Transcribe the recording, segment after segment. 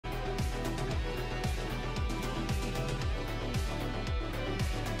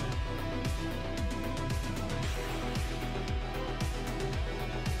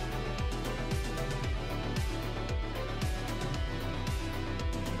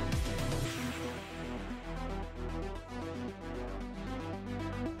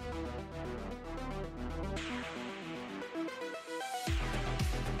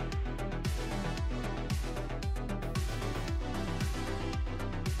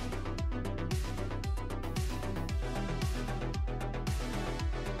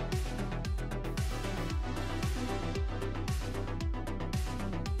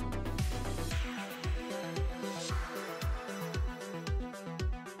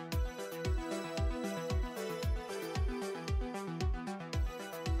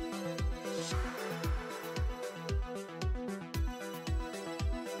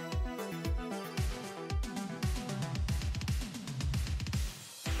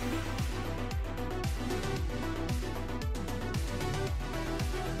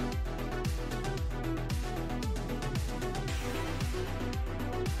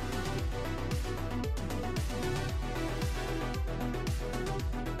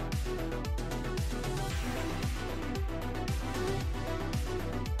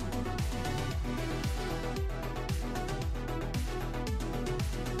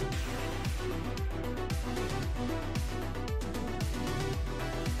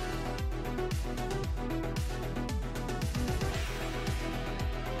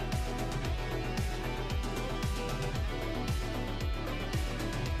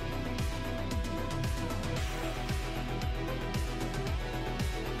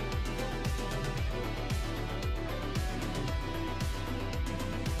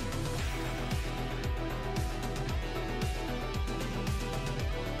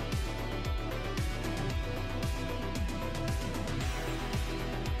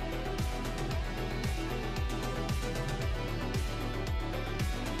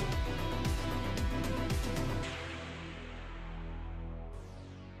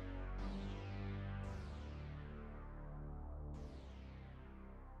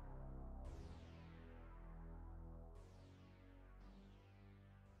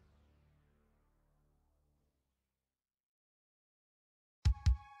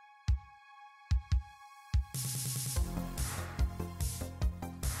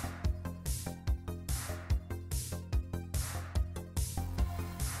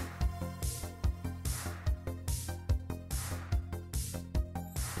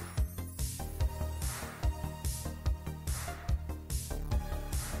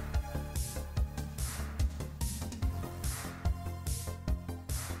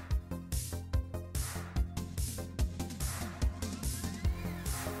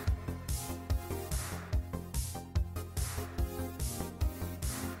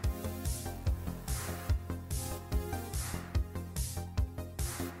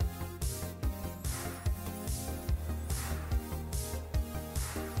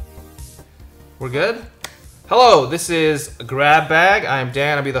We're good? Hello, this is Grab Bag. I'm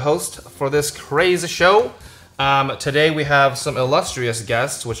Dan. I'll be the host for this crazy show. Today we have some illustrious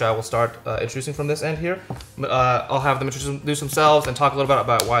guests, which I will start introducing from this end here. I'll have them introduce themselves and talk a little bit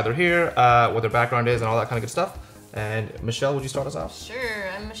about why they're here, what their background is, and all that kind of good stuff. And Michelle, would you start us off? Sure,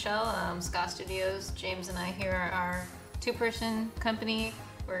 I'm Michelle, Ska Studios. James and I here are our two-person company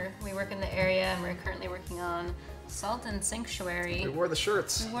where we work in the area, and we're currently working on Salt and Sanctuary. We wore the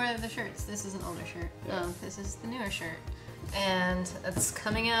shirts. We wore the shirts. This is an older shirt. Yeah. This is the newer shirt. And it's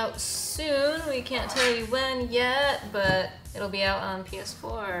coming out soon. We can't tell you when yet, but it'll be out on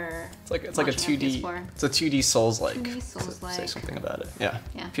PS4. It's like a 2D. It's a 2D Souls-like. 2D Souls-like. Say something about it. Yeah.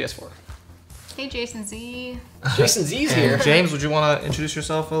 PS4. Hey, Jason Z. Jason Z's here. James, would you want to introduce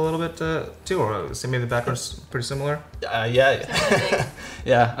yourself a little bit too, or say maybe the background's pretty similar? Yeah.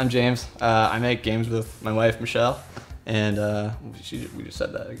 Yeah, I'm James. I make games with my wife Michelle, and we just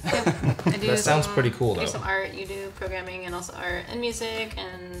said that. Yep. I do That sounds pretty cool, though. I do some art. You do programming and also art and music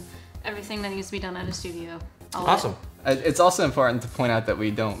and everything that needs to be done at a studio. Awesome. It's also important to point out that we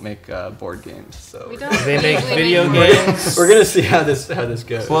don't make board games. So We don't. They make we video games. we're gonna see how this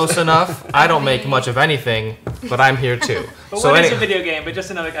goes. Close enough. I don't make much of anything, but I'm here too. But so what is a video game, but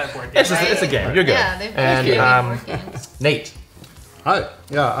just another kind of board game? It's a game. You're good. Yeah, they've And board games. Nate. Hi,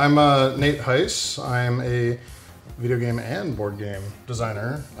 yeah, I'm Nate Heiss. I'm a video game and board game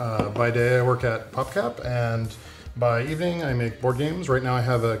designer. By day, I work at PopCap, and by evening, I make board games. Right now, I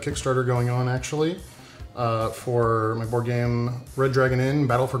have a Kickstarter going on, actually, for my board game Red Dragon Inn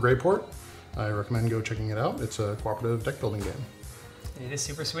Battle for Greyport. I recommend go checking it out. It's a cooperative deck building game. It is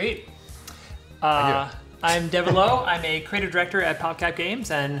super sweet. I'm Devin Lowe. I'm a creative director at PopCap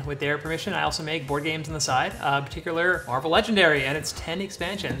Games, and with their permission, I also make board games on the side, in particular Marvel Legendary and its 10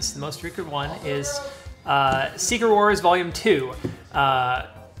 expansions. The most frequent one is Secret Wars Volume 2.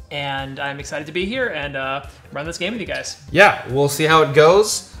 And I'm excited to be here and run this game with you guys. Yeah, we'll see how it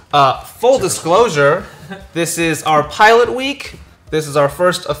goes. Full disclosure, this is our pilot week. This is our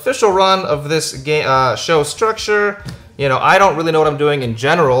first official run of this game show structure. You know, I don't really know what I'm doing in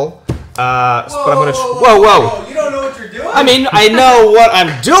general. But I'm gonna. Whoa! You don't know what you're doing? I mean, I know what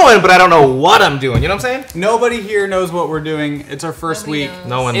I'm doing, but I don't know what I'm doing. You know what I'm saying? Nobody here knows what we're doing. It's our first Nobody week. knows.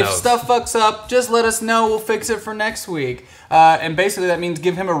 No one If knows. stuff fucks up, just let us know. We'll fix it for next week. And basically that means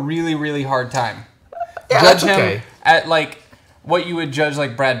give him a really, really hard time. Yeah, Judge that's him okay. at like what you would judge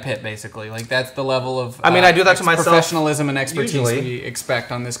like Brad Pitt, basically. Like that's the level of I mean, I do that to myself professionalism and expertise usually. we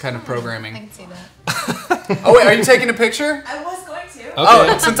expect on this kind of I programming. can see that. Oh wait, are you taking a picture? I was going to.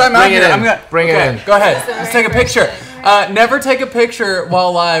 Oh, since I'm out Bring it here, in. I'm gonna Bring it in. Go ahead. the Let's right take a picture. person. Never take a picture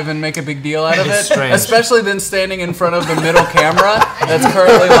while live and make a big deal out of It's it. strange. Especially then standing in front of the middle camera that's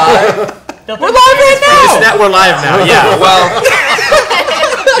currently live. We're live right now! We're live now. Yeah. Well,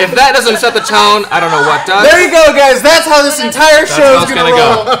 if that doesn't set the tone, I don't know what does. There you go, guys. That's how this entire That's show how is it's gonna gonna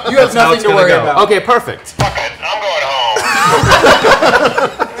roll. go. You have That's how nothing it's to gonna worry go. about. Okay, perfect. Fuck it, I'm going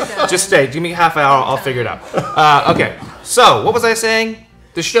home. Just stay. Give me half an hour. I'll figure it out. Okay. So, what was I saying?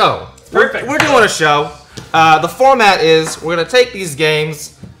 The show. Perfect. We're doing a show. The format is we're gonna take these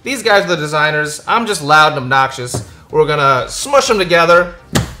games. These guys are the designers. I'm just loud and obnoxious. We're gonna smush them together,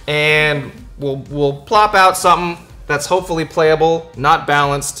 and we'll plop out something that's hopefully playable, not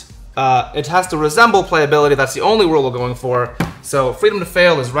balanced. It has to resemble playability. That's the only rule we're going for. So freedom to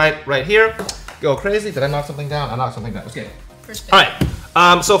fail is right here. Go crazy. Did I knock something down? I knocked something down. Okay. All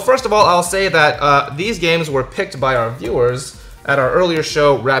right. So first of all, I'll say that these games were picked by our viewers at our earlier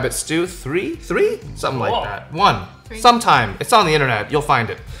show, Rabbit Stew 3? Something like Whoa. that. 1. 3. Sometime. It's on the internet. You'll find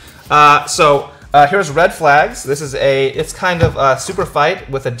it. Here's Red Flags. This is it's kind of a super fight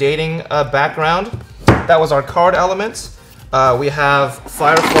with a dating background. That was our card element. We have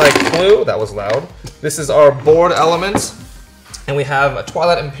Firefly Clue. That was loud. This is our board element. And we have a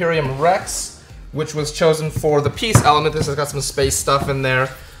Twilight Imperium Rex, which was chosen for the peace element. This has got some space stuff in there.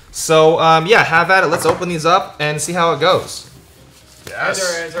 So, yeah, have at it. Let's open these up and see how it goes.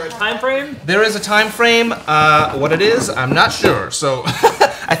 Is there a time frame? There is a time frame. What it is, I'm not sure. So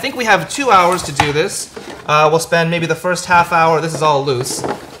I think we have 2 hours to do this. We'll spend maybe the first half hour, this is all loose,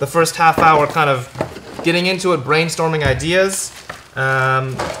 the first half hour kind of getting into it, brainstorming ideas,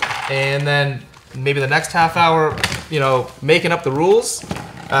 and then maybe the next half hour, you know, making up the rules.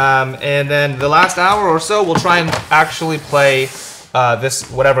 And then the last hour or so, we'll try and actually play this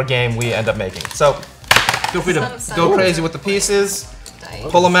whatever game we end up making. So feel free to go crazy with the pieces.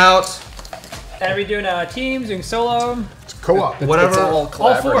 Pull them out. And are we doing teams, doing solo? Co-op. Whatever, All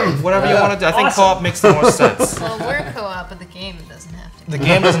four. whatever you want to do. I think Awesome. co-op makes the most sense. Well, we're co-op, but the game doesn't have to. The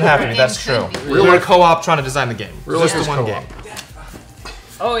game doesn't have to be. That's true. Game could be. We're co-op trying to design the game. Just the Realistic one co-op. game.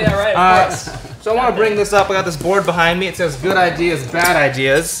 Oh yeah, right. Of course. So I want to bring this up. I got this board behind me. It says good ideas, bad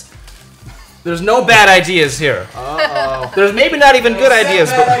ideas. There's no bad ideas here. Uh-oh. There's maybe not even good ideas,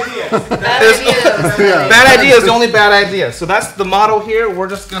 but Bad ideas. bad ideas, the only bad ideas. So that's the motto here. We're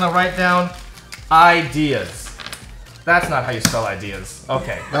just gonna write down ideas. That's not how you spell ideas.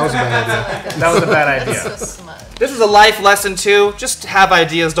 Okay. That was a bad idea. That was a bad That's idea. so smart. This is a life lesson too. Just have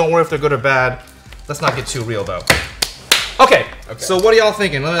ideas. Don't worry if they're good or bad. Let's not get too real though. Okay. So what are y'all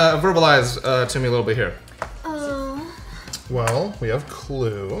thinking? Verbalize to me a little bit here. Well, we have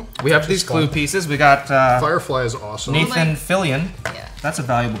Clue. We have these clue pieces. We got Firefly is awesome. Nathan Fillion. Yeah, That's a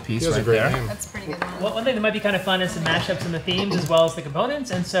valuable piece He has right a great there. name. that's a pretty good one. Well, one thing that might be kind of fun is the mashups in the themes as well as the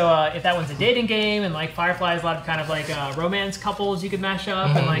components. And so if that one's a dating game and like Firefly is a lot of kind of like romance couples you could mash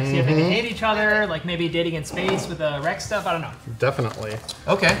up and like see if they can date each other, like maybe dating in space with Rex stuff. I don't know. Definitely.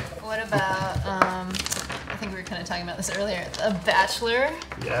 Okay. What about, I think we were kind of talking about this earlier, a Bachelor.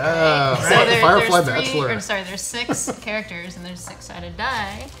 Yeah. So Firefly there's Bachelor. there's 6 characters and there's 6-sided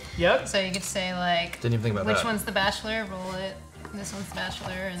die. Yep. So you could say like, Didn't even think about which that. one's the Bachelor? Roll it. This one's the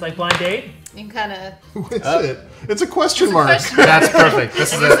Bachelor. And It's like blind date. you can kind of. Who is it? It's a question mark. That's perfect.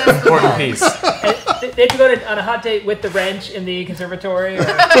 This is an important piece. They have to go on a hot date with the wrench in the conservatory or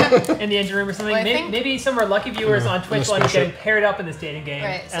in the engine room or something. Well, I maybe, think- maybe some of our lucky viewers on Twitch will end up spaceship. getting paired up in this dating game.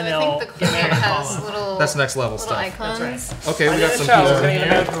 Right. So and I they'll think the get card married and has fall in. little. That's next level little stuff. icons. Okay, we got some Show, we're pieces gonna in get a here.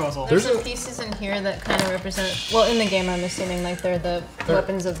 marriage proposal. There's some pieces in here that kind of represent. Well, in the game, I'm assuming like they're the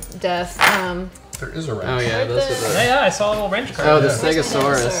weapons of death. There is a Oh wrench. yeah, those are the. Yeah, I saw a little wrench card. Oh, the Where's the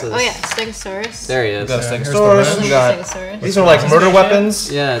Stegosaurus is. Oh yeah, Stegosaurus. There he We is. got a Here's the Stegosaurus. wrench. We got. Stegosaurus. These are like murder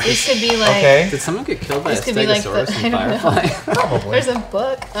weapons. Yeah. These Did, could be like. Okay. did someone get killed by a This could be like the- Stegosaurus I in don't know. Firefly? Probably. There's a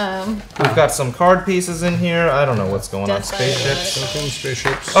book. We've got some card pieces in here. I don't know what's going on. Death by Spaceships. Sunken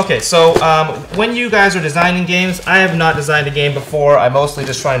spaceships. Okay, so when you guys are designing games, I have not designed a game before. I mostly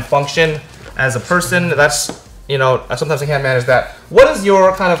just try and function as a person. That's, you know, sometimes I can't manage that. What is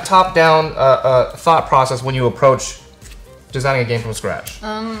your kind of top-down thought process when you approach designing a game from scratch?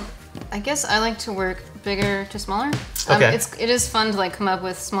 I guess I like to work bigger to smaller. Okay. It is fun to like come up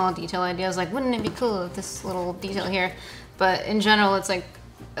with small detail ideas. Like, wouldn't it be cool if this little detail here? But in general, it's like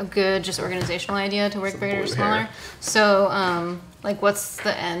a good just organizational idea to work bigger to smaller. So, like, what's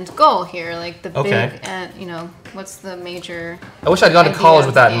the end goal here? Like the Okay. big, and you know, what's the major? I wish I'd gone to idea college of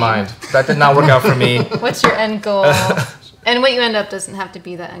with the that in game. mind. That did not work out for me. What's your end goal? And what you end up doesn't have to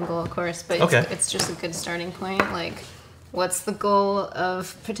be that end goal, of course, but Okay. it's just a good starting point. Like, what's the goal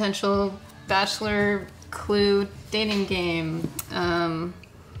of potential Bachelor Clue dating game?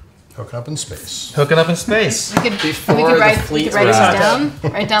 Hook up in space. Hooking up in space. We could Before the write fleet these arrives. down.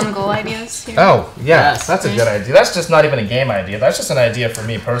 Write down goal ideas here. Oh, yeah, Yes. that's a good idea. That's just not even a game idea. That's just an idea for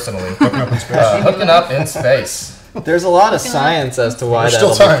me personally. Hooking up in space. There's a lot of science as to why There's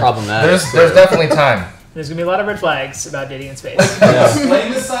that'll still be time. problematic. There's definitely time. There's gonna be a lot of red flags about dating in space.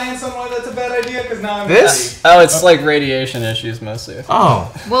 Explain the science on why that's a bad idea, because now I'm This? Oh, it's like radiation issues mostly. Oh,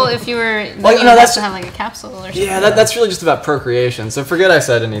 Well, if you were, then Well, you no, have that's- to have like a capsule or something. Yeah, that's really just about procreation. So forget I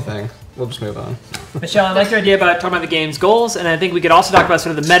said anything. We'll just move on. Michelle, I like your idea about talking about the game's goals, and I think we could also talk about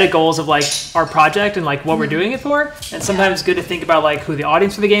sort of the meta goals of like our project and like what we're doing it for. And sometimes it's good to think about like who the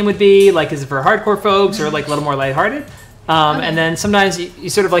audience for the game would be. Like, is it for hardcore folks or like a little more lighthearted? And then sometimes you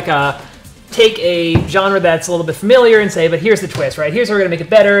sort of like take a genre that's a little bit familiar and say, but here's the twist, right? Here's how we're gonna make it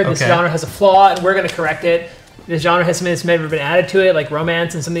better. This Okay. genre has a flaw, and we're gonna correct it. This genre has something that's never been added to it, like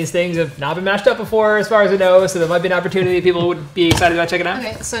romance, and some of these things have not been mashed up before, as far as I know. So there might be an opportunity people would be excited about checking out.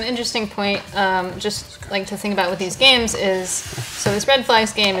 Okay, so an interesting point, just like to think about with these games is, so this Red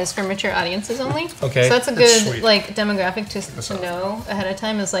Flags game is for mature audiences only. Okay. So that's a That's good sweet. like demographic to know ahead of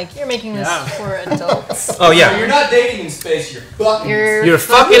time. Is like you're making this Yeah. for adults. oh yeah. You're not dating in space, you're fucking. You're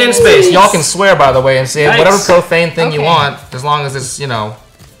fucking in space. Y'all can swear, by the way, and say Nice. whatever profane thing you Okay. want, as long as it's, you know,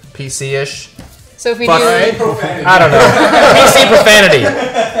 PC-ish. So if we Fuck. do, profanity. I don't know. PC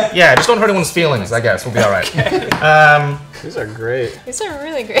profanity. Yeah, just don't hurt anyone's feelings, I guess. We'll be all right. These are great. these are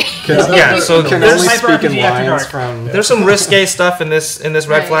really great. Yeah, so Can there's, only Hyper speak in RPG After lines Dark. from. there's some risque stuff in this Red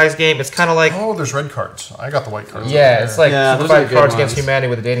Right. Flags game. It's kind of like, Oh, there's red cards. I got the white cards. yeah, over it's here. like Yeah, those are Simplified good Cards Against ones. Humanity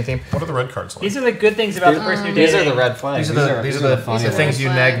with a dating team. What are the red cards like? These are the good things about the person you're dating. These are the red flags. These are the funny things ones. you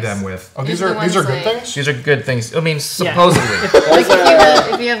nag them with. Oh, These these are are the these are ones good like- things. These are good things. I mean, supposedly. Like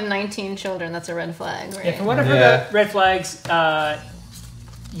if you have 19 children, that's a red flag, right? Yeah, from what I've heard Yeah. about red flags,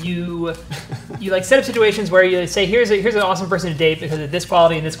 you like set up situations where you say here's an awesome person to date because of this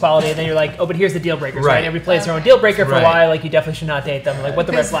quality and this quality, and then you're like, oh, but here's the deal breakers, right? Right. Everybody plays their own deal breaker for Right. a while. Like, you definitely should not date them. Like, what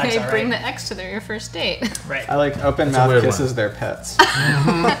the red Because flags they are, bring right? the ex to your first date. Right. I like open That's a mouth weird kisses their pets.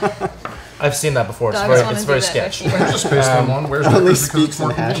 I've seen that before. Dogs wanna It's do very that sketchy. with you. There's a space on one. Where's Only because speaks it's in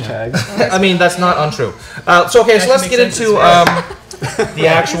more convenient. hashtags. I mean, that's not untrue. So okay, so let's Actually get makes into the These are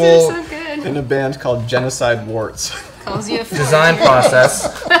actual so good. In a band called Genocide Warts. Calls you a design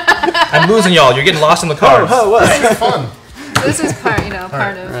process. I'm losing y'all. You're getting lost in the cards. what? It's fun. This is part of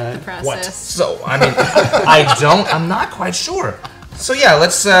the Right. process. So I mean, I'm not quite sure. So yeah,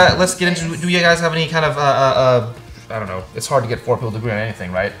 let's get into. Do you guys have any kind of I don't know. It's hard to get 4 people to agree on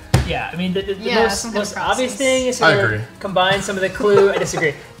anything, right? Yeah, I mean, the Yeah, some kind most of obvious process. thing is I to agree. combine some of the clue. I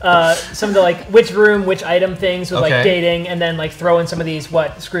disagree. Some of the like which room, which item things with Okay. like dating, and then like throw in some of these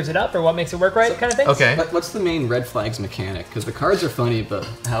what screws it up or what makes it work right kind of things. Okay. What's the main red flags mechanic? Because the cards are funny, but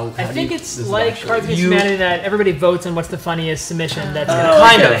how I do think you, it's does it like actually- Cards Against You- Humanity that everybody votes on what's the funniest submission. That's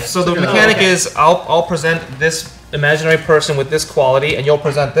Kind okay. of. So the Okay. mechanic Okay. is I'll present this imaginary person with this quality, and you'll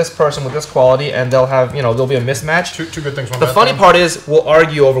present this person with this quality, and they'll have there'll be a mismatch. Two good things. One The bad funny thing. part is we'll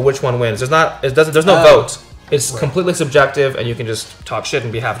argue over which one wins. There's no Oh. vote. It's completely subjective, and you can just talk shit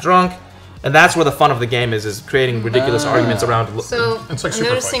and be half drunk. And that's where the fun of the game is creating ridiculous arguments around. So It's like I'm Super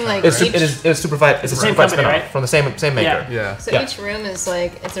noticing Fight. like It's each, Super Fight. It's a same Super Fight company, spin-off right? from the same maker. Yeah. so yeah. each room is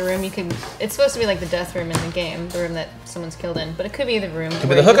like it's a room you can. It's supposed to be like the death room in the game, the room that someone's killed in, but it could be the room. Could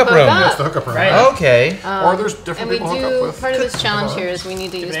be the hookup room. That's the hookup room. Right. Okay. Or there's And different we people hook up do with. part of this challenge here is we need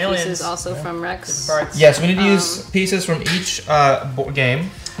to use Different aliens. pieces also from Rex. Parts. Yes, we need to use pieces from each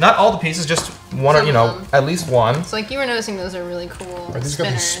game. Not all the pieces, just one, or Some of them. at least one. So like you were noticing, those are really cool. Are these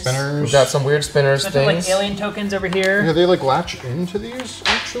got these spinners? We've got some weird spinners There's like things. alien tokens over here. Yeah, they like latch into these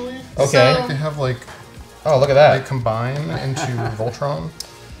actually. Okay. So- They have like Oh, look at they that. combine into Voltron.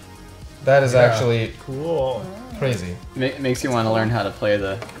 That is Yeah. actually Cool. crazy. makes you want to learn how to play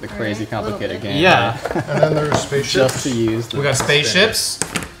the crazy Right, a little complicated bit. game. Yeah. And then there's spaceships. Just to use. The We got spaceships.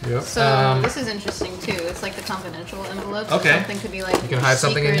 Yep. So this is interesting too. It's like the confidential envelope. So Okay. something could be like you can hide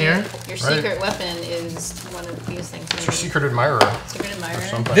something in here? Your Right. secret weapon is one of these things. It's your secret admirer Secret admirer. or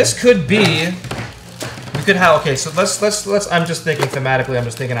something. This could be. We could have. Okay, so let's. I'm just thinking thematically. I'm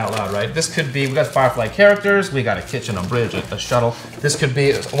just thinking out loud, right? This could be. We got Firefly characters. We got a kitchen, a bridge, a shuttle. This could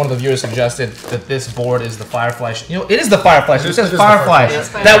be. One of the viewers suggested that this board is the Firefly. It is the Firefly. It is- says it is the Firefly.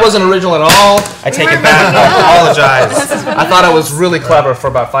 Firefly. That wasn't original at all. I take it back. making it I up. apologize. I thought I was really clever for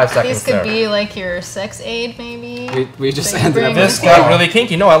about 5 seconds These could there. be like your sex aid, maybe. We just They ended up bring- with This got really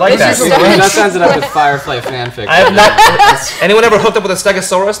kinky. No, I like This that. is we just ended up with Firefly fanfic. I have not. Anyone ever hooked up with a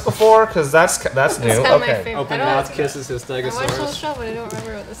Stegosaurus before? Because that's new. That's kind of my Okay. favorite. Open I don't- mouth kisses his I watched the whole Stegosaurus. show, but I don't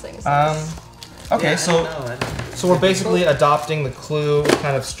remember what this thing is. Okay, so we're basically adopting the clue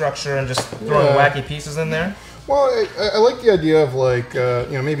kind of structure and just throwing Yeah. wacky pieces in there. Well, I like the idea of like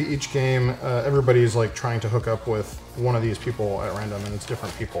maybe each game everybody's like trying to hook up with one of these people at random, and it's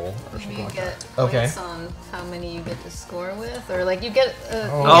different people or Maybe something you like get that. Okay. points on how many you get to score with, or like you get.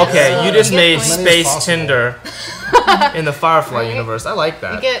 Oh, Okay, you just get made points- Many as Space possible. Tinder in the Firefly Right? universe. I like You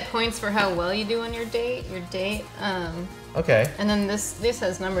that. get points for how well you do on your date. Okay. And then this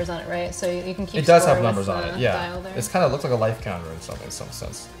has numbers on it, right? So you can keep. It does score have with numbers on the it, yeah. dial there. It kind of looks like a life counter in some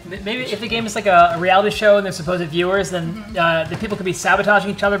sense. Maybe if the game is like a reality show and there's supposed viewers, then the people could be sabotaging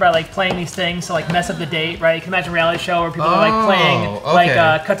each other by like playing these things to like mess up the date, right? You can imagine a reality show where people are like playing Oh, like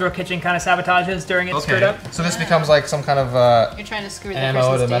okay. Cutthroat Kitchen kind of sabotages during it screwed Okay. up. So this becomes like some kind of You're trying to screw the ammo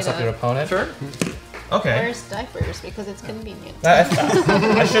person's to mess data. up your opponent. Sure. Okay. Wears diapers because it's convenient.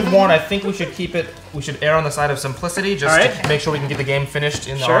 I should warn. I think we should keep it. We should err on the side of simplicity, just Alright. to make sure we can get the game finished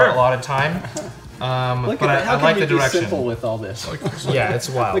in Sure. our allotted time. But I like the direction. Simple with all this. Yeah, it's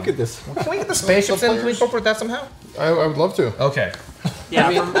wild. Look at this. Can we get the spaceships in? Can we incorporate that somehow? I would love to. Okay. Yeah.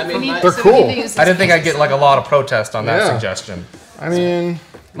 I mean, They're So we cool. need to use I didn't this think I'd piece get like a lot of protest on that Yeah. suggestion. I mean,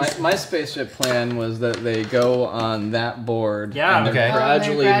 my spaceship plan was that they go on that board Yeah. and they're Okay.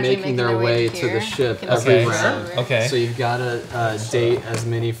 gradually They're making their way to here. the ship Can every Okay. round. Okay. So you've got to date as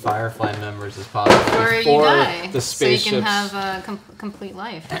many Firefly members as possible Or you before die, the so you spaceships. can have a complete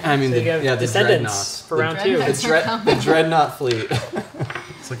life. I mean, So you have the descendants dreadnoughts. for round two. The dreadnought fleet.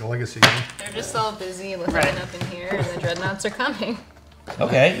 it's like a legacy game. They're just all busy looking Right. up in here, and the dreadnoughts are coming.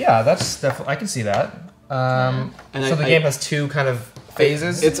 Okay. Yeah, that's definitely. I can see that. And So the game has two kind of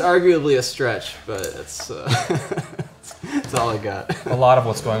phases. It's arguably a stretch, but it's it's all I got. A lot of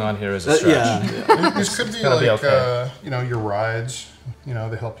what's going on here is a stretch. Yeah. These could be gotta be like okay. your rides. They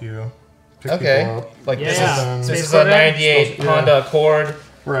help you pick Okay. people up. Like this Yeah. is Space a Corvette? 98 Yeah. Honda Accord,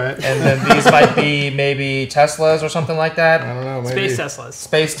 Right. and then these might be maybe Teslas or something like I that. don't know. Maybe. Space Teslas.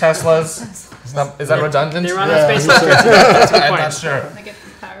 Space Teslas. Is that redundant? They run Yeah. on space Teslas. That's a good I'm point. not sure. They get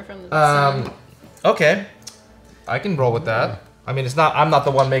power from the sun. Okay. I can roll with that. I mean, it's not. I'm not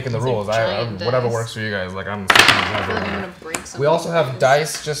the one making the It's like rules. giant Whatever dice. works for you guys. Like I'm. I feel like I'm gonna break something. We also have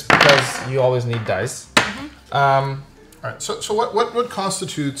dice, just because you always need dice. All right. So what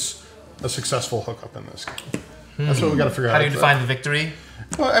constitutes a successful hookup in this game? That's what we got to figure out. How do you define the victory?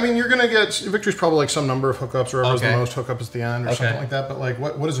 Well, I mean, you're gonna get victory's probably like some number of hookups, or whoever's Okay. the most hookups at the end, or Okay. something like that. But like,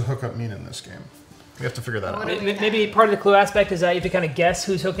 what does a hookup mean in this game? We have to figure that out. Maybe part of the clue aspect is that you have to kind of guess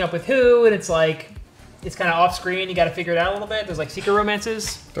who's hooking up with who, and it's like it's kind of off screen. You got to figure it out a little bit. There's like secret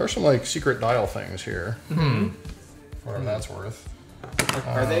romances. There are some like secret dial things here. Whatever that's worth.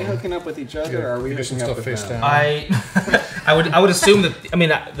 Are they hooking up with each other, or are we You do some hooking up stuff with face them? down. I would assume that. I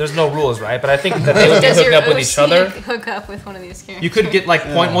mean, there's no rules, right? But I think that they would be Does hooking your up with each other. OC hook up with one of these characters? You could get like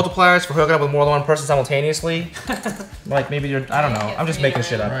point multipliers for hooking up with more than one person simultaneously. Like maybe you're. I don't know. I'm just making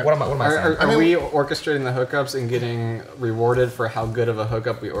shit up. Right. What am I saying? Are we orchestrating the hookups and getting rewarded for how good of a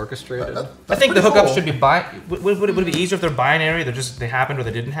hookup we orchestrated? I think the pretty hookups cool. should be would it be easier if they're binary? They happened or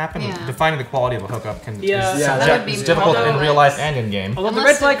they didn't happen. Yeah. Defining the quality of a hookup can Yeah. is Yeah, that would be it's difficult more in real life and in game. Although the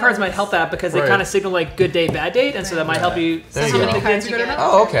Unless red flag it cards was- might help that because they Right. kind of signal like good date, bad date, and so that might help you. There you how go. many cards you Good or get?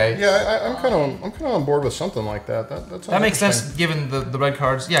 not? Oh, okay. Yeah, I'm kind of on board with something like that. That makes sense given the red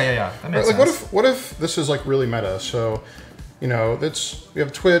cards. Yeah. That makes Like, sense. what if this is like really meta? So, you know, we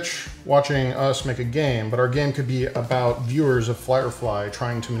have Twitch watching us make a game, but our game could be about viewers of Firefly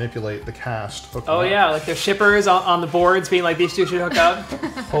trying to manipulate the cast. Oh yeah, like there's shippers on the boards being like these two should hook up.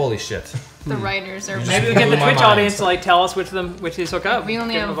 Holy shit. The writers are. Maybe we get the blew my Twitch mind. audience to like tell us which these hook up. We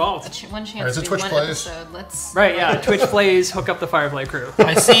only Get have them involved. one Alright, chance is it to do Twitch one plays? episode. Let's. Right, yeah. Twitch plays hook up the Firefly crew.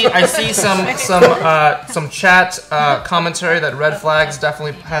 I see some chat commentary that red flags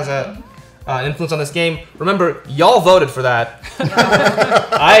definitely has an influence on this game. Remember, y'all voted for that.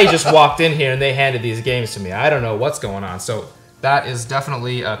 I just walked in here and they handed these games to me. I don't know what's going on. So that is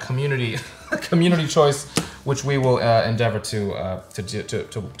definitely a community choice, which we will endeavor to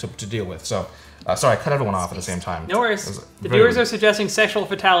deal with. So. Sorry, I cut everyone off at the same time. No worries. It was The very viewers rude. are suggesting sexual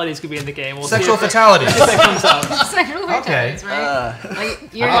fatalities could be in the game. We'll Sexual see if fatalities. that comes up. Sexual Okay. fatalities, right? Like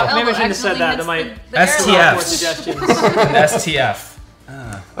your maybe I elbow shouldn't have said accidentally that. hits That the STF. airlock. More suggestions. An STF.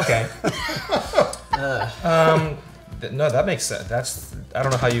 Okay. No, that makes sense. I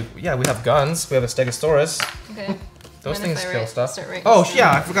don't know how you. Yeah, we have guns. We have a Stegosaurus. Okay. Those Mind if things I kill write- stuff. start writing Oh this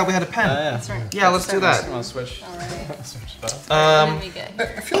yeah, down? I forgot we had a pen. That's right. Yeah, let's do that. I'm gonna switch. All right. What Um, did we get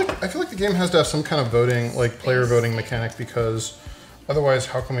here? I feel like the game has to have some kind of voting, like player voting mechanic, because otherwise,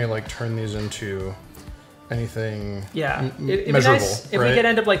 how can we like turn these into anything Yeah, it'd be measurable? nice if right? we could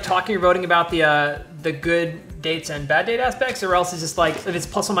end up like talking or voting about the good dates and bad date aspects, or else it's just like if it's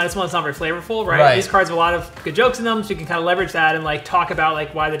plus or minus one, it's not very flavorful, right? Right. These cards have a lot of good jokes in them, so you can kind of leverage that and like talk about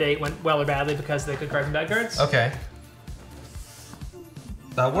like why the date went well or badly because of the good cards and bad cards. Okay.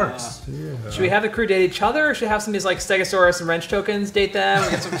 That works. Should we have the crew date each other, or should we have some of these like Stegosaurus and Wrench tokens date them? We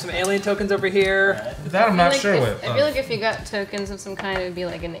got some alien tokens over here. That I'm not sure I with. feel like if you got tokens of some kind, it would be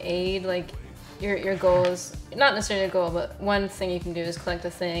like an aid. Like your goal is not necessarily a goal, but one thing you can do is collect a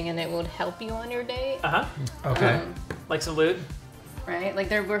thing, and it would help you on your date. Uh huh. Okay. Like some loot. Right? Like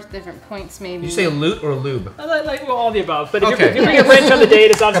they're worth different points, maybe. Did you say loot or lube? Like well, all the above. But if Okay. you bring a wrench on the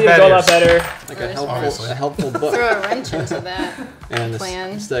date, it's obviously gonna go a lot better. Like Or just Obviously. a helpful book. throw a wrench into that And the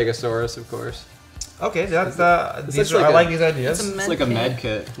plan. Stegosaurus, of course. Okay, that's This these looks are, like I a- like these It's ideas. a It's like a med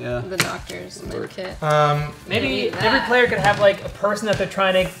kit. Yeah. The doctor's med kit. Maybe Maybe every that. player could have like a person that they're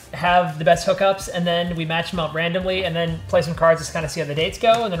trying to have the best hookups, and then we match them up randomly, and then play some cards to kind of see how the dates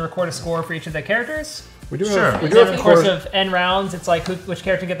go, and then record a score for each of the characters. We do Sure. have, we And do then have in the course course, of n rounds, it's like which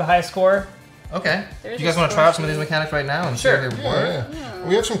character get the highest score. Okay. There's Do you guys a want to try out some of score these mechanics right now and Sure. see if they yeah, work? yeah.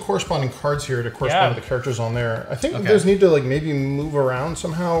 We have some corresponding cards here to correspond Yeah. with the characters on there. I think Okay. those need to like maybe move around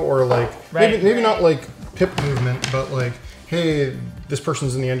somehow, or like Right. maybe not like pip movement, but like, hey, this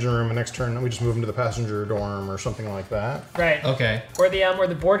person's in the engine room, and next turn we just move them to the passenger dorm or something like that. Right. Okay. Or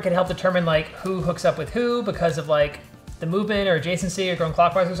the board can help determine like who hooks up with who because of like the movement or adjacency or going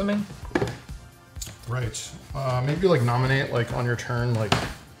clockwise or something. Right. Maybe like nominate like on your turn, like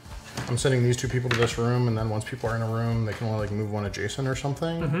I'm sending these two people to this room, and then once people are in a room, they can only like move one adjacent or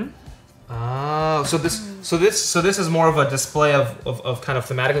something. Oh, so this is more of a display of kind of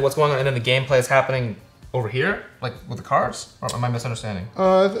thematically what's going on, and then the gameplay is happening over here, like with the cards. Or am I misunderstanding?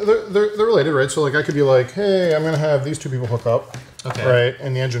 They're related, right? So like I could be like, hey, I'm gonna have these two people hook up, Okay. right,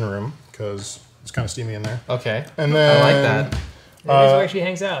 in the engine room because it's kind of steamy in there. Okay. And then I like that. That is where she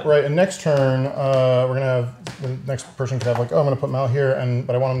hangs out. Right, and next turn, we're gonna have the next person could have like, oh, I'm gonna put Mal here,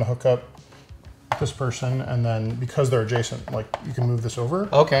 but I want him to hook up this person, and then because they're adjacent, like you can move this over.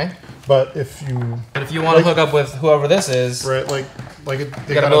 Okay. But if you But if you want to hook up with whoever this is, right, like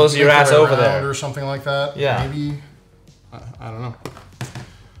they gotta mosey your make ass their way over there. around or something like that. Yeah. Maybe I don't know.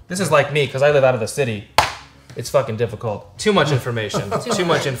 This is like me, because I live out of the city. It's fucking difficult. Too much information. Too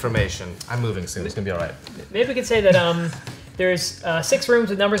much information. I'm moving soon. It's going to be all right. Maybe we could say that there's 6 rooms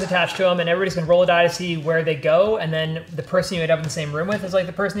with numbers attached to them, and everybody's going to roll a die to see where they go, and then the person you end up in the same room with is like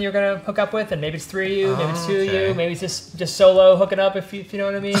the person that you're going to hook up with, and maybe it's 3 of you, maybe it's 2 of you, maybe it's just solo hooking up, if you know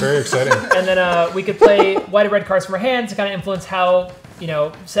what I mean. Very exciting. And then we could play white and red cards from our hands to kind of influence how,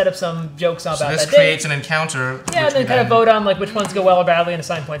 set up some jokes about that this day. creates an encounter. Yeah, and then kind of vote on like which ones go well or badly and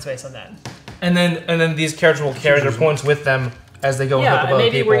assign points based on that. And then these characters will carry their points with them as they go and hook Yeah, up and other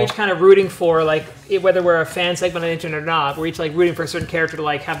maybe people. we're each kind of rooting for, like, whether we're a fan segment on the internet or not, we're each like rooting for a certain character to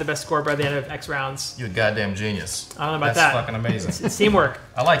like have the best score by the end of X rounds. You're a goddamn genius. I don't know about That's that. fucking amazing. It's teamwork.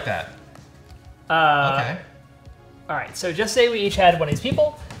 I like that. Okay. All right, so just say we each had one of these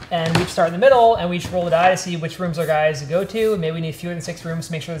people, and we each start in the middle, and we each roll a die to see which rooms our guys go to. And maybe we need fewer than 6 rooms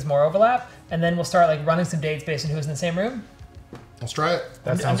to make sure there's more overlap. And then we'll start like running some dates based on who's in the same room. Let's try it.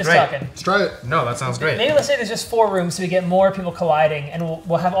 That I'm sounds just great. talking. Let's try it. No, that sounds great. Maybe let's say there's just 4 rooms, so we get more people colliding, and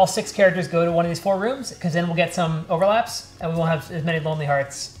we'll have all 6 characters go to one of these 4 rooms, because then we'll get some overlaps, and we won't have as many lonely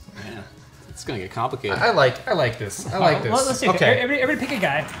hearts. Yeah, it's gonna get complicated. I like this. I like this. Well, let's do it. Okay. Everybody pick a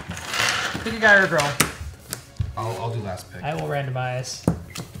guy. Pick a guy or a girl. I'll do last pick. I will randomize.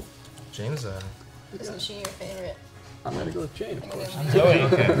 James. Isn't she your favorite? I'm gonna go with Jane, of course. Zoe.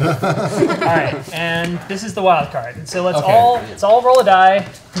 Okay. All right, and this is the wild card. And so let's Okay. all roll a die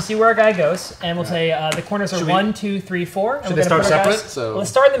to see where our guy goes, and we'll say the corners are Should we- 1, 2, 3, 4. And Should we're they gonna start put our separate? guys- So- let's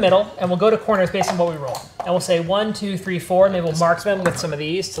start in the middle, and we'll go to corners based on what we roll. And we'll say 1, 2, 3, 4. Maybe we'll mark them with some of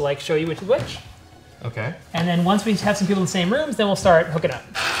these to like show you which is which. Okay. And then once we have some people in the same rooms, then we'll start hooking up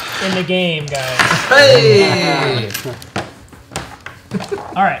in the game, guys. Hey!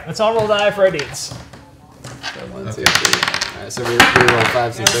 All right, let's all roll die for our dudes. So 1, 2, 3. All right, so we roll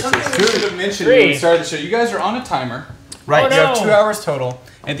 5s and 6s. Two should have mentioned 3. when we started the show. You guys are on a timer. Right. Oh, You have no. 2 hours total.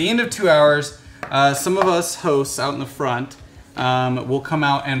 At the end of 2 hours, some of us hosts out in the front will come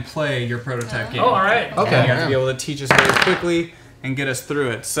out and play your prototype game. Oh, all right. Okay. And you have to be able to teach us very quickly and get us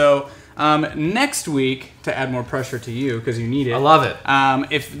through it. So next week, to add more pressure to you because you need it. I love it.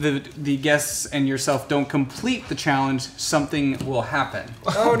 If the guests and yourself don't complete the challenge, something will happen.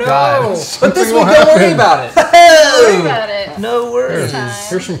 Oh no! God. But this week, don't worry about it. Don't worry about it. No worries.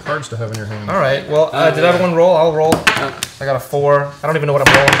 Here's some cards to have in your hand. All right. Well, did everyone roll? I'll roll. I got a 4. I don't even know what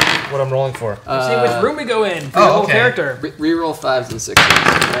I'm rolling. What I'm rolling for. See which room we go in for oh, the whole okay. character. Reroll 5s and 6s.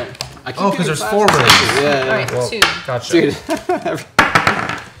 Right? I keep Oh, 'cause doing there's 5s 4 and rooms. 6s. Yeah, All yeah. right, Well, 2. Gotcha. Dude.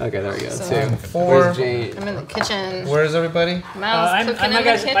 Okay, there we go. So- 2. 4. Where's Jane? I'm in the kitchen. Where is everybody? Mal's cooking I'm in my the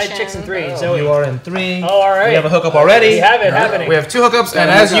guys kitchen. by chicks and 3. Zoe. You are in 3. Oh, all right. We have a hookup already. We have it happening. We have 2 hookups, and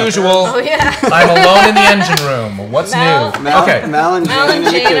as usual, Oh yeah. I'm alone in the engine room. What's Mal- new? Mal, Okay. Mal and Jane, Mal and in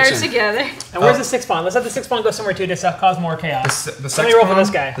the Jane are kitchen. together. And where's the 6 pawn? Let's have the 6 pawn go somewhere too to cause more chaos. The Somebody six roll for pawn? this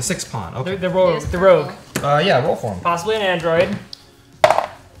guy. The 6 pawn. Okay. The rogue. Yes, The rogue. Yeah, roll for him. Possibly an android.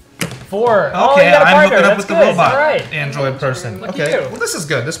 4. Okay, Oh, you got a I'm partner. hooking up That's with the good. robot All right. android person. Look at Okay, you. well this is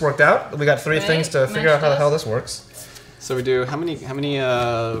good. This worked out. We got 3 Right, things to figure out how the hell this works. So we do how many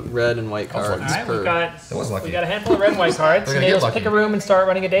red and white cards All right, per? we was lucky. got a handful of red and white cards. We're gonna Maybe get let's pick a lucky. room and start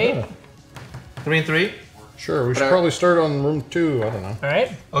running a date. 3 and 3. Sure, we should probably start on room 2. I don't know. All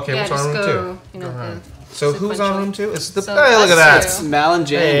right. Okay, Yeah, what's on just room go. 2? You know, the So who's on sequential. room 2? It's the. So Hey, look at that. us two. Mal and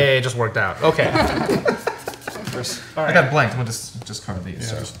Jane. Hey, it just worked out. Okay. All I right. got blanked. I'm gonna just cover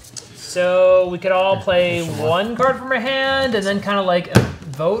these. Yeah. So we could all play 1 card from our hand and then kind of like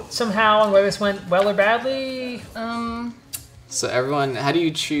vote somehow on whether this went well or badly. So everyone, how do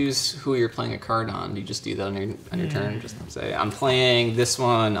you choose who you're playing a card on? Do you just do that on your turn? Just say, I'm playing this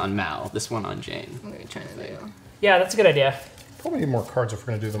one on Mal, this one on Jane. What are you trying to do? Yeah, that's a good idea. Probably need more cards if we're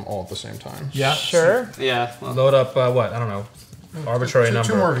going to do them all at the same time. Yeah. Sure. Yeah. Well, Load up what? I don't know. Arbitrary number.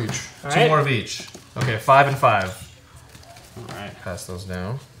 2 more of each. All 2 right. more of each. Okay, 5 and 5. all right. Pass those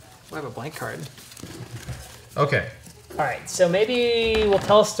down. I have a blank card. Okay. All right, so maybe we'll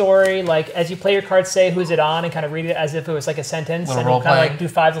tell a story, like as you play your card, say who's it on, and kind of read it as if it was like a sentence, Little and we'll kind of role-playing. like do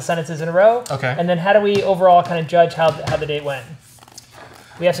 5 little sentences in a row. Okay. And then how do we overall kind of judge how the date went?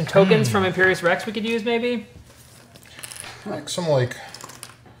 We have some tokens from Imperious Rex we could use, maybe. Like some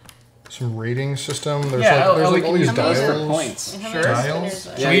rating system. There's Yeah, like, there's we like can all these use those for dials. points. How Sure. many Dials? spinners are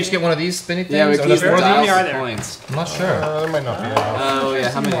Should there? we each get one of these spinny things? Yeah, we Are can there use 4 of How many these? are there? points. I'm not sure. There might not be enough. Oh yeah,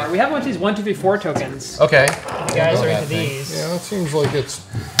 how many? We have one of these 1, 2, 3, 4 tokens. Okay. You guys are into these. Yeah, that seems like it's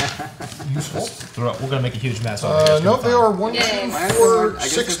useful. We're gonna make a huge mess. No, they are 1, 2, Yay. 4, I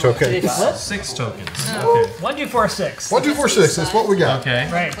guess 6 it's one- Did they tokens. flip? 6 tokens. Okay. 1, 2, 4, 6. 1, 2, 4, 6 is what we got. Okay.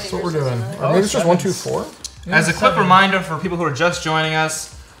 Right. That's what we're doing. Or maybe it's just 1, 2, 4. As a quick reminder for people who are just joining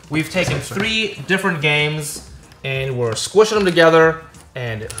us, we've taken 3 different games and we're squishing them together,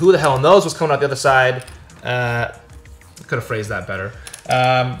 and who the hell knows what's coming out the other side. Could have phrased that better.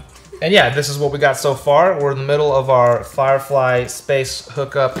 And yeah, this is what we got so far. We're in the middle of our Firefly Space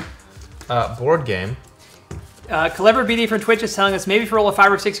Hookup board game. Clever BD from Twitch is telling us maybe if you roll a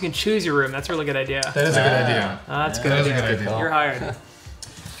 5 or 6, you can choose your room. That's a really good idea. That is a good idea. That's good. That is a good idea. You're hired.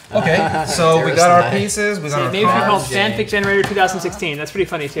 Okay, so we got our pieces. We got our Maybe if you call cards. Fanfic Generator 2016. That's pretty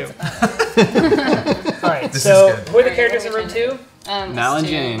funny too. All right, This so is good. who are the characters in room 2? Mal and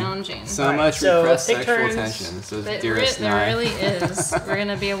Jane. Mal and Jane. So Alright, much so repressed take sexual turns. tension. So There dearest there Nye. really is. We're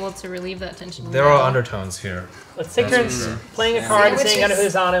gonna be able to relieve that tension. There are undertones here. Let's take turns playing a card and saying Sandwiches.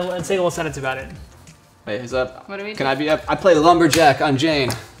 who's on it and say a little sentence about it. Wait, who's up? What do we do? Can I be up? I play Lumberjack on Jane.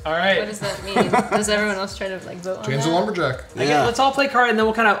 All What right. does that mean? Does everyone else try to like vote on Jane's that? a lumberjack. Yeah. Let's all play a card and then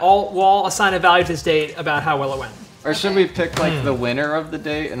we'll we'll all assign a value to this date about how well it went. Or should we pick like the winner of the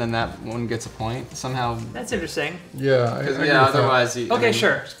date and then that one gets a point somehow? That's interesting. Yeah, I agree with Yeah, that. otherwise you. Okay,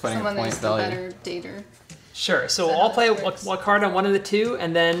 sure. Just putting Someone a point that's the value. better dater. Sure. So we'll that all how play this works? one card on one of the two,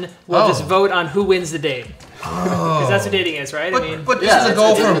 and then we'll Oh. just vote on who wins the date. Because that's what dating is, right? I mean, But Yeah, this is a it's-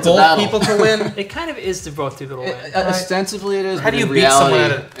 goal it's- for it's a both battle. people to win. it kind of is to both people to win. Ostensibly it is. How but do you in beat someone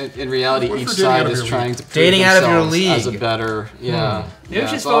reality, in reality, What if each we're dating out side of is your trying league? to prove Dating out of your themselves as a league. better. Yeah. Maybe we Yeah,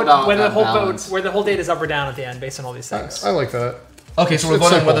 just it's all vote about whether the that whole balance. vote, where the whole date is up or down at the end, based on all these things. I like that. Okay, so we're It's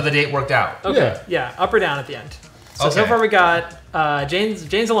voting simple. whether the date worked out. Okay. Yeah, up or down at the end. So Okay. far we got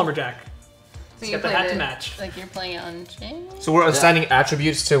Jane's a lumberjack. So Got the play hat to match. Like you're playing it on Jane? So we're assigning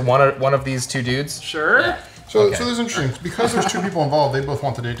attributes to one of these two dudes. Sure. Yeah. So Okay. this is interesting. Because there's two people involved, they both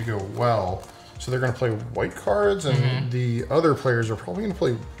want the date to go well. So they're going to play white cards, and the other players are probably going to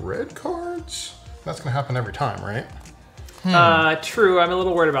play red cards. That's going to happen every time, right? True. I'm a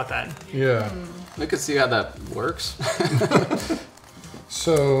little worried about that. Yeah. We could see how that works.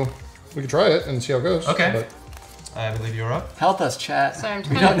 So we can try it and see how it goes. Okay. But I believe you're up. Help us, chat. Sorry, I'm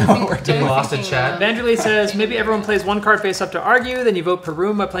we trying don't to know what we're think- doing. Lost in thinking, chat. Vanderlee says maybe everyone plays one card face up to argue, then you vote per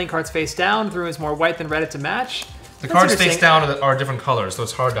room by playing cards face down. If the room is more white than red, it's a match. The That's cards face interesting. down are different colors, so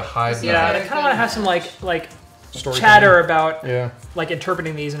it's hard to hide them. Yeah, I kind of want to have some like story chatter about Yeah. like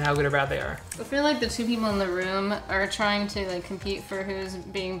interpreting these and how good or bad they are. I feel like the two people in the room are trying to like compete for who's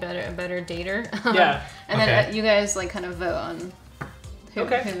being a better dater. Yeah. And Okay. then you guys like kind of vote on who.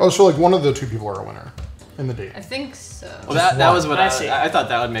 Okay. who- Oh, so like one of the two people are a winner in the date. I think so. Well, that was what I I see. I thought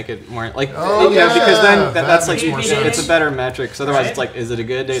that would make it more like Oh, yeah, because then that that's makes like more it's sense. a better metric. Because otherwise, Right. it's like, is it a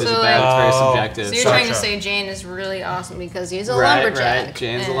good date? Is So, it bad? It's very like- subjective. So you're Gotcha. trying to say Jane is really awesome because he's a Right, lumberjack. right.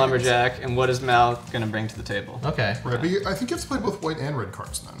 Jane's a and- lumberjack, and what is Mal gonna bring to the table? Okay. Right, but I think you have to play both white and red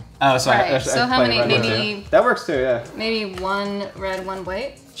cards then. Oh, sorry. Right, I so how play many- red one maybe- too. That works too. Yeah. Maybe one red, one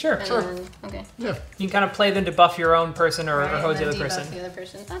white. Sure. And Sure. then- okay. Yeah. You can kind of play them to buff your own person or Right, hose the and other then person. debuff the other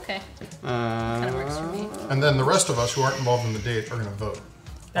person. Okay. Kind of works for me. And then the rest of us who aren't involved in the date are going to vote.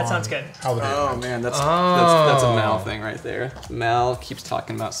 That on sounds good. How the date Oh went. man, that's Oh. a Mal thing right there. Mal keeps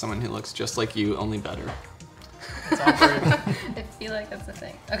talking about someone who looks just like you, only better. It's awkward. I feel like that's the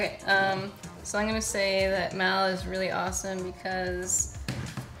thing. Okay, so I'm gonna say that Mal is really awesome because,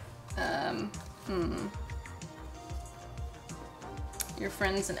 your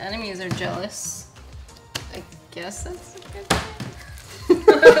friends and enemies are jealous. I guess that's a good thing.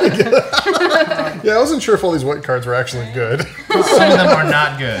 Yeah, I wasn't sure if all these white cards were actually good. Some of them are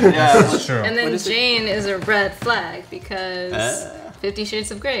not good. Yeah. That's true. And then What is it? Jane is a red flag because 50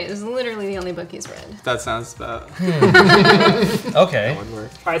 Shades of Grey is literally the only book he's read. That sounds about Okay. would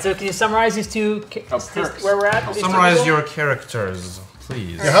work. All right. So can you summarize these two? Of course. Where we're at? These two Summarize people? your characters,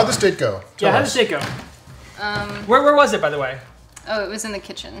 please. Yeah, how'd this date go? Yeah. Tell How us. did it go? Where was it, by the way? Oh, it was in the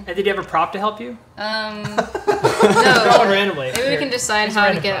kitchen. And did you have a prop to help you? No. Going randomly. Maybe we can decide Here's a how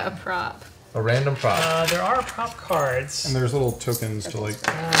to random get prop. a prop. A random prop. There are prop cards. And there's little tokens to like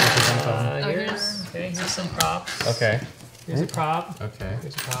represent them. Here's some props. Okay. Here's a prop. Okay.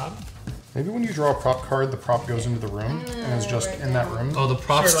 Here's a prop. Maybe when you draw a prop card, the prop goes into the room and is just in that room. Oh, the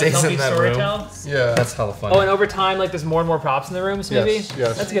prop Sure, like stays help in you that room. storytell. Yeah. That's hella funny. Oh, and over time, like there's more and more props in the rooms, maybe.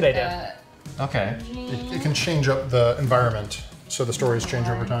 Yes. That's a good idea. Okay. It can change up the environment, so the stories change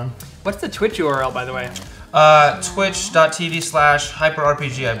over time. What's the Twitch URL, by the way?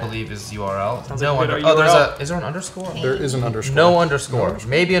 Twitch.tv/hyperrpg, I believe, is the URL. Sounds No like a under. good Oh, there's URL. a. Is there an underscore? There is an underscore. No underscore.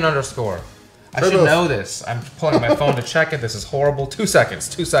 Maybe an underscore. I Try should both. know this. I'm pulling out my phone to check it. This is horrible. 2 seconds.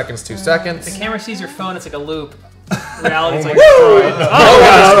 2 seconds. 2 seconds. The camera sees your phone. It's like a loop. Reality's like No destroyed.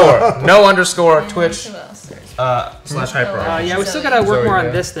 underscore. No underscore. Twitch Who else? /hyper. Yeah, we still gotta work Zoe, more on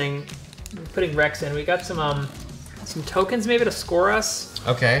yeah. this thing. Putting Rex in. We got some tokens maybe to score us.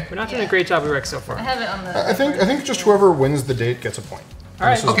 Okay. We're not doing a great job with Rex so far. I have it on the. I think just whoever wins the date gets a point. All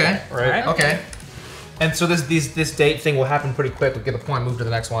right. This is- Okay. Right. All right. Okay. And so this date thing will happen pretty quick. We'll get a point, move to the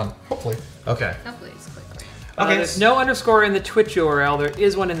next one. Hopefully. Okay. Hopefully it's quick. Okay. There's no underscore in the Twitch URL. There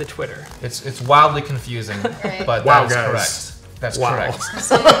is one in the Twitter. It's wildly confusing, Right. but Wow, that's guys. correct. That's Wow. correct.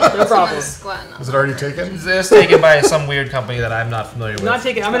 No problem. Squatting on Is it already taken? It's taken by some weird company that I'm not familiar with.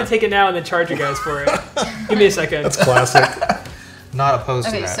 I'm going to take it now and then charge you guys for it. Give me a second. Classic. Not opposed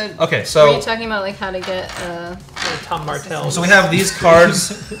Okay, to that. so Okay, were so you talking about like how to get Tom Martell. we have these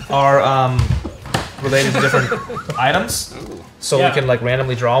cards are related to different items. So Yeah. we can like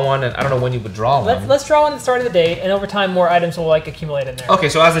randomly draw one, and I don't know when you would draw one. Let's draw one at the start of the day, and over time more items will like accumulate in there. Okay,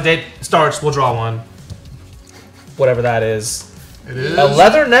 so as the date starts, we'll draw one. Whatever that is. It is. A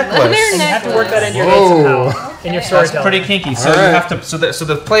leather necklace. Leather And you have to work that into your Whoa. date somehow. In your Okay. That's storytelling. pretty kinky. So All you right. have to. So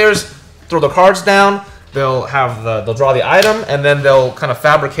the players throw the cards down. They'll draw the item, and then they'll kind of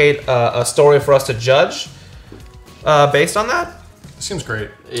fabricate a story for us to judge based on that. Seems great.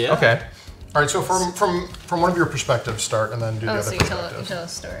 Yeah. Okay. All right, so from one of your perspectives, start and then do the Oh, other so you tell perspective. a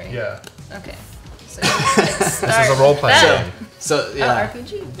story. Yeah. Okay. So this This is a role playing game. So yeah,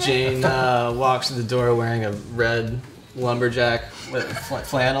 RPG. Jane walks to the door wearing a red lumberjack with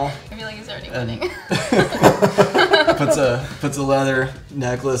flannel. I feel like he's already And- winning. puts a leather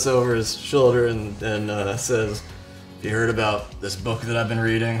necklace over his shoulder and says, "You heard about this book that I've been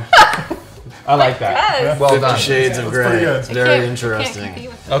reading? I like that. Yes. Well 50 done. Shades of That's pretty Grey. good. It's I very can't interesting, compete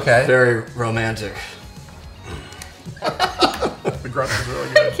with Okay. very romantic." The grunt is really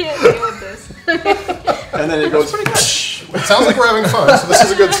good. I can't deal with this. And then it goes. It sounds like we're having fun, so this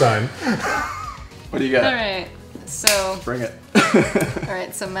is a good sign. What do you got? All right. So, Bring it. all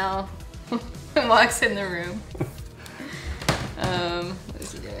right. So Mal walks in the room. What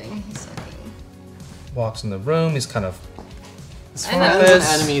is he doing? He's talking. Walks in the room. He's kind of. I know. Friends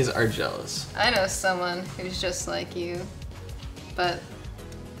and enemies are jealous. I know someone who's just like you, but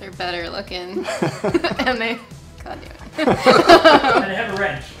they're better looking, and they. God damn it. And I have a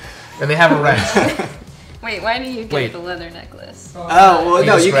wrench. And they have a wrench. Wait, why do you get Wait. the leather necklace? Oh well, You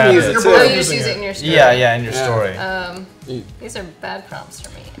no, just you grab can use it. it You're too. both Oh, you just using use it it. in your story. Yeah, in your Yeah. story. These are bad prompts for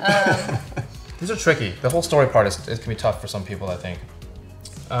me. These are tricky. The whole story part is can be tough for some people, I think.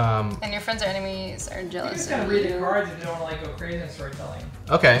 And your friends or enemies are You jealous just gotta of read the you. cards if you don't want to go crazy in storytelling.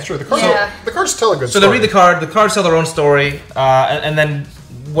 Okay. That's true. The cards, Yeah. the cards tell a good So story. they read the card. The cards tell their own story, and then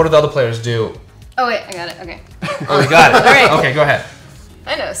what do the other players do? Oh wait, I got it. Okay. Oh, you got it. All right. Okay, go ahead.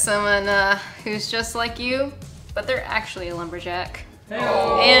 I know someone who's just like you, but they're actually a lumberjack. And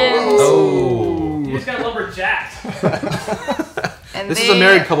Oh. You just got lumberjacked. This is a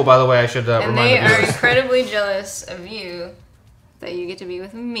married couple, by the way. I should And remind they the are viewers. incredibly jealous of you that you get to be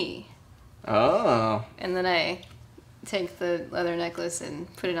with me. Oh. And then I take the leather necklace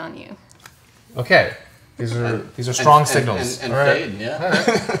and put it on you. Okay. These are strong signals. And All right. fade,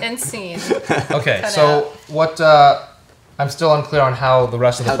 yeah. And scene. Okay, Cut so what? I'm still unclear on how the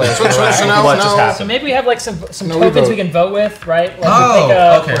rest of the players So interact with now- what just now- So happened. maybe we have like some No, we tokens we vote. can vote with, right? Like Oh, we take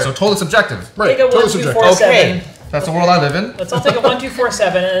a, okay. So totally subjective. Right. take a 1, Totally 2, subjective. 4, 7. Okay, that's the world I live in. Let's all take a 1, 2, 4,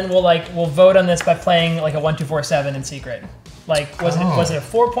 7, and we'll vote on this by playing like a 1, 2, 4, 7 in secret. Like was it a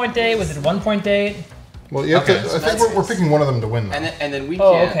 4-point date? Was it a 1-point date? Well, you have Okay, to. so I think we're picking one of them to win. Though. And then we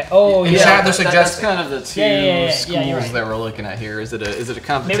Oh, can't. okay. Oh, In yeah. chat, they're That's suggesting. kind of the two Yeah, schools you're right. that we're looking at here. Is it a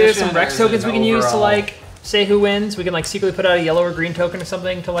competition? Maybe there's some or Rex is it tokens an we can use to overall- like say who wins. We can like secretly put out a yellow or green token or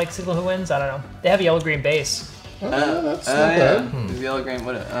something to like signal who wins. I don't know. They have a yellow green base. That's not yeah. bad. The yellow green.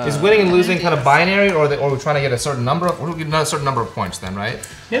 What? Is winning and losing kind of binary, or are we trying to get a certain number of? We're getting a certain number of points then, right?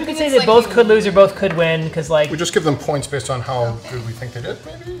 Maybe we can think say it's they like both you- could lose or both could win because like We just give them points based on how good we think they did.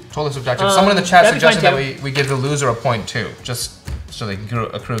 Maybe. Totally subjective. Someone in the chat that'd be fine suggested that we give the loser a point too, just so they can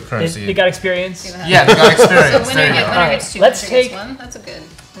accrue currency. they got experience. Yeah, they got So experience. winner, There you get, go. winner Alright, gets 2, let's loser gets take- 1. That's a good.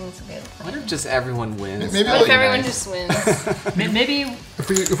 That's a good. What if just everyone wins? Maybe What if like- everyone just wins? Maybe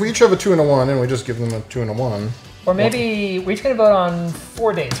If we each have a 2 and a 1, and we just give them a 2 and a 1. or maybe we're each gonna vote on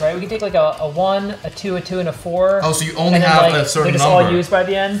 4 dates, right? We can take like a 1, a 2, a 2, and a 4. Oh, so you only and then, have like, a certain they're just number. all used by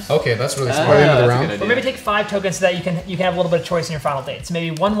the end. Okay, that's really smart. By the end of the that's a round? good Or idea. maybe take 5 tokens so that you can have a little bit of choice in your final date. So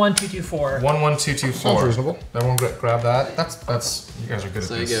maybe 1, 1, 2, 2, 4. 1, 1, 2, 2, 4. Sounds reasonable. Everyone grab that. That's you guys are good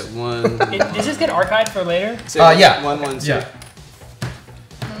So at you this. get one. Does this get archived for later? So Yeah. 1, 1, 2. Yeah.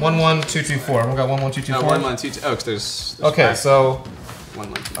 1, 1, 2, 2, 4. Everyone got 1, 1, 2, 2, No, 4. 1, 1, 2, 2. Oh, because there's Okay, five. so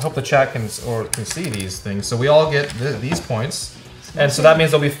 1, 1, 2. I hope the chat can see these things. So we all get these points, and so that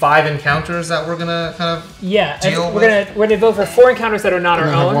means there'll be 5 encounters that we're gonna kind of. Yeah, and Deal we're gonna vote for 4 encounters that are not And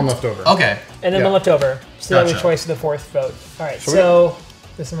our then have one own, left over. Okay. and then Yeah. one left over, so that we have Gotcha. choice of the 4th vote. All right, So so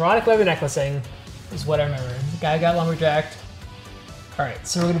there's some erotic leather necklacing, is what I remember. The guy got lumberjacked. All right,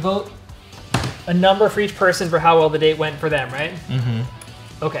 so we're gonna vote a number for each person for how well the date went for them, right? Mm-hmm.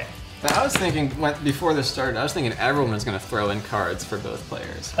 Okay. But I was thinking before this started. I was thinking everyone was going to throw in cards for both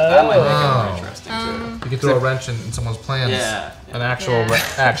players. That might make it more interesting too. You could throw a wrench in someone's plans. Yeah. An actual Yeah.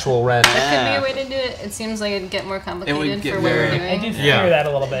 actual wrench. That could be a way to do it. It seems like it'd get more complicated get for what we're very- I did doing. Yeah. figure that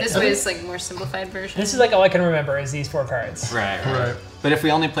a little bit. This way is like more simplified version. This is like all I can remember is these 4 cards. Right. Right. But if we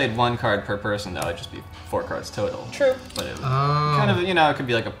only played 1 card per person, that would just be 4 cards total. True. But it would kind of, it could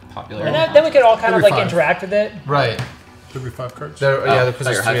be like a popular. And then we could all kind of Maybe like 5. interact with it. Right. Could be 5 cards. Yeah, because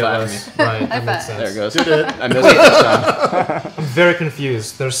there's you're 3 of high-fiving us. Right. High That makes five. There it sense. goes. I missed it this time. I'm very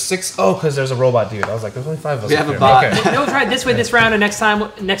confused. There's 6. Oh, because there's a robot dude. I was like, there's only 5 of us. We up have a here. bot. Okay. We'll try it this way this round, and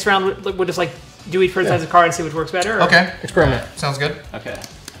next round we'll just like do each person has a card and see which works better. Or? Okay. Experiment. Sounds good. Okay.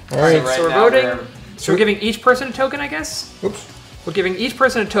 All right. right So we're now voting. So we're giving each person a token, I guess. Oops. We're giving each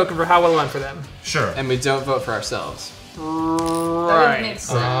person a token for how well it went for them. Sure. And we don't vote for ourselves. That would Right. make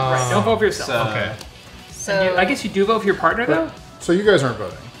sense. Right. Don't vote for yourself. So, Okay. So I guess you do vote for your partner though. So you guys aren't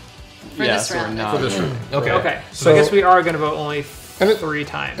voting. for yeah, this so we're round. not. For this round. Okay. Okay. So I So- guess we are going to vote only And it- 3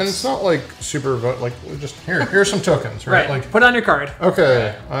 times. And it's not like super vote. Like just here's some tokens, right? right. Like Put it on your card.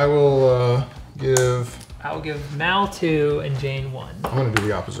 okay, I will give. I will give Mal 2 and Jane 1. I'm gonna do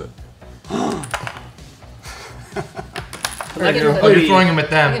the opposite. Like you go. Oh, you're throwing him at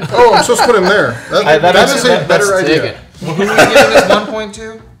them. Oh, I'm supposed to put him there. That makes is it- a better Let's idea. take it. Well, who are we giving this 1 point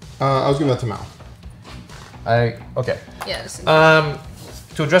to? I was giving that to Mal. Okay. Yes.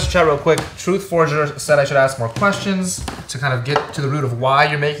 To address the chat real quick, Truth Forger said I should ask more questions to kind of get to the root of why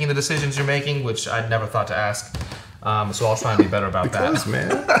you're making the decisions you're making, which I'd never thought to ask. So I'll try and be better about Because, that.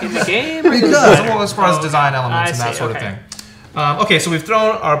 man. In the game? Or Because, well, as far as Oh, design elements I and that see, sort okay. of thing. Okay, so we've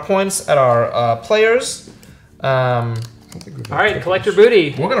thrown our points at our players. All right, collect your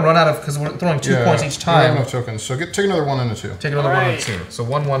booty. We're gonna run out of because we're throwing 2 points each We don't have time. enough tokens, so take another 1 and a 2. Take another 1 and Alright. 2. So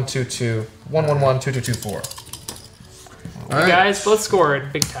 1 1 2 2 1 1 1 2 2 2 4. All You right, guys both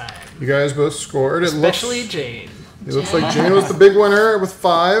scored big time. you guys both scored. Especially Jane. It looks like Jane was the big winner with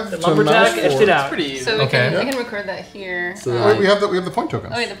 5. The to lumberjack Mal's edged 4. it out. Pretty easy. So we Okay. can record that here. So Wait, we have the point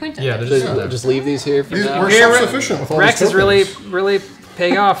tokens. Oh, yeah, the point. Yeah, taken. there's just, just leave these here for These, now. we're Here, self-sufficient with all Rex these is really, tokens. really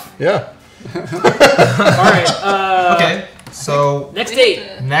paying off. Yeah. All right. Okay, so Next We have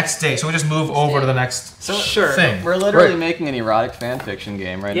date. to- next date. So we just move over to the next Sure. thing. We're literally Right. making an erotic fan fiction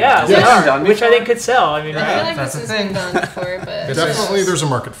game right Yeah, now. we Yes. are, Done which I before? think could sell. I mean, I feel right? like That's this the has thing. been done before, but Definitely there's a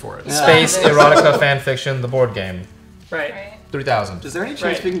market for it. Space Yeah. Erotica Fan Fiction, the board game. Right. Right. 3,000. Is there any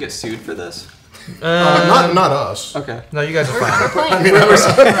chance Right. we can get sued for this? Not us. Okay. No, you guys are fine. We're playing. I don't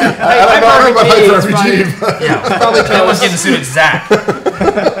know about RPG, RPG. Yeah, Probably no one's getting sued. It's Zach.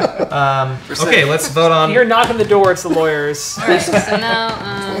 Okay, let's vote on. You're knocking the door. It's the lawyers. All right. So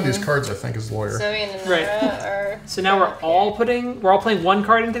now, One of these cards, I think, is lawyer. Zoe and Right. Nara are. So now we're all playing one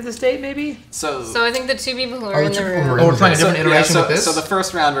card into this date, maybe. So, So I think the 2 people who Oh, are the in the 2 people who room. are Oh, we're trying a So- different iteration so, with this. so the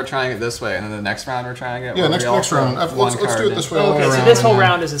first round we're trying it this way, and then the next round we're trying it. Yeah, where next we all next round. put Let's one do card it this in. way. all Okay, so around, this whole and then-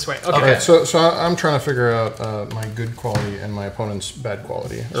 round is this way. Okay. Okay. So I'm trying to figure out my good quality and my opponent's bad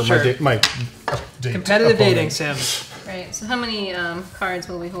quality, or Sure. my date Competitive opponent. dating sims. Right. So how many cards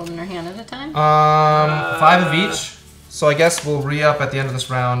will we hold in our hand at a time? 5 of each. So I guess we'll re-up at the end of this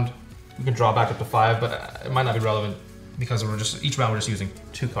round. We can draw back up to 5, but it might not be relevant because each round we're just using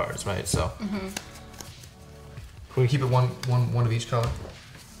 2 cards, right? So can we keep it one of each color?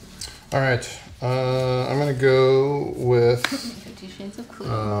 All right. I'm gonna go with. 50 Shades of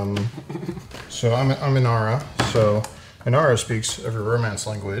Clue. So I'm Inara. So Inara speaks every romance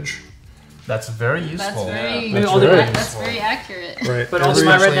language. That's very That's useful. very. Maybe I'll do that. That's very accurate. Right. But also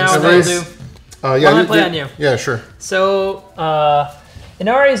my red now, every- they'll do. Yeah. I'm gonna play on you. Yeah, sure. So,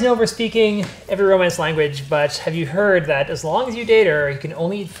 Inari is known for speaking every romance language, but have you heard that as long as you date her, you can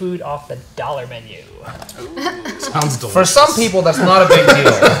only eat food off the dollar menu? Sounds delicious. For some people, that's not a big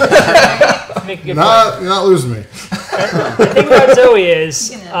deal. Make a good Not losing me. point. The thing about Zoe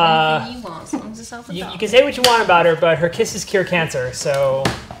is, You can have anything you want, as long as it's off the you top. can say what you want about her, but her kisses cure cancer, so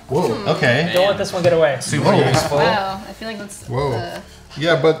Whoa. Okay. don't let this one get away. Super useful. Wow, I feel like that's. Whoa.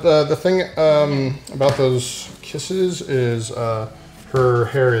 Yeah, but the thing about those kisses is her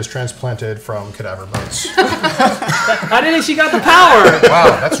hair is transplanted from cadaver bones. How did she got the power?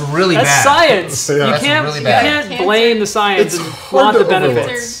 Wow, that's really That's bad. science. Yeah. You That's can't, really you bad. can't Cancer. blame the science It's and hard not the to overlook.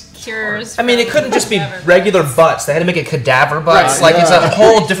 benefits. Cures. I mean, it couldn't just be regular butts. They had to make it cadaver butts. Right. Like, it's a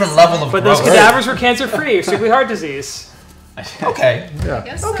whole different level of But those growth. cadavers were cancer-free, strictly heart disease. Okay. Yeah.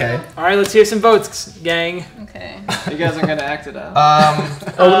 Guess Okay. All right, let's hear some votes, gang. So. Okay. You guys are gonna act it out.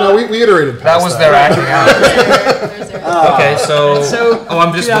 Oh no, we iterated That past was their acting out. There's their- Okay, so. So, Oh,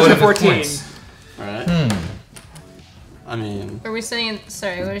 I'm just voting with 2014. points. All right. I mean, Are we saying?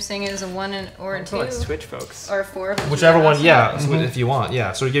 Sorry, we're saying it is a 1 or a 2 Oh, it's Twitch, folks. or a 4. Whichever one, yeah, if you want,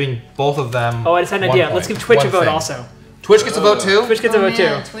 yeah. So we're giving both of them. Oh, I just had an one idea. point, Let's give Twitch one a vote thing. also. Twitch gets a vote too. Twitch gets a vote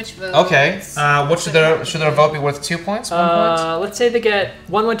too. Twitch vote. Okay. What should their vote be worth? 2 points? 1 point? Let's say they get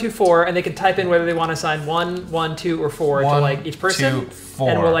 1, 1, 2, 4, and they can type in whether they want to assign 1, 1, 2, or 4 to One, like each person. 2, 4.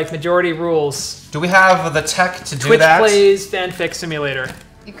 And we're like majority rules. Do we have the tech to do Twitch that? plays fanfic simulator.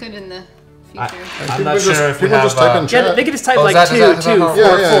 You could in the I, future. I'm not sure if we people have. just type in Yeah, chat. they can just type Oh, like is 2, that 2, how- 4,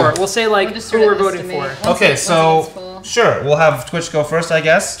 Yeah, yeah. 4. We'll say like We'll just who sort we're of voting for. estimate. Once Okay, it's so full. sure, we'll have Twitch go first, I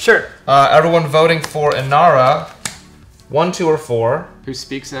guess. Sure. Everyone voting for Inara, 1, 2, or 4. who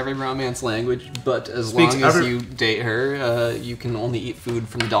speaks every romance language, but as Speaks long as every- you date her, you can only eat food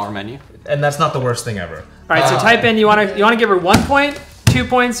from the dollar menu. And that's not the worst thing ever. All right, so type in you want to give her 1 point, 2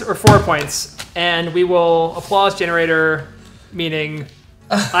 points, or 4 points, and we will applause generator, meaning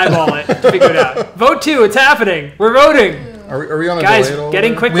eyeball it to figure it out. Vote 2, it's happening. We're voting. Are we on a Guys, delay at all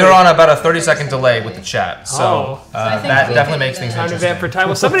getting there? quickly. We're on about a 30-second delay with the chat, so Oh. I think that we definitely could, makes things Time to interesting. vamp for time.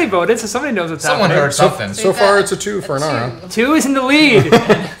 Well, somebody voted, so somebody knows what's Someone happening. heard something. So far, it's a 2 for Inara. 2 is in the lead.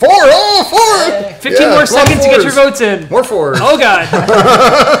 4! Oh, 4! 15 more seconds to get your votes in. More 4s. Oh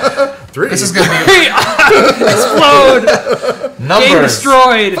god. 3. This is going to be Explode. Game numbers.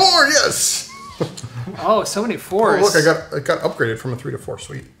 destroyed. 4, yes! Oh, so many Oh, 4s. look, I got upgraded from a 3 to 4.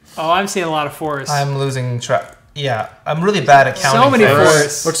 Sweet. Oh, I'm seeing a lot of 4s. I'm losing track. Yeah, I'm really bad at counting. So many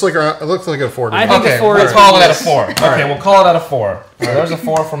things. fours. Looks like a 4 to I me. think Okay, a 4 we'll is call it at a 4. Okay, we'll call it at a 4. All right, there's a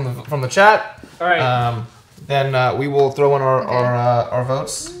 4 from the chat. All right. Then we will throw in our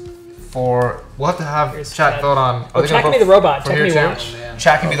votes for. We'll have to have Here's chat chat. vote on. Oh, chat can be the robot. Chat can be Wash.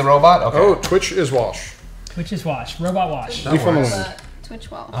 Chat can be the robot. Okay. Oh, Twitch is Walsh. Which is Wash. Robot Wash. Leaf on the works. wind. Twitch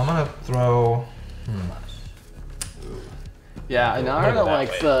wall. I'm gonna throw. Yeah, Inara,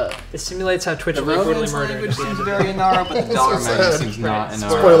 like the It simulates how Twitch the will be brutally romance murdered. language at the end seems of it. very Inara, but the dollar menu sad. seems not Inara.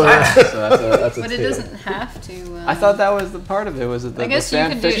 Spoiler. So that's a But it two. doesn't have to. I thought that was the part of it. Was it the, I guess the you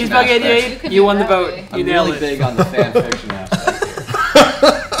fan could do it. fiction She's bugging aspect? You could you do won the that vote. way. You I'm nailed really it. big on the fan fiction aspect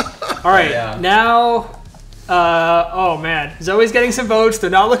here. All right, Yeah. now, oh man, Zoe's getting some votes. They're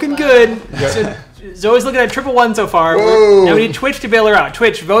not looking good. So, Zoe's looking at 111 so far. Whoa. Now we need Twitch to bail her out.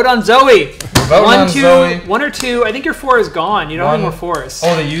 Twitch, vote on Zoe. Vote on 2, Zoe. 1 or 2. I think your 4 is gone. You don't have any more 4s.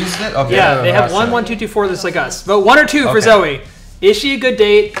 Oh, they used it. Okay. yeah, they have Gotcha. 1, 1, 2, 2, 4. Just like us. Vote 1 or 2 for Okay. Zoe. Is she a good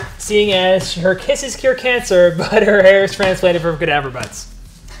date? Seeing as her kisses cure cancer, but her hair is transplanted from cadaver butts.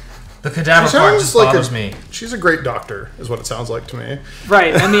 The cadaver She part sounds just like bothers me. She's a great doctor, is what it sounds like to me.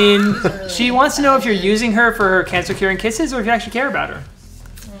 Right. I mean, she wants to know if you're using her for her cancer curing kisses or if you actually care about her.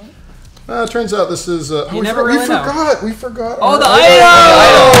 Turns out this is. You never really know. We forgot. Oh, the our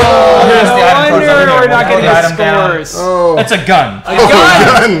item! Here's the item No cards over wonder here. we're not We'll getting put the the item down. scores. Oh, That's a gun. A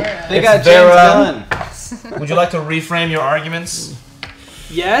gun! They It's got their, James Gunn. Would you like to reframe your arguments?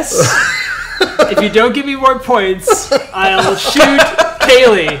 Yes. If you don't give me more points, I'll shoot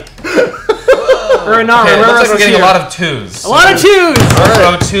Kaylee. Or Inara, Okay, it where looks else like we're is getting here? a lot of 2s. A lot of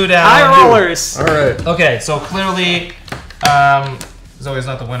 2s! Throw 2 down. High rollers. all right. Okay, so clearly, Zoe's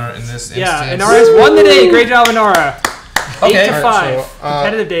not the winner in this Yeah, instance. Inara's won the day. Great job, Inara. 8 Okay. to All 5. right, so,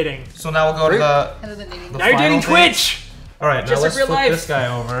 Competitive dating. So now we'll go to the. Other than dating. the Now you're final dating thing. Twitch. All right, now Just like let's real flip life. this guy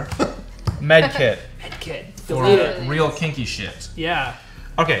over. Med kit Kid. for Delete it. real kinky shit. Yeah.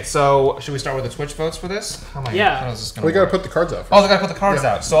 Okay, so should we start with the Twitch votes for this? How am I? Yeah. How is this gonna We gotta work? put the cards out. Oh, they gotta put the cards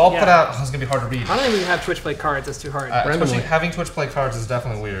Yeah. out. So I'll Yeah. put out. Oh, it's gonna be hard to read. I don't think we can have Twitch play cards. That's too hard. Randomly. Having Twitch play cards is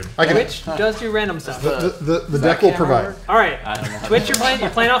definitely weird. I can. Twitch does do random stuff. The deck will provide. All right. I don't know. Twitch, you're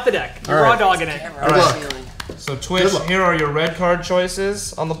playing off the deck. You're All raw right. dogging it. All right. So Twitch, Good luck. here are your red card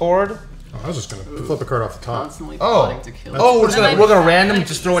choices on the board. Oh, I was just gonna flip a card off the top. Constantly Oh. plotting to kill. Oh, I we're gonna like random that.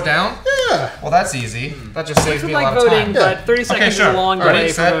 just throw it down. Yeah. Well, that's easy. That just saves Would me a like lot of voting, time. but 30 seconds sure. is a long Ready, delay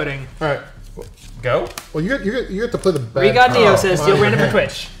for set. voting. All right. Go. Well, you get to play the bad. We got Neo card. says deal random for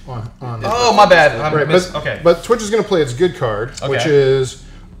Twitch. On. Oh, my bad. I'm Right, okay. but Twitch is going to play its good card, which Okay. is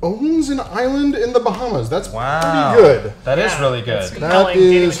owns an island in the Bahamas. That's Wow. pretty good. That is Yeah, really that's good. good. That Compelling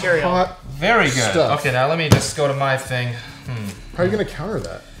dating is material. hot. Very good. Stuff. Okay, now let me just go to my thing. How are you going to counter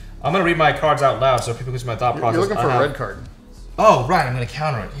that? I'm gonna read my cards out loud so people can see my thought process. You're looking for I a have- red card. Oh, right. I'm gonna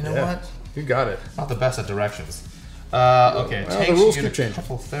counter it. You know Yeah. what? You got it. Not the best at directions. Okay. Well, Takes the rules you keep to changing.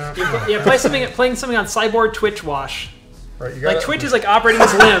 couple therapy. Yeah, playing something on Cyborg Twitch Wash. Right, you got Like it. Twitch is like operating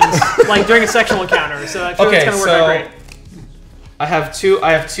his limbs like during a sexual encounter, so I feel Okay, it's gonna work so- out great. I have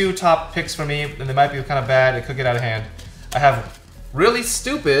two top picks for me, and they might be kind of bad. It could get out of hand. I have really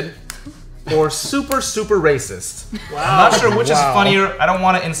stupid or super racist. I'm not sure which is Wow. funnier. I don't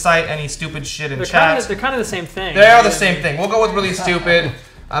want to incite any stupid shit in They're chat. kind of the same thing. They are the same thing. We'll go with really stupid.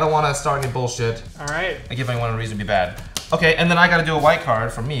 I don't want to start any bullshit. All right. I give anyone a reason to be bad. Okay, and then I got to do a white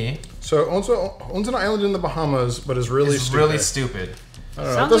card for me. So owns an island in the Bahamas, but is really It's stupid. really stupid. I don't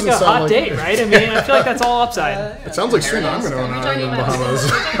know, it Sounds doesn't like a sound hot date, right? I mean, I feel like that's all upside. It sounds like soon I'm going to own an island in the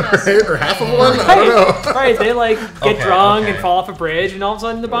Bahamas. Bahamas. Right? Or half of one? I don't know. Right, they like get Okay, drunk okay. and fall off a bridge, and all of a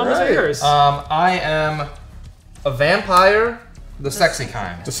sudden the Bahamas are Right. yours. I am a vampire, the sexy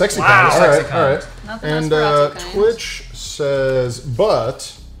kind. The sexy Wow. kind. All right, Sexy all right. Nothing else And for also kind. Twitch says,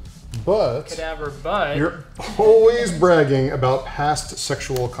 but Cadaver butt. you're always bragging about past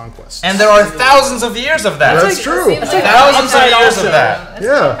sexual conquests. And there are thousands of years of that. That's true. That's like Thousands of upside years also. of that.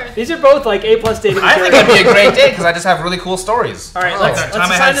 Yeah. These are both like A+ dating I think material. it'd be a great date because I just have really cool stories. All right, Like let's that time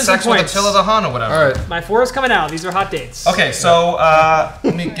I assign had them some sex with points. Attila the Hun or whatever. All right. My 4 is coming out. These are hot dates. Okay, so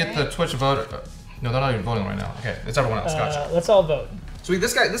let me get the Twitch vote. No, they're not even voting right now. Okay, it's everyone else. Gotcha. Let's all vote. So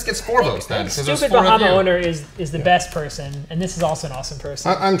this gets 4 votes then. Because there's Stupid 4 of Bahama you. owner is the best person, and this is also an awesome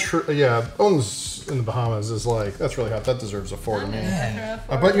person. I'm true. Yeah, owns in the Bahamas is like that's really hot. That deserves a 4 to me.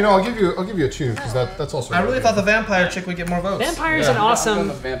 But you know, I'll give you a 2 because that's also. I really thought the vampire chick would get more votes. Vampire is Yeah. an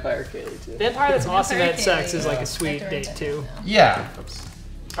awesome. Vampire Kaylee too. Vampire that's awesome Vampire at sex Kaylee. is like a sweet date too. Yeah.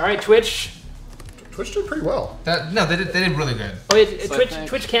 All right, Twitch. Twitch did pretty well. No, they did really good. Oh, wait, So I Twitch. think-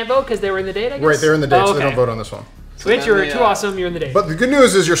 Twitch can't vote because they were in the date. I guess. Right, they're in the date, Oh, so they okay. don't vote on this one. Twitch, then you're the, too awesome. You're in the date. But the good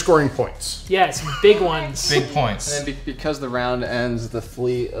news is you're scoring points. Yes, big ones. Big points. And then because the round ends, the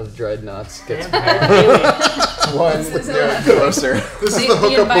fleet of dreadnoughts gets Vampire Kaylee. One closer. This is The- the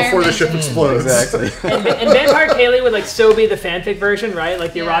hookup the before the ship environment. explodes. Exactly. And Vampire Kaylee would like so be the fanfic version, right?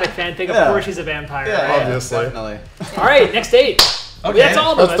 Like the Yeah. erotic fanfic. Of Yeah. course, she's a vampire. Yeah, right? Obviously. definitely. All right, next date. Okay. That's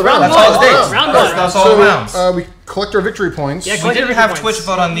all of them. That's That's the round round. That's all one. it takes. Round That's- one. that's all rounds. We collect our victory points. Yeah, We collect your didn't have victory Twitch points.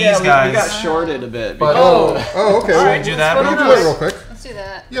 vote on these Yeah, guys. we got shorted a bit. But- because- Oh, okay. All Well, right, do that. let's we vote can on do that those. real quick. Let's do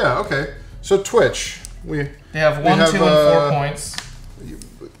that. Yeah, okay. So Twitch, They have 1, have, 2, and 4 points.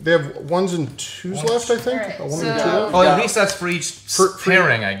 they have 1s and 2s left, I think. Alright, A 1 so- and a 2 left. Oh, it resets for each For-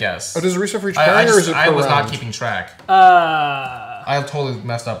 pairing, I guess. Oh, does it reset for each I pairing, or is it I per was round? not keeping track. Uh, I totally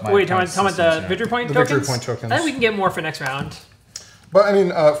messed up my. wait, talking points about the systems here. victory point The tokens? victory point tokens. I think we can get more for next round. But I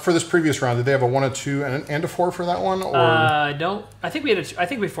mean, for this previous round, did they have a 1, a 2, and a 4 for that one? Or Don't. I think we had. I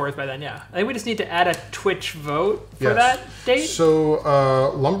think we fourth by then. Yeah. I think we just need to add a Twitch vote for Yes. that date.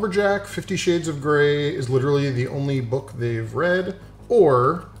 So, Lumberjack, 50 Shades of Grey is literally the only book they've read,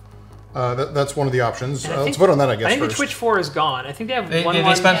 or that's one of the options. And I Let's think- vote on that, I guess. I think first. the Twitch 4 is gone. I think they have They, one they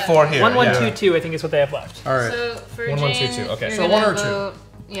one. spent 4 here. 1 1 yeah. 2 2. I think is what they have left. All right. So for 1, 1, 2, Jane, 2. Okay. you're So gonna 1 or 2? vote,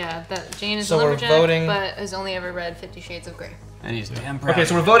 yeah, that Jane is So a we're lumberjack, voting- but has only ever read 50 Shades of Grey. And he's damn proud. Okay,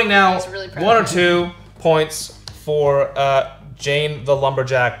 so we're voting now. He's really proud 1 or of 2 points for Jane the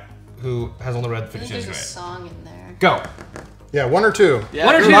lumberjack, who has only read I 50 think Shades there's a of song in there. Grey. Go. Yeah, 1 or 2. Yeah,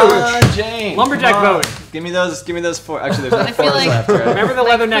 1 or come 2. on, Jane. Lumberjack come on. vote. Give me those 4. Actually, there's I no feel 4s like- left. Right? Remember the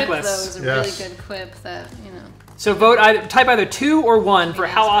leather Quip, though, necklace. is a Yes. really good quip that, you know. So vote type either 2 or 1 for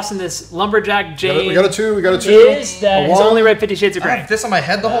how awesome this lumberjack Jane We got a 2. We got a 2. is that A has one. only read 50 Shades of I Grey. have this on my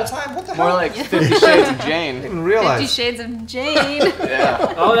head the whole time. What the hell? More like 50 Shades of I Jane. didn't 50 realize. Shades of Jane.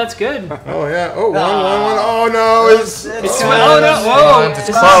 Yeah. Oh, that's good. Oh, yeah. Oh, 1, 1, 1. Oh, no. It's Oh no! Whoa! It's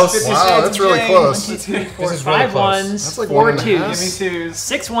This close. is wow, that's really close. 1, 2, 3, 4. This is really 5 close. ones, That's like 4 1 and a half. twos, Give me 2s.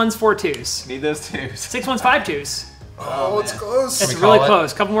 6 ones, 4 twos, Need those 2s. 6 ones, 5 twos. Oh, it's close. That's we really call it?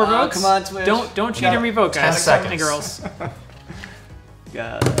 close. Couple more votes. Come on, Twitch. Don't cheat got and revoke, 10 guys. seconds. Hey, girls.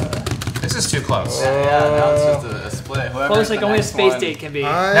 God. This is too close. Yeah, now it's just a split. Whoever's Close like the only a next space one. date can be.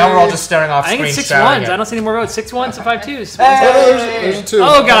 Now we're all just staring off I think screen it's 6 shouting ones. at- I don't see any more votes. 6 ones and 5 twos. Oh, there's a 2.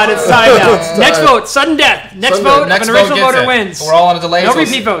 Oh god, it's tied now. It's Next tied. vote, sudden death. Next Sudden vote, death. Next an vote original gets voter it. wins. We're all on a delay. No so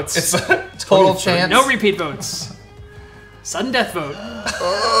repeat votes. It's a total 23. chance. No repeat votes. Sudden death vote.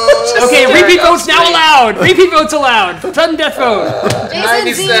 Okay, repeat votes now allowed. Repeat votes allowed. Sudden death vote.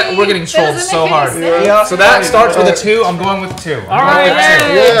 Jason Z! We're getting trolled Doesn't so make hard. any sense. Yeah. So that starts with a 2. I'm going with 2. All right,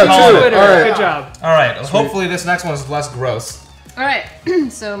 Yeah, Call two. Twitter. All right. Good job. All right. Hopefully this next one is less gross. All right,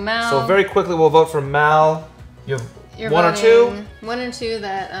 so Mal. So very quickly we'll vote for Mal. You have You're 1 or 2. voting 1 or 2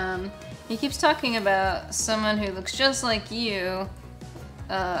 that he keeps talking about someone who looks just like you,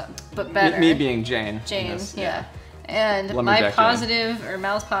 but better. Me being Jane. Jane, Yes. yeah. And my Lumberjack Jane. positive, or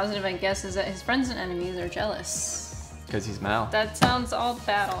Mal's positive, I guess, is that his friends and enemies are jealous. Because he's Mal. That sounds all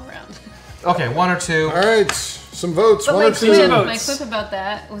bad all around. Okay, 1 or 2. All right. Some votes. But 1 my or 2. quip, votes. my quip about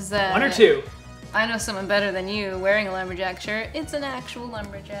that was that 1 or 2. I know someone better than you wearing a lumberjack shirt. It's an actual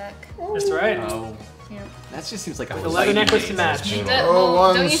lumberjack. That's right. Oh. Yep. That just seems like a The leather necklace to match.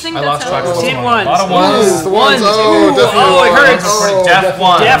 Don't you think I that's lost track of how? Ten A ones. lot of ones. The ones. Ooh, oh, it hurts. Def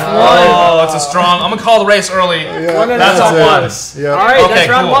one. Def one. Oh, it's a strong. I'm gonna call the race early. Yeah, That's it. a ones. Yeah. All right, Okay, that's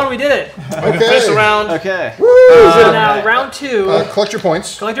round cool. 1. We did it. We can finish the round. Okay. So now round 2. Collect your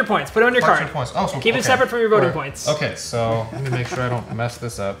points. Collect your points. Put it on your Collect card. your points. Oh, so, Keep it okay. separate from your voting Right. points. Okay, so let me make sure I don't mess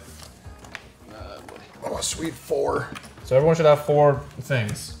this up. Oh, sweet 4. So everyone should have 4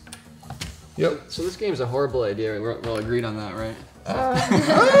 things. Yep. So this game's a horrible idea. We're all agreed on that, right? I think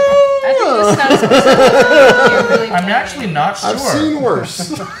this has really I'm actually not sure. I've seen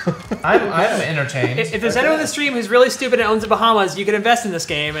worse. I'm entertained. If there's anyone in the stream who's really stupid and owns the Bahamas, you can invest in this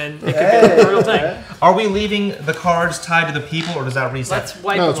game and it could be a real thing. Are we leaving the cards tied to the people, or does that reset? Let's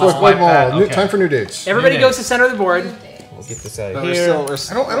wipe No, them it's all. wipe them all. Okay. Time for new dates. Everybody New goes dates. to center of the board. We'll get this out But of we're here.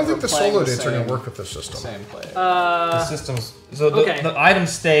 still, I don't think the playing solo the dates are going same- to work with this system. Same play. The systems. So the, okay. the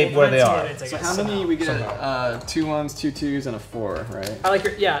items stay where they are. So how many we get? 2 1s, 2 2s, and a 4, right? I like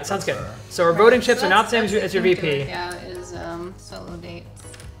your, yeah, it sounds good. So our voting chips are not the same as your VP. Yeah, is solo date.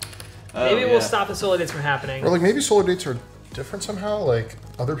 Maybe Oh, we'll yeah. stop the solo dates from happening. Or like maybe solo dates are different somehow. Like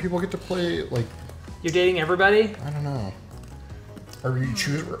other people get to play. Like You're dating everybody? I don't know. Or you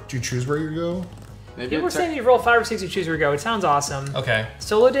choose? Do you choose where you go? Maybe People it were tur- saying you roll 5 or 6, you choose where you go. It sounds awesome. Okay.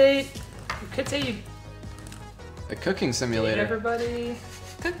 Solo date, you could say you a cooking date simulator. everybody.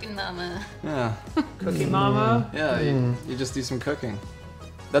 Cooking mama. Yeah, Cookie mama. yeah. You just do some cooking.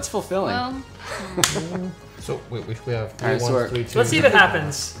 That's fulfilling. Well, So wait, we have 3 Alright, so 1s, 3 2s. Let's see if it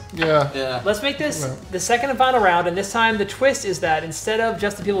happens. Yeah. yeah. Let's make this the second and final round, and this time the twist is that instead of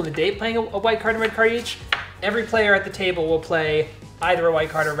just the people in the date playing a white card and red card each, every player at the table will play either a white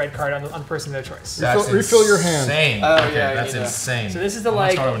card or a red card on the person of their choice. That's Refill your hand. Insane. Oh, Okay, yeah, that's you know. insane. So this is the I'm gonna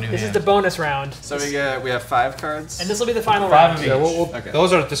like, start with a new this is hand. the bonus round. So we have 5 cards. And this will be the final 5 round. of Yeah. each. We'll Okay.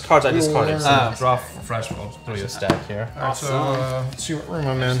 Those are just cards I discarded. So Oh. draw fresh. We'll throw you a stack here. All right, so Awesome. let's see what room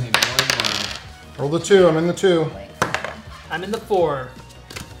I'm in. Need one more. Roll the 2. I'm in the 2. I'm in the 4.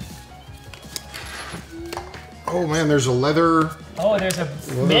 Oh man, there's a leather. Oh, there's a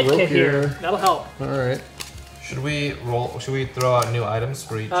Well, med rope kit here. here. That'll help. All right. Should we roll? Should we throw out new items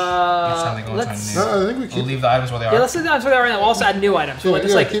for each time they go into a let's- new? No, I think we We'll keep. leave the items where they are. Yeah, let's do that on Twitter right now. We'll also add new items. We'll Yeah, just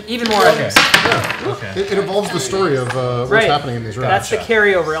yeah, like keep- even more Okay. items. Okay. It evolves the story of what's Right. happening in these rooms. That's the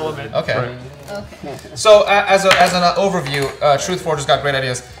carryover element. Okay. Right. okay. So as an overview, Truth Forge has got great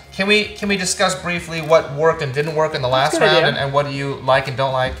ideas. Can we discuss briefly what worked and didn't work in the last good round, idea. and what do you like and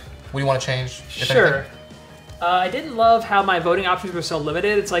don't like? What do you want to change? if Sure. anything? I didn't love how my voting options were so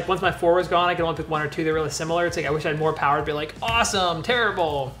limited. It's like once my 4 was gone, I could only pick 1 or 2. They're really similar. It's like I wish I had more power to be like, awesome,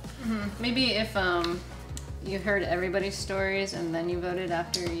 terrible. Maybe if you heard everybody's stories and then you voted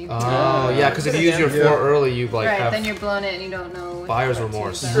after you. Oh yeah, because if you use your Yeah. 4 early, you like right, have then you're blowing it and you don't know. buyer's what to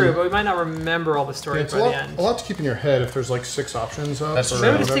remorse. vote. True, but we might not remember all the Yeah, stories it's by the end. a lot to keep in your head if there's like 6 options up. That's or true.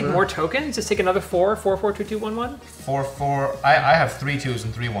 Maybe we just take whatever. more tokens. Just take another 4, 4, 4, 2, 2, 1, 1. 4 4. I have 3 2s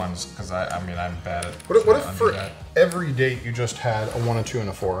and 3 1s because I mean I'm bad at. What if trying to for undo that. every date you just had a 1, a 2, and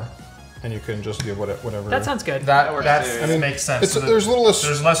a 4, and you can just give whatever. That sounds good. That works that's, too. I mean, makes sense. it's- So that there's a little less-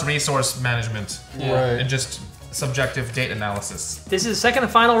 there's less resource management Right. and just subjective date analysis. This is the second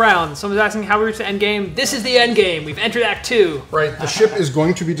and final round. Someone's asking how we reach the end game. This is the end game. We've entered Act 2. Right. The ship is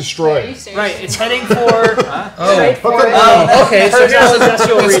going to be Are you destroyed. serious? Right, it's heading for straight for Okay. Oh, okay. So Terminal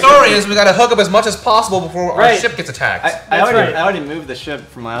industrial the region. story is we got to hook up as much as possible before our Right. ship gets attacked. I right. already moved the ship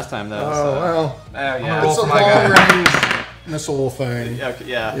from last time though. Oh so. well. Yeah. roll It's a for my guy. long-range missile thing. Okay,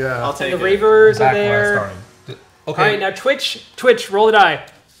 yeah. Yeah. I'll take The it. Reavers are Back where I there. started. All Okay. right, now Twitch, roll the die.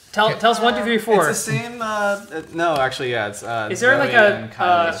 Tell us 1, 2, 3, 4. It's the same. No, actually, yeah. It's. Is there like Zoe a, and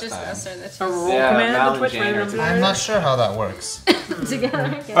Kylie It's this just time. us or the A two roll Yeah, command Val on and Twitch? Jane right? are Remember I'm that? not sure how that works. together.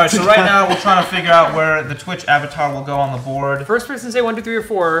 All right. So right now we're trying to figure out where the Twitch avatar will go on the board. First person to say 1, 2, 3, or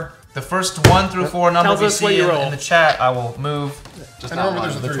 4. The first 1 through 4 number Tells we us what see you in, roll. in the chat, I will move. Just And not remember,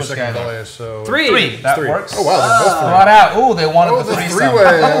 there's a one. the Twitch 30-second guy. delay, so 3. That Three. works. Oh wow, they're both Brought out. Ooh, they wanted Oh, the the threesome.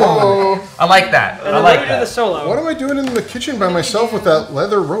 three-way. Oh. I like that. And I then like later the that. solo. What am I doing in the kitchen by myself with that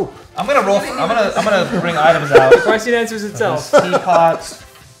leather rope? I'm gonna roll. I'm gonna bring items out. Question answers itself. Teapot.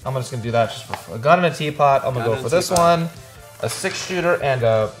 I'm just gonna do that just for a gun and a teapot. I'm gonna Gun go and for this teapot. one, a 6-shooter and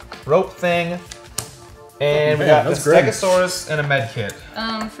a rope thing, and we man, got a that's great. Stegosaurus and a med kit.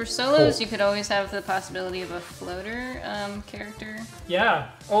 For solos, you could always have the possibility of a floater character. Yeah.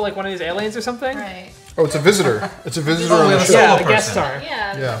 Oh, like one of these aliens or something? Right. Oh, it's a visitor. It's a visitor Oh, on we the have a ship. Yeah, solo a guest person. star.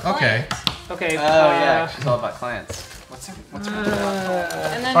 Yeah. Yeah. Okay. Okay. Oh yeah, she's all about clients. What's her?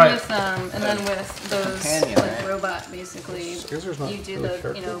 And then Alright. with those Companion, like right? robot basically, Scare's not you do really the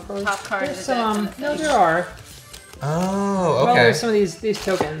character cards. top card of the There's deck and the no, thing. there are. Oh, Well, okay. there's some of these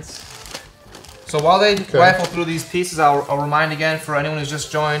tokens. So while they rifle through these pieces, I'll remind again for anyone who's just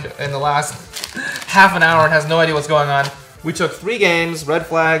joined in the last half an hour and has no idea what's going on. We took 3 games, Red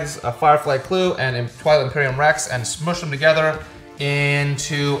Flags, Firefly Clue, and Twilight Imperium Rex, and smushed them together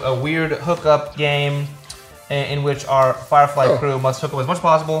into a weird hookup game in which our Firefly crew must hook up as much as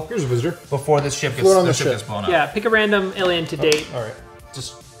possible. Here's a visitor. Before this ship gets blown up. Yeah, pick a random alien to date. All right.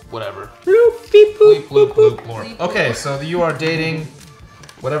 Just whatever. Bloop, beep, boop, Bloop, boop, bloop, boop. bloop. Okay, so you are dating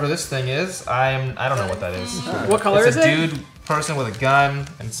whatever this thing is. I don't know what that is. What color is It's it? a dude person with a gun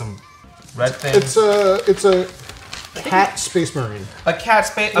and some red things. It's a cat space marine. A cat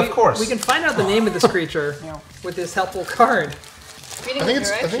space, of course. We can find out the name of this creature with this helpful card. Reading I think it's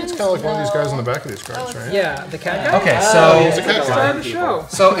kind of like one of these guys on the back of these cards, right? Yeah, the cat guy. Okay, so He's a cat Start guy. the show.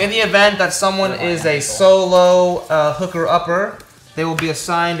 so in the event that someone is a solo hooker upper, they will be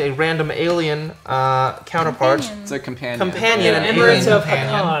assigned a random alien counterpart. It's a companion. Companion, an Emirates alien of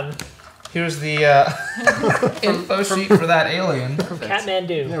companion. Hakan Here's the info sheet for that alien. from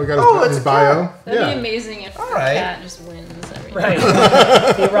Kathmandu. Yeah, we got his bio. That'd Yeah. be amazing if the Alright. cat just wins everything. Right.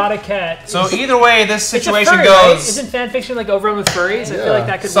 The erotic cat. So either way, this It's a situation furry, right? goes. Isn't fan fiction like overrun with furries? I feel like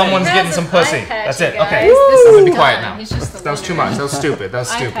that could Someone's He getting has some an pussy. eye patch, That's it. you Okay. guys. This I'm gonna is be quiet dumb. now. He's just the That was too winner. much. That was stupid. That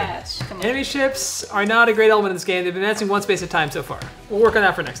was Eye stupid. patch. Come on. Enemy ships are not a great element in this game. They've been advancing one space at a time so far. We'll work on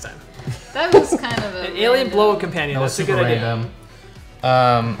that for next time. That was kind of a An alien random- blow companion. That was That's a super good idea. random.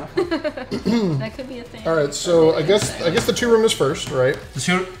 That could be a thing. All right, so I guess the 2 room is first, right?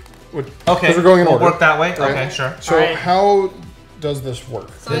 Okay. Because we're going in we'll order. work that way. Right. Okay, sure. So Alright. how does this work?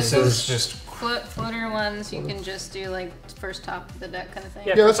 So This is just. floater ones. You can just do like first top of the deck kind of thing.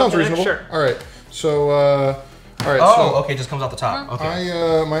 Yeah. Yeah, that sounds Something like- reasonable. sure. All right, so all right, Oh, okay. Just comes off the top. so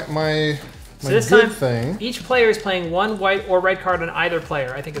Okay. my this good time- thing. Each player is playing one white or red card on either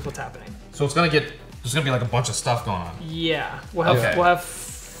player. I think is what's happening. So it's gonna get. There's gonna be like a bunch of stuff going on. Yeah, we'll have Okay.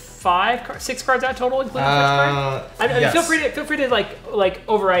 6 cards out total, including the first card. I mean, yes. feel free to like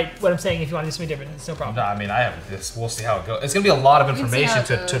overwrite what I'm saying if you want to do something different. It's no problem. No, I mean, I have this. We'll see how it goes. It's gonna be a lot of can see information how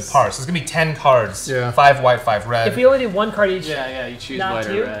it to goes. parse. It's gonna be 10 cards. Yeah. 5 white, 5 red. If we only do one card each, Yeah, you choose Not white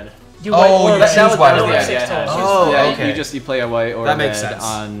you? or red. do white Oh, or you red. choose white or That was red. six total. Oh, yeah, okay. you play a white or That red makes sense.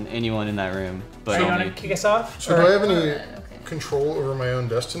 on anyone in that room, but So you want only. to kick us off? So Or- do I have any Okay. control over my own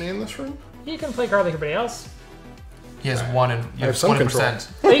destiny in this room? You can play a card like everybody else. He has 1 and you I have some 20%.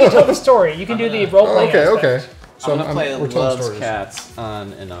 You can tell the story. You can do the role playing. Okay, okay. So I'm gonna play we're telling Love's stories. Cats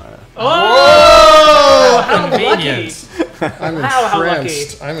on Inara. Oh, how lucky! Convenient. I'm How lucky.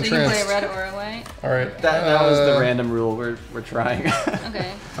 entranced. I'm So you can play entranced. a red or a white. All right. That was the random rule we're trying.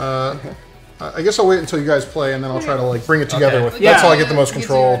 Okay. I guess I'll wait until you guys play, and then I'll try to like bring it together Okay. with. Yeah. That's how I get the most Gives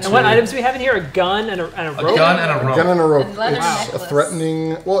control. you- And what items do we have in here? A gun and a rope? A gun and a rope. Gun and a rope. And leather It's a necklace.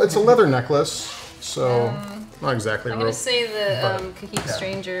 threatening. Well, it's a leather necklace, so not exactly a I'm gonna rope. say the Kahik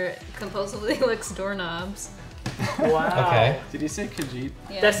Stranger compulsively licks doorknobs. Wow. Okay. Did you say Khajiit?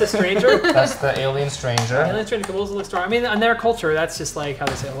 Yeah. That's the stranger? That's the alien stranger. Alien stranger compulsively licks door. I mean, in their culture, that's just like how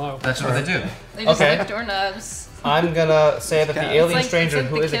they say hello. That's what they do. They just Okay. lick doorknobs. I'm gonna say that the It's alien It's stranger, like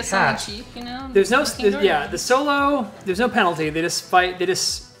who the is a kiss on the cat, cheek, you know? There's no, Licking yeah, doorknobs. the solo, there's no penalty. They just fight, they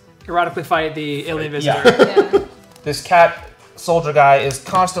just erotically fight the alien visitor. Yeah. Yeah. this cat soldier guy is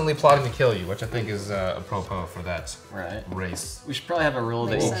constantly plotting to kill you, which I think is apropos for that Right. race. We should probably have a rule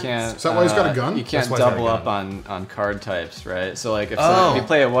that Makes you sense. can't. Is that why he's got a gun? You can't That's why he's got a double gun. up on card types, right? So like if, Oh. if you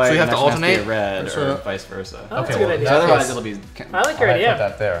play a white, So you have the to next one has alternate? be a red, So- or vice versa. Oh, that's Okay, a good well, idea. that- Otherwise, yes. it'll be. I like your I put idea.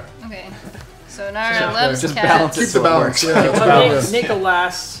 that there. Okay. So Nara loves Just cats. balance it Keep so the it balance. works. Yeah, that's But balance.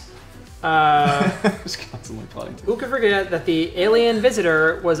 Nicholas, Just constantly plotting to. who could forget that the alien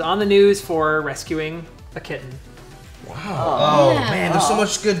visitor was on the news for rescuing a kitten? Oh Yeah. man, there's so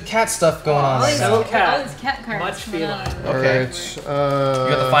much good cat stuff going on All right these, now. So cat. all these cat cards. Much coming out. feline. All Okay. right.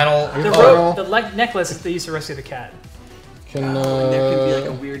 You got the final. The Oh. rope, the necklace that they used to rescue the cat. Can There can be like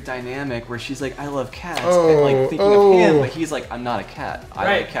a weird dynamic where she's like, "I love cats," Oh, and like thinking oh. of him, but he's like, "I'm not a cat. I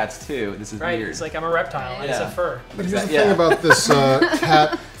Right. like cats too. This is Right? weird." It's like I'm a reptile. I just Yeah. have fur. But here's the Yeah. thing about this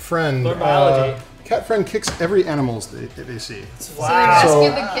cat friend. Learn biology. Cat friend kicks every animal they see. So they rescued So-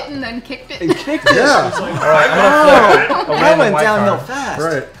 the kitten, then kicked it. Yeah. All right, I'm gonna flip a that random went white downhill card fast.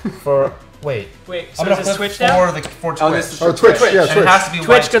 Right. for wait. Wait, so I'm is gonna this flip Twitch now? for Twitch. Oh, this is Oh, Twitch. Yeah, And Twitch. it has to be Twitch,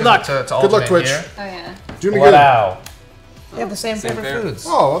 white good luck. to Good luck, alternate Twitch. here. Oh yeah. Do me good. Wow. They have the same favorite fair. foods.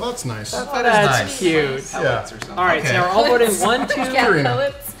 Oh, well, that's nice. That is That's nice. cute. Pellets or something. All right, Okay. so now we're all voting 1, 2, Cat 3.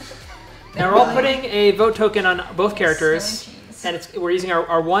 pellets. Now we're all putting a vote token on both characters, Smelly cheese. and we're using our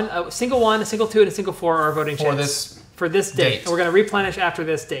a single 1, a single 2, and a single 4 are our voting For chance for this date. date. And we're going to replenish after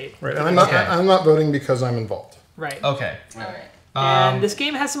this date. Right. And I'm not. Okay. I'm not voting because I'm involved. Right. Okay. All right. And this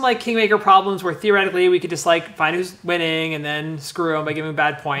game has some like Kingmaker problems where theoretically we could just like find who's winning and then screw them by giving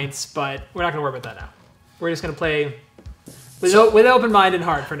bad points, but we're not going to worry about that now. We're just going to play with open mind and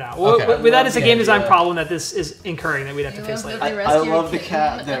heart for now. Okay. That is a game design problem that this is incurring that we'd have to face later. I love the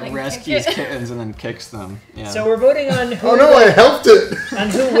cat that rescues kittens and then kicks them. Yeah. So we're voting on who, Oh no, I helped it. on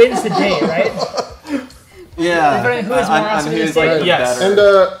who wins the date, right? Yeah. We're voting who is more awesome in this like date. the Yes.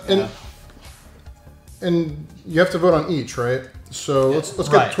 better. And you have to vote on each, right? So let's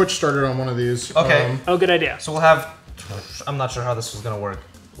get Right. Twitch started on one of these. Okay. Oh, good idea. So we'll have. I'm not sure how this is gonna work.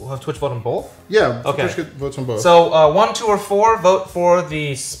 We'll have Twitch vote on both. Yeah. Okay. Twitch votes on both. So 1, 2, or 4 vote for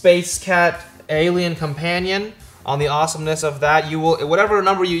the Space Cat Alien Companion. On the awesomeness of that, you will whatever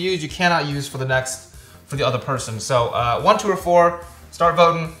number you use, you cannot use for the other person. So 1, 2, or 4, start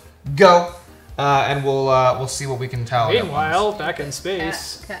voting. Go, and we'll see what we can tell. Meanwhile, back in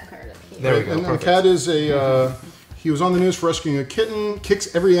space. Cat card up here. There we go. And the Perfect. cat is a. He was on the news for rescuing a kitten,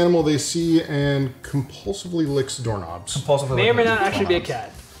 kicks every animal they see, and compulsively licks doorknobs. Compulsively May or may looking not at actually be a doorknobs.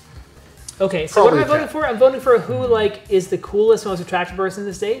 cat. Okay, so what am I Probably a voting cat. for? I'm voting for who like is the coolest, most attractive person in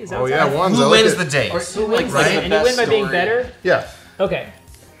this date. Is that Oh what's yeah, happening? one's Who I like wins it. the date? Who wins Right? this? And you win by being better? Yeah. Okay.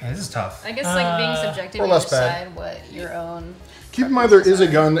 Yeah, this is tough. I guess like being subjective, or you less bad. decide what your own. Keep in mind there is a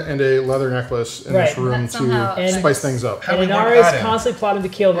gun and a leather necklace in this Right. room That somehow to And- spice things up. How do we And work Inara is that in? constantly plotting to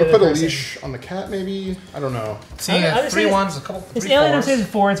kill the I'll other put a person. leash on the cat, maybe. I don't know. Seeing I it, would 3 say ones, a couple, It's 3 Alien in fours. season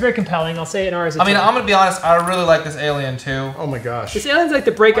 4. It's very compelling. I'll say Inara is a I mean, 2. I'm gonna be honest. I really like this Alien too, Oh my gosh. This Alien's like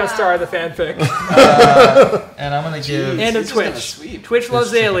the breakout star of the fanfic. and I'm gonna give And of He's just gonna Twitch. sweep. Twitch this loves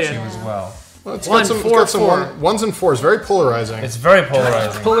to the you Alien. as well. Well, it's One, got some, four, it's got some four. ones and fours. Very polarizing. It's very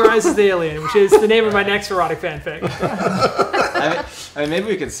polarizing. Polarizes the Alien, which is the name of my next erotic fanfic. I mean, maybe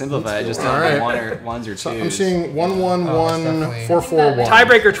we could simplify it just to All right. ones or twos. I'm seeing 1, 1, Oh, 1, definitely- 4, 4, 1.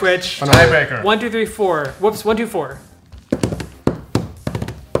 Tiebreaker, Twitch. Oh, no. Tiebreaker. 1, 2, 3, 4. Whoops, 1, 2, 4.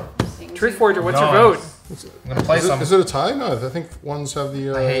 Truth Forger, what's your No, vote? I'm gonna play Is it, some. is it a tie? No, I think ones have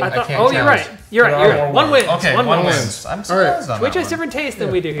the. I hate- I thought, can't oh, you're count. right. You're right. There You're are right. more One wins. Okay, one one wins. wins. I'm surprised on Twitch that has one. different tastes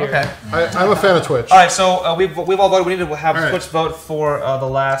than we do here. Okay. I'm a fan of Twitch. All right, so we've all voted. We need to have All right. Twitch vote for the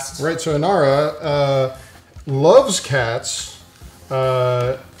last. Right, so Inara loves cats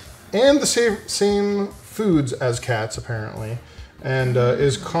and the same foods as cats, apparently, and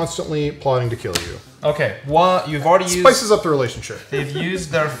is constantly plotting to kill you. Okay, one. You've already used. Spices up the relationship. They've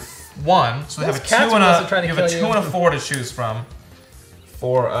used their 1, so they have a Those 2 cats and are also a. trying to You have a kill 2 you. and a 4 to choose from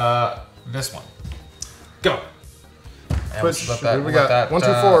for this one. Go. And we'll Twitch, let what do we let got? 1, 2,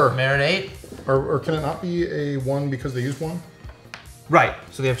 4. Marinate. Or can it not be a 1 because they used 1? Right.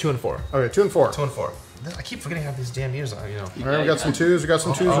 So they have 2 and 4. Okay, 2 and 4. 2 and 4. I keep forgetting how these damn years are. You know. All right, we got some 2s. We got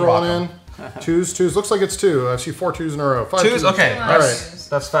some 2s I'll rolling in. 2s. Looks like it's 2. I see 4 2s in a row. 5 2s. Okay. All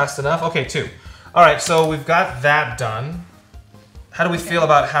That's fast enough. Okay, 2. All right. So we've got that done. How do we feel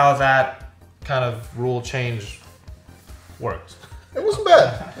about how that kind of rule change worked? It wasn't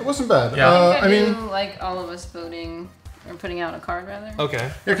bad. It wasn't bad. Yeah. I mean, do like all of us voting or putting out a card rather. Okay.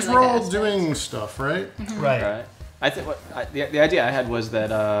 yeah, because like we're an all aspect. doing stuff, right? Right. Right. I think the idea I had was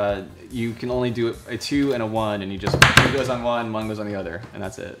that you can only do a 2 and a 1, and you just 2 goes on one goes on the other, and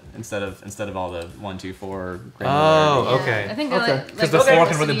that's it. Instead of all the 1, 2, 4. Oh, Yeah, okay. I think Okay. I like Because the Okay. 4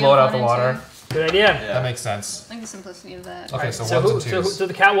 can really blow it out the water. Good idea. That makes sense. I like the simplicity of that. Okay, so So, 1s who, and so 2s.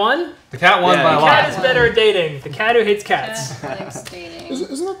 the cat won? The cat won Yeah, by a the The lot. cat is better at dating. The cat who hates cats. Cat likes dating.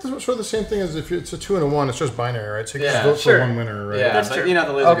 Isn't that sort of the same thing as if it's a 2 and a 1? It's just binary, right? So you can Yeah, just vote sure. for one winner, right? Yeah, That's but true. you know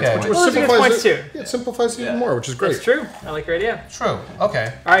the lizard Okay. gets Which points. Well, lizard gets points too. Yeah, it simplifies it even Yeah. more, which is great. That's true. I like your idea. True.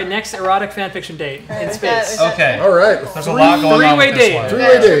 Okay. All right, next erotic fanfiction date in we've space. got- Okay. All right. There's a lot going on Three-way with this date. one. We've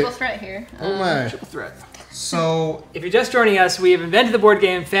Three-way got a date. triple threat here. Oh my. Threat. So, If you're just joining us, we have invented the board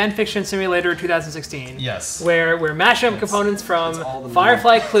game Fanfiction Simulator 2016. yes. Where we're mashing up components from all the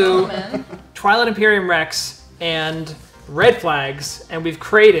Firefly Clue, Man. Twilight Imperium Rex, and Red Flags, and we've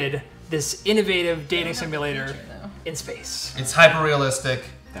created this innovative dating simulator in space. It's hyper realistic.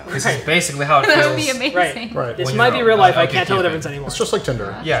 This is basically how it That feels. would be amazing. Right. Right. This When might you're be real life. I okay, can't tell the Cupid. difference anymore. It's just like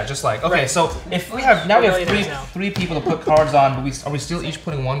Tinder. Yeah, just like okay. Right. So if we have now we have Millionaires now. three people to put cards on, but are we still each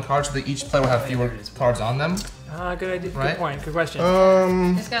putting one card so that each player will have fewer cards on them? Good idea. Right? Good point. Good question.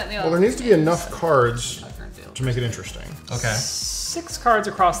 It's got the Well, there needs to be enough cards to make it interesting. Okay. 6 cards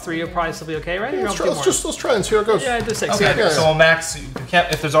across 3 will probably still be okay, right? Or Let's you try, want to do more? let's try and see how it goes. Yeah, do 6. Okay. Yeah. So max, you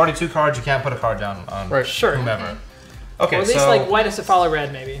can't. If there's already 2 cards, you can't put a card down on Right. Sure. whomever. Okay. Or at least so like white has to follow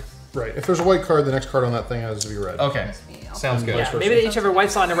red, maybe. Right. If there's a white card, the next card on that thing has to be red. okay. Sounds good. Yeah, versa. maybe they each have a white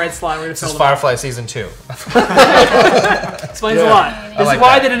slot and a red slot. And we're gonna This fill is them up. Firefly season 2. Explains a lot. This like is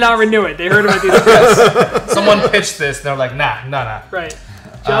why that. they did not renew it. They heard about these. Someone pitched this. And they're like, nah. Right.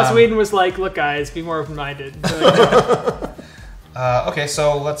 Joss Whedon was like, "Look, guys, be more open-minded." So, like, Okay,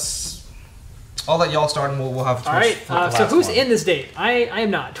 so I'll let y'all start and we'll have Twitch. All right. for the So last who's one. in this date? I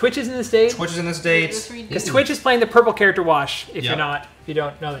am not. Twitch is in this date. Twitch is in this date. Because Twitch is playing the purple character wash. If Yep. if you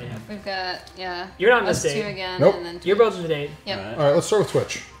don't know that yet. We've got, yeah. You're not in us this two date. again, Nope. and then You're both in the date. Yep. All right, let's start with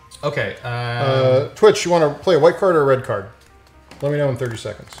Twitch. Okay. Twitch, you want to play a white card or a red card? Let me know in 30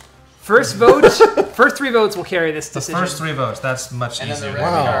 seconds. First vote. First 3 votes will carry this the decision. first 3 votes. That's much And then the easier.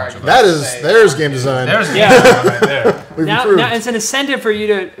 red Wow, card. there's game design. There's Yeah. right there. We've Now improved. it's an incentive for you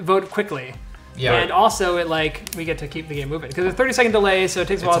to vote quickly. Yeah. And also, we get to keep the game moving because there's a 30-second delay, so it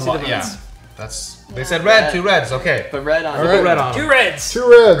takes a while to see the votes. Yeah. They said red, 2 reds. Okay. Put red on. All right. Red on. 2 reds. 2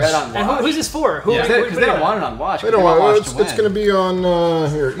 reds. Red on And watch. who's this for? Who? Yeah. Because they don't want it on watch. They don't want it. It's going to be on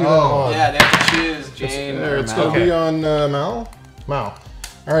here. Even on. Yeah, they have to choose Jane There, or it's Mal. going to be on Mal. Mal.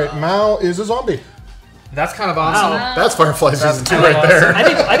 All right, Mal is a zombie. That's kind of awesome. That's Firefly Season 2 kind of right there.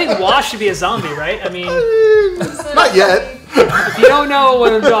 I think Wash should be a zombie, right? I mean, Not yet. if you don't know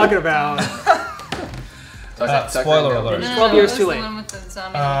what I'm talking about. Spoiler alert. 12 years too late. The one with the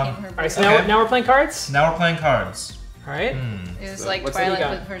zombie Um, making her All right, so Okay. now we're playing cards. Now we're playing cards. All right. It was like what's the- Twilight you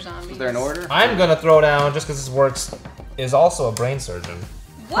got? with her zombies. Is there an order? I'm gonna throw down, just because this works, is also a brain surgeon.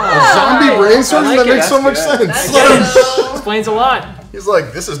 Wow! Zombie brain surgeon? like That it. makes so much That's good. sense. That's so... Explains a lot. He's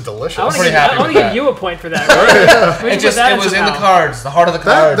like, this is delicious. I want pretty to happy with give that. you a point for that. Right? We should put that It was in the somehow. cards, the heart of the That,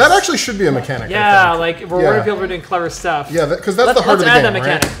 cards. that actually should be a mechanic. I Yeah, think. like we're Yeah. rewarding people for doing clever stuff. Yeah, because that's the heart let's of the add game, that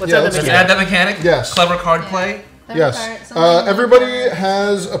mechanic. right? Let's yeah, add that let's Let's do mechanic. add that mechanic. Yes. Clever card play. Yes. Everybody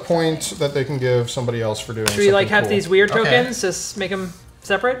has a point that they can give somebody else for doing Should we like something have cool. these weird Okay. tokens? Just make them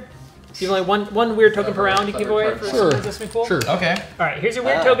separate. You have only one weird token per round you give away for someone who does something cool. Sure. Okay. All right, here's your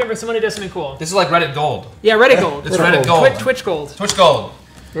weird token for someone who does something cool. This is like Reddit Gold. Yeah, Reddit gold. It's Reddit Gold. Twitch gold. Twitch Gold.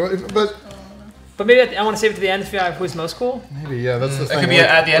 But But maybe I want to save it to the end to figure out who's most cool. maybe, yeah, that's the It thing. could be like-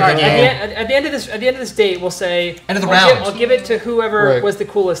 at the end All of right, the game. at the end of this date, we'll say End of the I'll round. give it to whoever Right. was the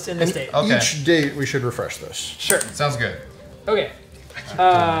coolest in this date. Okay. Each date, we should refresh this. Sure. Sounds good. Okay. I'm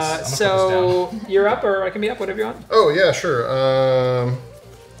gonna So you're up, or I can be up, whatever you want. Oh, yeah, sure.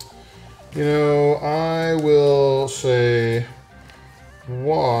 You know, I will say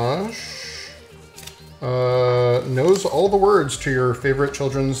Wash knows all the words to your favorite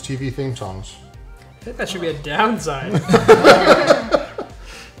children's TV theme songs. I think that should be a downside.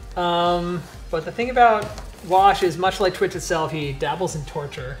 But the thing about Wash is, much like Twitch itself, he dabbles in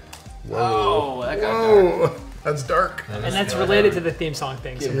torture, Oh, that got dark. Whoa, that's dark. and that's related to the theme song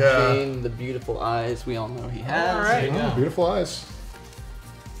thing. So. Give Yeah. Jane the beautiful eyes we all know he has. All right. Oh, beautiful eyes.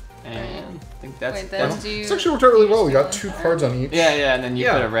 And I think that's, Wait, then do you... It's actually worked out really well. We got 2 cards on each. yeah, and then you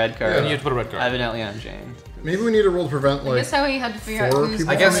Yeah. put a red card. And you have to put a red card. Evidently on Jane. Maybe we need a rule to prevent I like. guess how he had to figure out 4 who's...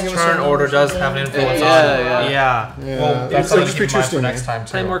 people I guess coming in turn with order something. does have an influence Yeah, on it. yeah. Yeah. Yeah. Well, It's that's something just to be keep too in mind for stingy. next time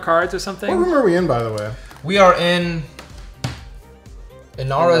Play too. more cards or What something. room are we in, by the way? We are in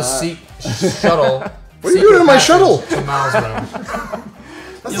Inara's shuttle. What are you doing in my passage shuttle? To Miles' room.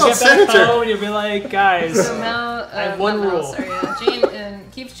 That's You'll not get back sanitary. home and you'll be like, guys. So Mal, I have one not Mal, rule. sorry, Jane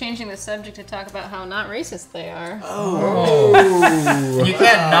keeps changing the subject to talk about how not racist they are. And you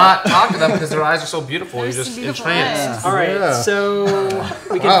can't not talk to them because their eyes are so beautiful. They're You're so just beautiful entranced. eyes. All right, Yeah. so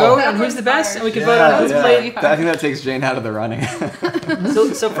we can Wow. vote on who's the best, and we can Yeah, vote on who's Yeah, played. I think that takes Jane out of the running.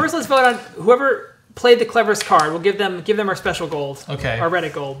 So first, let's vote on whoever played the cleverest card. We'll give them our special gold. Okay. Our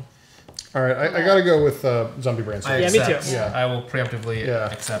Reddit gold. All right, I gotta go with Zombie Brain. I Yeah, me accept. too. Yeah. I will preemptively Yeah.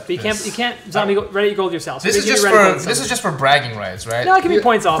 accept. But you this. can't zombie Reddit gold yourself. So This we is give just you Reddit gold for to this is somebody. just for bragging rights, right? No, it can be Yeah,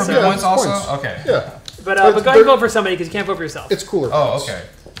 points also. For Yeah, points it's also. points. Okay. Yeah, But go ahead and vote for somebody because you can't vote for yourself. it's cooler. Oh, points. okay.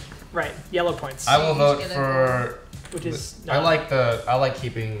 Right, yellow points, I will vote Change for. which is I like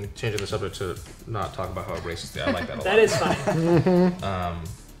changing the subject to not talk about how racist they are. I like that a lot. that is fine.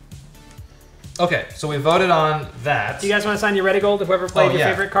 Okay, so we voted on that. Do you guys want to sign your Reddit gold to whoever played Oh, your yeah.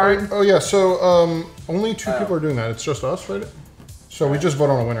 favorite card? Oh yeah, so only 2 people are doing that. It's just us, right? So we just vote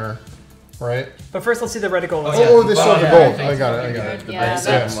on a winner, right? But first, let's see the Reddit gold. Oh, list. yeah. Oh, they still have the Yeah, gold. thank I got you. it. I got it. Yeah,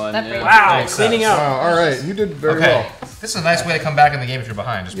 second that, one, that yeah. brings Wow, Makes cleaning sense. up. Wow, all right, you did very Okay, well. this is a nice way to come back in the game if you're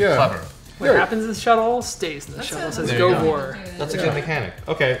behind. Just be Yeah. clever. What happens in the shuttle stays in the shuttle. It says There go you go. war. That's a good mechanic.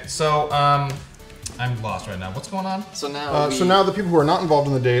 Okay, so I'm lost right now. What's going on? So now, So now the people who are not involved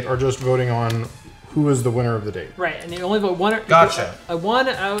in the date are just voting on who is the winner of the date. Right, and you only vote one. Gotcha. A 1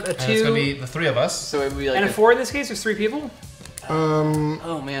 out, a And 2, it's gonna be the 3 of us. so it would be like and a 4 in this case. There's 3 people.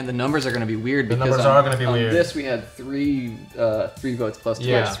 oh man, the numbers are gonna be weird. The because numbers on, are gonna be on weird. This we had three votes plus Twitch.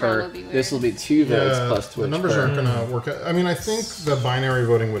 Yeah. For That'll be weird. this will be 2 votes plus Twitch. the numbers per- aren't gonna work out. I mean, I think the binary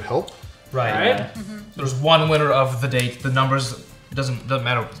voting would help. Right. Right. There's one winner of the date. The numbers doesn't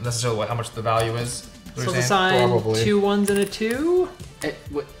matter necessarily how much the value is. What So you're to saying? sign Probably. 2 1s and a 2. It,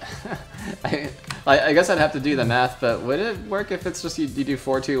 what, I guess I'd have to do the math, but would it work if it's just you do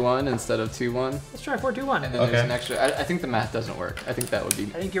 4-2-1 instead of 2-1? Let's try 4-2-1. And then there's an extra. I think the math doesn't work. I think that would be.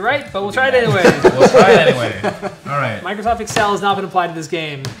 I think you're right, but we'll try it anyway. We'll try it anyway. All right. Microsoft Excel has not been applied to this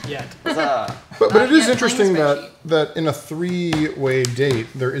game yet. But it is interesting that in a 3-way date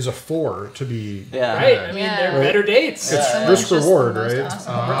there is a 4 to be. Yeah. Right. I mean, they're better dates. It's risk reward, right?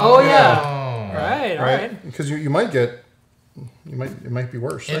 Oh yeah. Right. Because you might get. It might be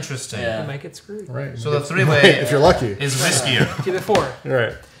worse. Interesting. You might get screwed. Right. So the 3-way, if you're lucky, is riskier. To the 4.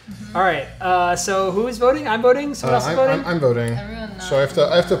 Right. All right. So who is voting? I'm voting. Someone else is voting. I'm voting. Everyone So I have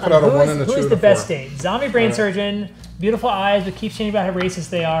to put out a 1 and a 2. Who is and the a best 4. date? Zombie brain surgeon, beautiful eyes, but keeps changing about how racist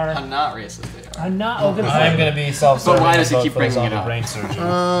they are. I'm not racist. They are. I'm not. Oh, good I'm point. going to be self-serving. But why does he and keep vote for the bringing it zombie up? brain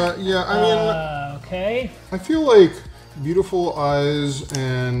surgeon. Yeah. I mean, Okay. I feel like beautiful eyes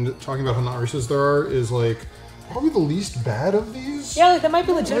and talking about how not racist there are is like probably the least bad of these. Yeah, like, that might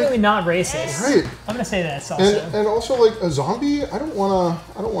be legitimately not racist. Right. I'm gonna say that also. And also like a zombie, I don't wanna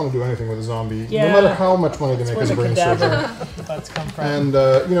do anything with a zombie, Yeah. no matter how much money they make Where as a the brain cadaver surgeon. butts come from. And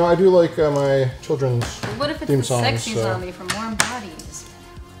I do like my children's What if it's theme the songs. sexy so. zombie from Warm Bodies?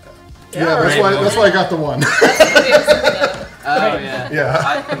 Yeah, that's why I got the 1. Oh yeah. Yeah.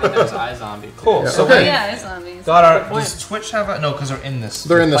 I think that there's iZombie. Cool. So Okay. we Yeah, it's zombies. got our. point. Does Twitch have a? No, because they're in this.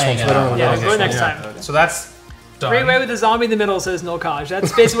 They're in this playing one, so it I out. don't Yeah, know. go next Yeah. time. So that's done. 3-way with the zombie in the middle, says Noel College.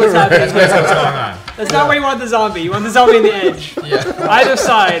 That's basically what's happening. That's basically what's going on. That's not where you want the zombie. You want the zombie in the edge. Yeah. Either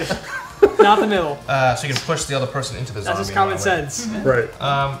side, not the middle. So you can push the other person into the zombie. That's just common in that way. sense.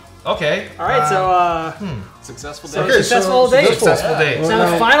 Right. Okay. All right, so Successful So day. Okay, successful date. Successful date. So now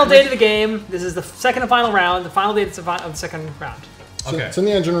the final date of the game. This is the second and final round. The final date of the second round. So Okay. it's in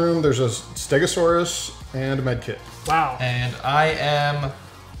the engine room. There's a Stegosaurus and a med kit. Wow. And I am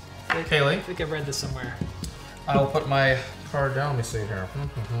I Kaylee. think I've read this somewhere. I'll put my card down. Let me see here. Do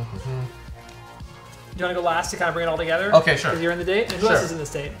you want to go last to kind of bring it all together? Okay, sure. Because you're in the date. And who Sure. else is in this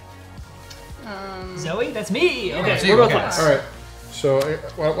date? Zoe? That's me. Okay, That's you, we're both okay. last. All right. So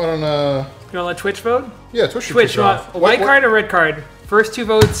why don't You want to let Twitch vote? yeah, Twitch should Twitch, kick you want off. a white card or red card? First 2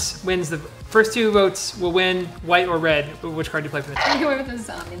 votes wins the. First 2 votes will win, white or red. Which card do you play for the team? You were with the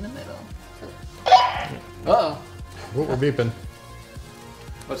zombie in the middle. Uh-oh. We're beeping.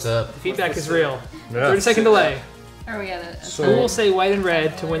 What's up? Feedback is real. Yeah. 30-second delay. Or we got a So- Who will say white and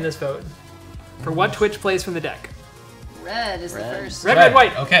red to win this vote? For what Twitch plays from the deck? red is the Red. first. Red,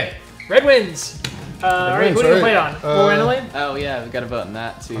 white. Okay. Red wins. All right, wins, who do you right. play on? Will randomly? Oh yeah, we got to vote on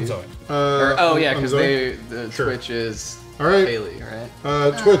that too. I'm Zoe. Oh yeah, I'm because Zoe. the Sure. Twitch is All right. Haley,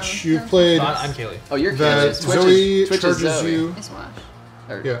 right? Twitch, you've played I'm Kaylee. Oh, you're that Twitch Zoe is, Twitch charges is Zoe. you. It's wash.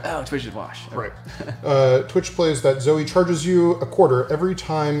 Or, Yeah. Oh, Twitch is Wash. Okay. Right. Twitch plays that Zoe charges you a quarter every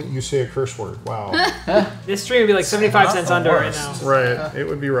time you say a curse word. Wow. This stream would be like 75 not cents the under right worst. now. Right. It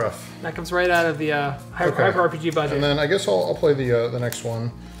would be rough. That comes right out of the hyper Okay. RPG budget. And then I guess I'll play the next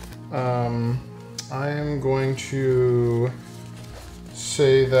one. I am going to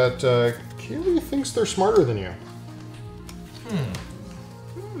say that Kaylee thinks they're smarter than you.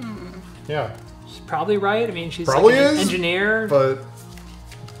 Yeah, She's probably right. I mean, she's Probably like an is, engineer, but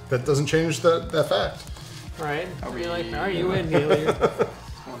that doesn't change that fact. right? You're like, all right, you win, Haley.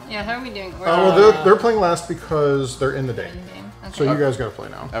 Yeah, how are we doing? We're Well, they're playing last because they're in the day. in game. Okay. So you guys got to play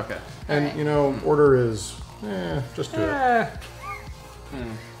now. Okay. And Alright. you know, order is just do it. Eh.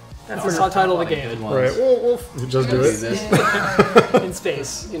 That's the subtitle of the Good game. ones. Right. We'll just do Do it. this. In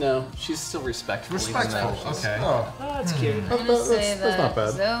space. You know, she's still respectful. even though Respectful. she's- Okay. Oh, Oh, that's cute. I'm gonna say that's not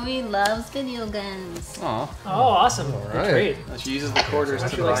bad. Zoe loves video games. Aw. Oh, awesome. right. Great. She uses the quarters to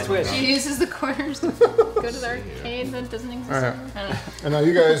She likes buy. Twitch. She uses the quarters to go to the arcade that doesn't exist Alright. anymore. I don't know. And now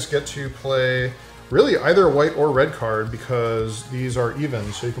you guys get to play really either a white or red card because these are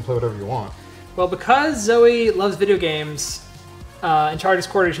even, so you can play whatever you want. Well, because Zoe loves video games and charges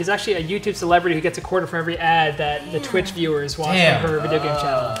quarters, she's actually a YouTube celebrity who gets a quarter from every ad that the Twitch viewers watch Damn. on her video game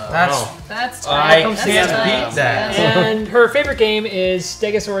channel. That's That's I tough. can't That's beat tough. that. And her favorite game is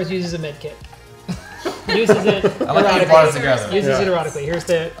Stegosaurus uses a medkit. Uses it I like how you brought it erotically. together. Uses it Yeah. erotically. Here's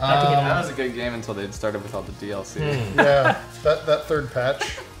the That was a good game until they started with all the DLC. Yeah, that third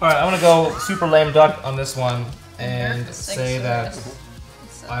patch. All right, I'm gonna go super lame duck on this one and say that So-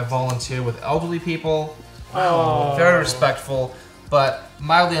 I volunteer with elderly people. Oh. Very respectful, but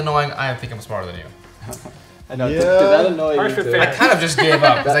mildly annoying. I think I'm smarter than you. I know. Yeah. Did that annoy Harsh you? but too? fair. I kind of just gave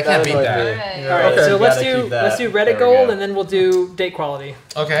up because I can't beat annoyed that. me. Alright. All right, Okay. so let's Gotta do keep that. let's do There we Reddit gold, go. and then we'll do date quality.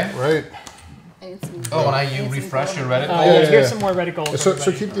 Okay. Right. I need some- Oh, and I you need some refresh your gold. Reddit. yeah, Here's yeah. some more Reddit gold. So for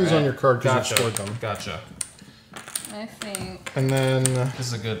everybody. keep these on your card because Gotcha. you've scored them. Gotcha. I think. And then This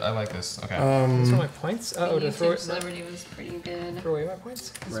is a good. I like this. Okay. These are my points. Oh, to throw YouTube celebrity was pretty good. throw away my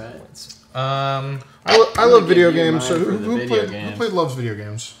points. Right. Points. I love video give you games. So mine for the who video played games. loves video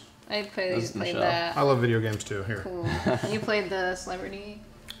games? I played Michelle. that. I love video games too. Here. Cool. You played the celebrity.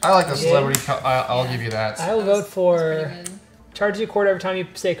 I like the Yeah. celebrity. I'll give you that. I will vote for charge you a quarter every time you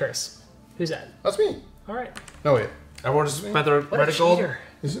say curse. Who's that? That's me. All right. No wait. Everyone just spent their What a Reddit gold. cheater.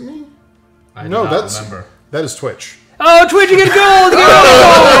 Is it me? I do No, not that's remember. that is Twitch. Oh, Twitch, you get a gold!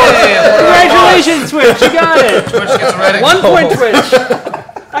 Congratulations, Twitch, you got it. Twitch gets a Reddit 1 gold. point, Twitch.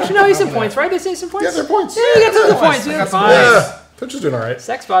 Actually, no, he's some points, right? They say some points. Yeah, they're points. Yeah, you got some points. You're fine. Yeah, Twitch is doing all right.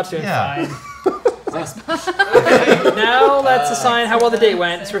 Sexbot's doing Yeah. fine. Now let's assign how well the date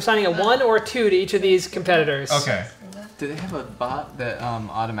went. So we're assigning a 1 or a 2 to each of these competitors. Okay. Do they have a bot that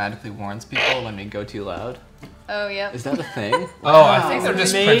automatically warns people when they go too loud? Oh, yep. Is that a thing? Oh, I think they're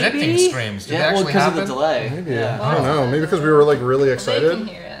just Maybe? predicting streams. Did they Yeah, well, actually because happen? of the delay. Maybe. Yeah. I don't know. Maybe because we were like really They excited. can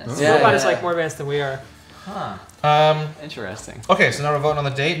hear us. Yeah, Robot is yeah. like more advanced than we are. Huh. Interesting. Okay, so now we're voting on the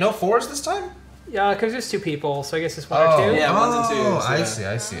date. No fours this time? Yeah, because there's 2 people, so I guess it's 1 or 2. Yeah, ones and twos, I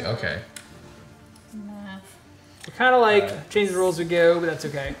yeah. see. Okay. We're kind of like change the rules we go, but that's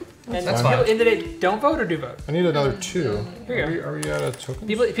okay. And That's people fine. in the date don't vote or do vote. I need another 2. Here we go. Are we at a token?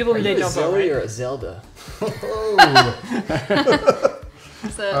 People in the date don't vote, right? or a Zelda? Oh.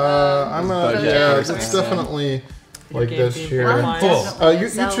 I'm a Budget. yeah. Budget. It's definitely like game this theme here. for mine. Cool.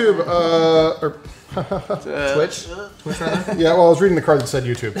 YouTube. Or Twitch? Twitch rather? yeah. Well, I was reading the card that said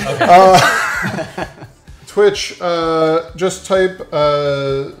YouTube. Twitch. Just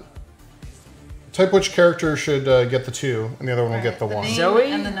type which character should get the 2, and the other one will get the 1. name.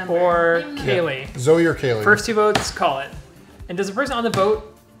 Zoe And the number. or Kaylee? Zoe or Kaylee? First 2 votes, call it. And does the person on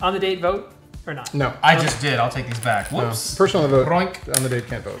the date vote or not? No. I just did. I'll take these back. No. Whoops. Person on the vote Roink. on the date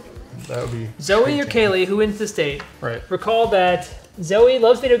can't vote. That would be Zoe or Kaylee, who wins this date? right. Recall that Zoe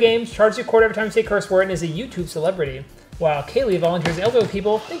loves video games, charges you a quarter every time you say curse word, and is a YouTube celebrity. While Kaylee volunteers to elbow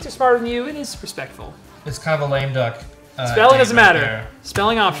people, thinks they're smarter than you, and is respectful. It's kind of a lame duck. Spelling doesn't date right matter. there.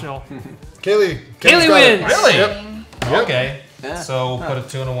 Spelling optional. Kaylee. Kaylee got it. wins! Really? Yep. Okay. Yeah. So we'll put a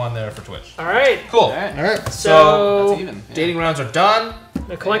 2 and a 1 there for Twitch. All right. Cool. Alright. All right. So, That's even. Yeah. Dating rounds are done.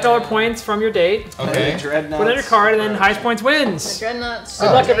 collect all our points from your date, Okay. Dreadnoughts. put in your card, and then highest points wins. Dreadnoughts.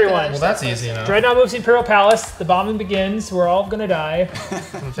 Good luck, everyone. Well, that's easy enough. Dreadnought moves to Imperial Palace. The bombing begins. We're all gonna die.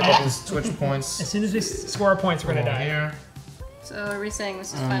 I'm gonna take all these Twitch points. As soon as we score our points, we're gonna Over die. here. So are we saying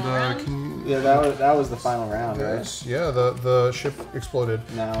this is And final round? can Yeah, that was the final round, right? yes, yeah. The ship exploded.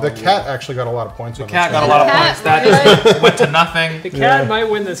 No, the yeah. cat actually got a lot of points. The Cat got a lot of Cat, points. That really? just went to nothing. The cat might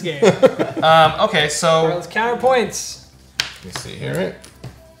win this game. Okay, All right, so let's count our points. let me see All here. right.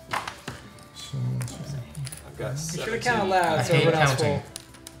 We should have counted loud I so hate everyone else counting. will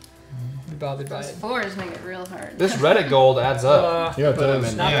be bothered by Those it. 4s make it real hard. This Reddit gold adds up. Yeah, it Put 'em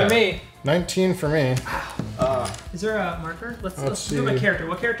does. in. Not Yeah. for me. 19 for me. Is there a marker? Let's do my see. character.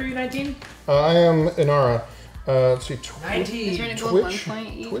 What character are you, 19? I am Inara. Let's see. Is there any gold Twitch. 1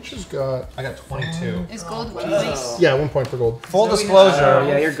 point each? Twitch has got I got 22. Is gold 1 point? yeah 1 point for gold. Full disclosure. Oh,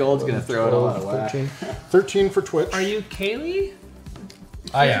 yeah, your gold's gonna throw it all out of whack. 13 for Twitch. Are you Kaylee?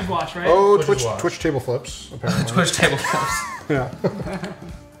 I Twitch's am. watch, right? Oh, Twitch Twitch watch. Twitch table flips apparently. Twitch table flips. Yeah.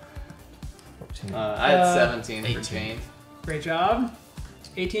 I had 17 18. for change. Great job.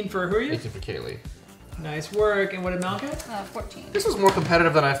 18 for who are you? 18 for Kaylee. Nice work. And what did Mal get? 14. This was more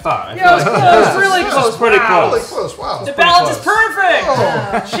competitive than I thought. I Yeah, it was feel like close. Really close. pretty Wow. Really close. close. Wow. The balance is close.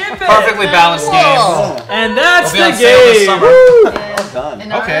 perfect. Ship it. Perfectly balanced game. Wow. And that's We'll be the on sale this game. summer. Done.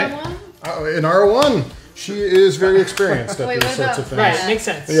 And Okay. one? Inara won. She is very experienced at Wait, these what sorts of about things. Right, makes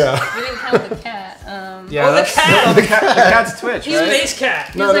sense. Yeah. We didn't count the cat. Yeah, Oh, the that's cat. The cat's Twitch, He's right? Space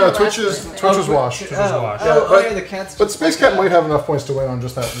cat. No, He's no. like Twitch last is place. Twitch is washed. Twitch is washed. yeah, the cat's. But Space Cat might have enough points to win on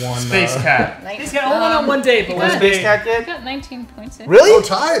just that one. Space Cat. Space cat only won on one day, but What one did Space day. Cat I get? got 19 points. In. Really? Oh,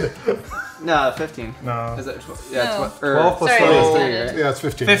 tied. No, 15. No. Is that yeah? No. 12 plus Sorry, 12. I missed it. Yeah, it's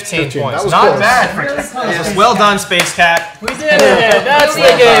 15. 15 points. That was Not close. bad. For Really This close. is well done, Space Cat. We did it. That's the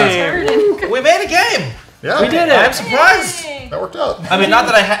game. We made a game. Yeah. We did I'm it. surprised. That worked out. I mean, not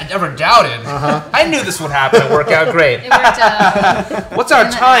that I had ever doubted. I knew this would happen and work out great. It worked out. What's our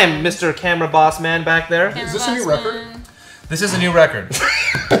time, Mr. Camera Boss Man back there? Is this a new record? This is a new record.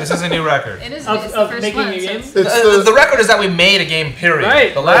 This is a new record. It is. Of- It's of the first making one. a so game? it's- It's The record is that we made a game, period.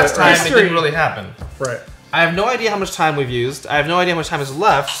 Right. The last Right. time it History. didn't really happen. right. I have no idea how much time we've used. I have no idea how much time is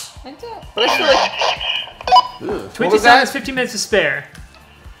left. I don't. But I feel like Twitch was is down that? has 15 minutes to spare.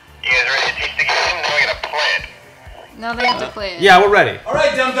 You guys ready to taste the game? Now we gotta play it. Now they have to play it. yeah, we're ready. All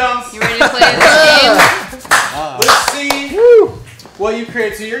right, dum dums. You ready to play this game? Let's see what you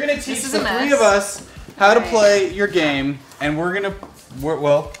create. So you're gonna teach is the a three mess. of us how to play your game, and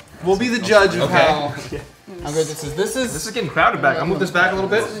we'll be the judge of how good this is. This is getting crowded back. I'll move this back a little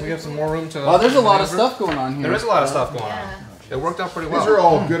bit. So we have some more room to. Oh, there's a lot of stuff going on here. There is a lot of stuff going on. It worked out pretty well. These are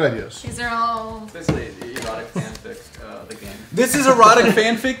all good ideas. These are all Basically, the erotic fanfic, the game. This is erotic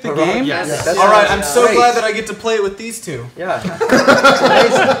fanfic, the game? Yes. All right, I'm so glad that I get to play it with these two. Yeah.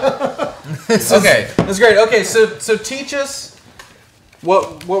 Okay, that's great. Okay, so teach us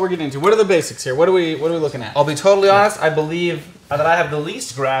what we're getting into. What are the basics here? What are we looking at? I'll be totally honest. I believe that I have the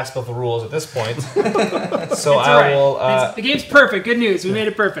least grasp of the rules at this point. So I will. The game's perfect. Good news. We made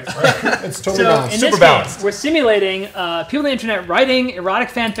it perfect. It's totally So balanced. in Super this balanced. game, we're simulating people on the internet writing erotic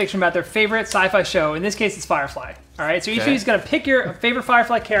fan fiction about their favorite sci-fi show. In this case, it's Firefly. All right. So each of you is going to pick your favorite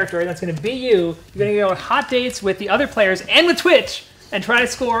Firefly character, and that's going to be you. You're going to go on hot dates with the other players and with Twitch, and try to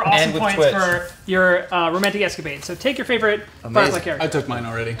score awesome points for your romantic escapade. So take your favorite Firefly character. I took mine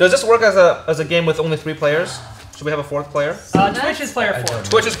already. Does this work as a game with only 3 players? Should we have a 4th player? Twitch is player 4.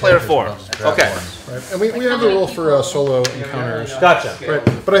 Twitch is player 4. Okay. Right. And we have the rule for solo encounters. Gotcha. Right.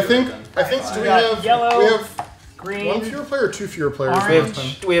 But I think do we have yellow, we have green, 1 fewer player or 2 fewer players orange.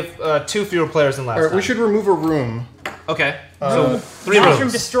 last time? We have 2 fewer players than last All right, time. we should remove a room. Okay. So 3 Washroom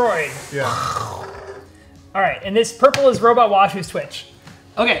rooms. destroyed. Yeah. All right, and this purple is Robot Wash, who's Twitch.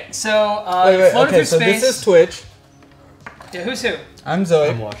 Okay, so floating through so space. this is Twitch. Yeah, who's who? I'm Zoe.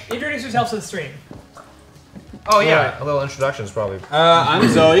 Introduce yourself to the stream. Oh yeah, a little introduction is probably. I'm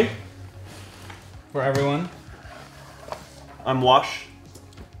Zoe. For everyone. I'm Wash.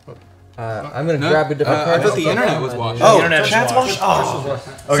 I'm gonna grab a different card. I thought the internet was Wash. Oh, the internet chat's Wash.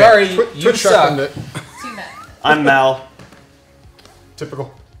 Oh. Sorry, you Twitch suck. shotgunned it. too bad. I'm Mal.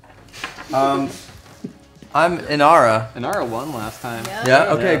 Typical. I'm Inara. Inara won last time.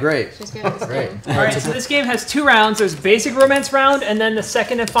 Yeah. Okay. Great. She's good at this Great. game. All right, so this game has 2 rounds. There's basic romance round, and then the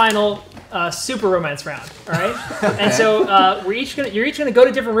second and final super romance round. All right, and so you're each gonna go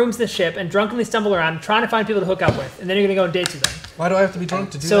to different rooms in the ship and drunkenly stumble around trying to find people to hook up with, and then you're gonna go on dates with them. Why do I have to be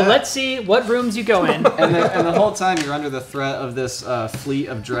drunk to do So that? let's see what rooms you go in. And the whole time you're under the threat of this fleet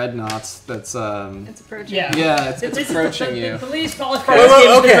of dreadnoughts that's It's approaching. Yeah. it's This is approaching you. The least polished part of this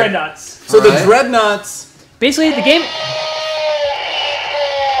game is the dreadnoughts. So the Alright. dreadnoughts. Basically, the game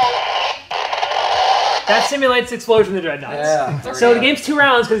that simulates the explosion of the dreadnoughts. Yeah. So the game's 2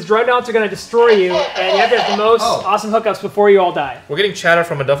 rounds because dreadnoughts are going to destroy you, and you have to have the most awesome hookups before you all die. We're getting chatter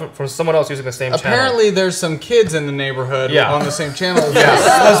from someone else using the same channel. Apparently, there's some kids in the neighborhood on the same channel.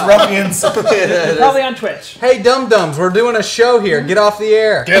 Those ruffians. They're probably on Twitch. Hey, dum-dums, we're doing a show here. Get off the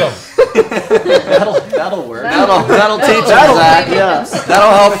air. Get them. That'll work. That'll teach them, Zach. Yeah.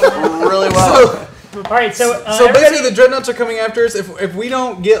 That'll help really well. All right, so So everybody, basically, the dreadnoughts are coming after us. If we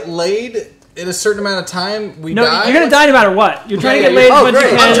don't get laid in a certain amount of time, we no, die. you're going to die no matter what. You're trying to get laid as much as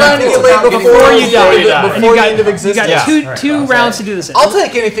you I'm can trying to get laid before you die. Before And you the got, end of you existence. got two rounds to do this in. I'll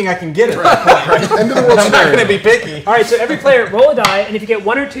take anything I can get at that point. End of the world I'm not scenario. going to be picky. All right, so every player roll a die, and if you get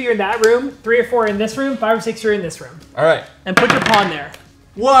 1 or 2, you're in that room. 3 or 4 in this room. 5 or 6, you're in this room. All right. And put your pawn there.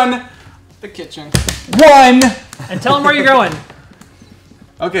 1. The kitchen. 1. And tell them where you're going.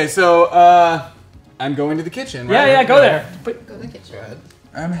 Okay, so I'm going to the kitchen. Right? Yeah, go there. Go to the kitchen.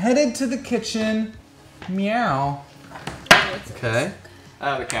 I'm headed to the kitchen. Meow. Okay.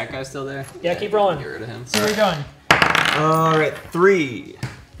 The cat guy's still there. Yeah, keep rolling. Get rid of him. See where you're going. All right, 3.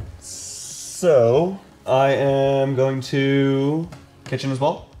 So I am going to kitchen as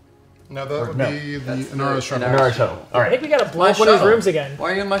well. Now that would be the Inara shuttle. Inara shuttle. All I right. think we got to blow My up one of these shuttle. rooms again.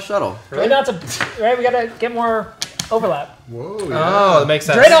 Why are you in my shuttle? Dreadnoughts right, we got to get more overlap. Whoa. Oh, that makes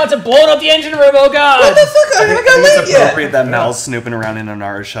sense. Dreadnoughts have blown up the engine room, oh god! What the fuck? I haven't got laid It's yet. appropriate that Mal's snooping around in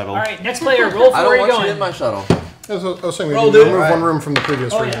Inara's shuttle. Alright, next player, roll for I where don't you're want you going. in my shuttle. I was saying we Roll, need to dude. remove Alright. 1 room from the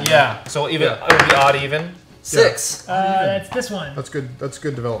previous room. yeah. Yeah. So even it would be odd even. 6. That's this one. That's good. That's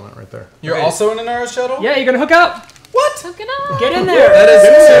good development right there. You're also in an Inara shuttle? Yeah, you're gonna hook up. Hook it up. Get in there. That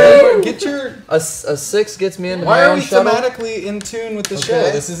is get your. A 6 gets me into Why my are own we shuttle. thematically in tune with the show?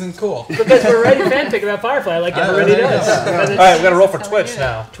 This isn't cool. Because we're writing fanfic about Firefly like everybody does. Because All right, we gotta roll for That's how we Twitch do it.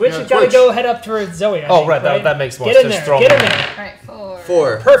 now. Twitch, Yeah, you've got to Twitch. go head up towards Zoe. I Oh, think, right. That makes more Get in sense. there. Throw Get in them there. All right, 4.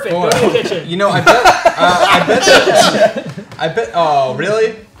 4. Perfect. Go to the kitchen. You know, I bet. Oh,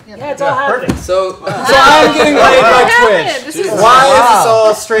 really? Yeah, it's all happening. So, So I'm getting laid by happened? Twitch. This is Why is this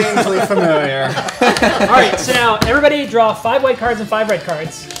all strangely familiar? All right, so now everybody draw 5 white cards and 5 red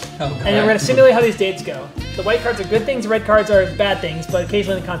cards. And then we're going to simulate how these dates go. The white cards are good things, the red cards are bad things, but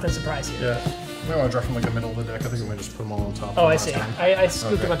occasionally the content surprise you. Yeah. We want to draw from like the middle of the deck. I think we might just put them all on top. Oh, I see. I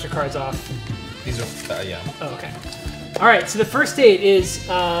scooped a bunch of cards off. These are yeah. Oh, okay. All right, so the first date is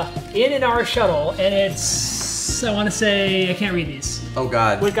in our shuttle, and it's, I want to say, I can't read these. oh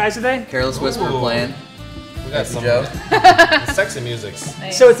god. What guys are they? Careless Whisper Ooh. playing. We got some Joe. sexy musics.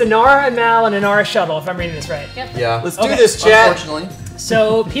 Nice. So it's Inara and Mal and Inara shuttle, if I'm reading this right. Yep. Yeah. Let's do this, chat. Unfortunately.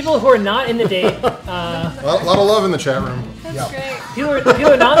 So people who are not in the date, A lot of love in the chat room. That's great. people who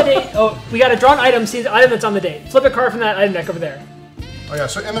are not in the date. Oh, we got to draw an item. See the item that's on the date. Flip a card from that item deck over there. Oh yeah,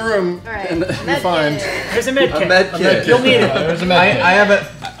 so in the room, All right. you find There's a med kit. A med kit. You'll need it. There's a I med kit. have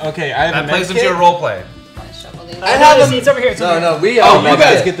a. Okay, I have That a plays med into your kit. role play. Shuffle these. I have it's over here. It's over No, here. no, we Oh, are. you med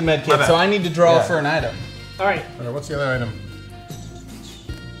guys kit. get the med My kit, bad. so I need to draw Yeah. for an item. All right. okay, what's the other item?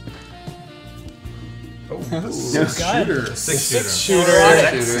 Gun. Shooter. Six Shooter.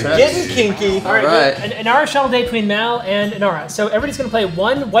 Shooter. Getting kinky. All right. Alright. An Inara shuttle date between Mal and Inara. So everybody's going to play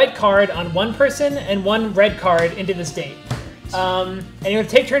one white card on one person and one red card into this date. And you're going to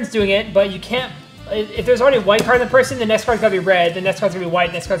take turns doing it, but you can't. If there's already a white card on the person, the next card's got to be red, the next card's going to be white,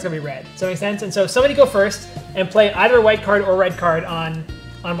 the next card's going to be red. Does that make sense? And so somebody go first and play either a white card or red card on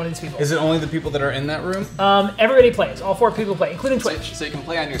one of these people. Is it only the people that are in that room? Everybody plays. All 4 people play, including Twitch. So you can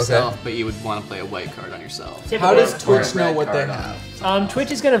play on yourself, but you would want to play a white card on yourself. How does Typically. Twitch know red what they card have?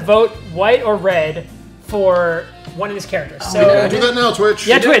 Twitch is going to vote white or red for one of these characters. So Do that now, Twitch.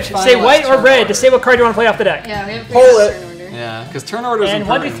 yeah, Twitch. Finalize Say white or turn red order. to say what card you want to play off the deck. Yeah, we have to Pull figure out it. turn order. Yeah, because turn orders And are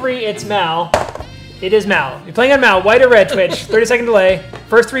 1 through 3, it's Mal. It is Mal. You're playing on Mal. White or red, Twitch. 30-second delay.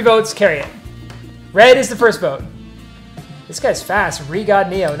 First 3 votes, carry it. Red is the first vote. This guy's fast. Re-God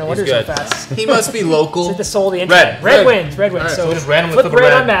Neo. No wonder he's so good. fast. He must be It's local. like the soul of the internet. Red. Wins. Red wins. Alright, So so just randomly flip flip a red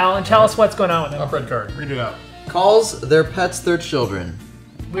red. on Mal and tell us what's going on with him. Top red card. Read it out. Calls their pets their children.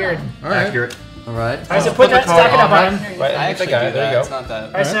 Weird. All right. Accurate. All right. All right, so Put put the that, card stack it up on on him. him. I Right, actually the guy. do There that. you It's go. not that.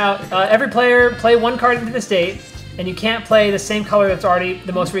 All right, so now every player play one card into this date, and you can't play the same color that's already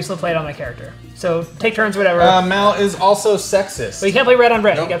the most recently played on that character. So take turns, whatever. Mal is also sexist. But you can't play red on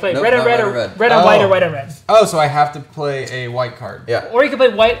red. Nope, You gotta play nope, red on not red, red or on red. red on white Oh. or white on red. Oh, so I have to play a white card. Yeah. Or you can play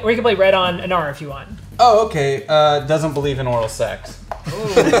white, or you can play red on Inara if you want. Oh, okay. Doesn't believe in oral sex.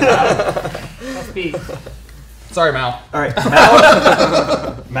 Tough beat. Sorry, Mal. All right,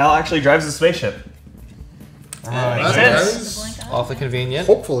 Mal actually drives a spaceship. Makes That sense. is Awfully convenient.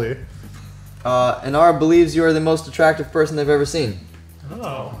 hopefully. Inara believes you are the most attractive person they've ever seen.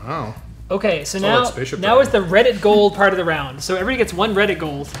 Oh. Wow. Okay, so all now that spaceship now talk. is the Reddit gold part of the round. So everybody gets 1 Reddit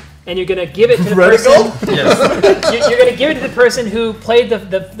gold, and you're gonna give it to the Reddit person. gold? Yes. You're gonna give it to the person who played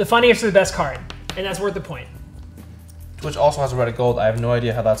the funniest or the best card, and that's worth the point. Twitch also has a Reddit gold. I have no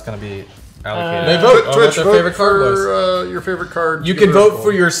idea how that's going to be allocated. They vote on Twitch, what their vote favorite card was. for your favorite card. You Give can it a vote goal.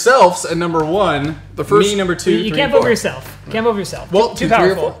 for yourselves at number 1. The first- me number 2. You 3, can't vote 4. for yourself. You can't vote for yourself. Well, too 2, 3, or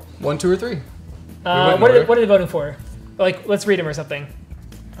powerful. 4. 1, 2, or 3. What went are order. they voting for? Like, let's read them or something.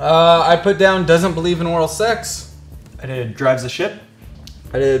 I put down doesn't believe in oral sex. I did drives a ship.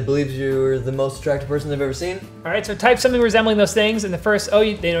 I did believes you're the most attractive person they've ever seen. All right, so type something resembling those things in the first. Oh,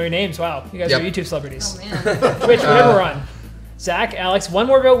 they know your names. Wow, you guys Yep. are YouTube celebrities. Oh man. Twitch, whatever we're on. Zach, Alex, 1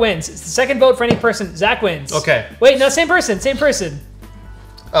 more vote wins. It's the second vote for any person. Zach wins. Okay. Wait, no, same person. Same person.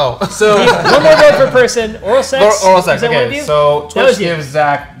 Oh. So 1 more vote per person. Oral sex. Oral sex. Is that one of Okay, you? so was Twitch you. gives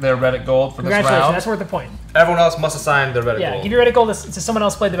Zach their Reddit gold for this Congratulations, round. that's worth the point. Everyone else must assign their Reddit Yeah, gold give your Reddit gold to someone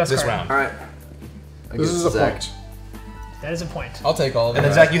else played the best this card. round. All right. I This give is it a to Zach. point. That is a point. I'll take all of And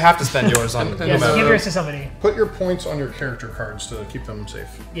them. then Zach, you have to spend yours on. Yeah, so give yours to somebody. Put your points on your character cards to keep them safe.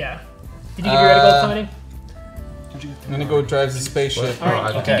 Yeah. Did you give your Reddit gold to somebody? I'm gonna go drive the spaceship. All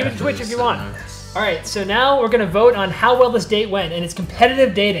right, you okay. can give it to Twitch if you want. All right, so now we're going to vote on how well this date went, and it's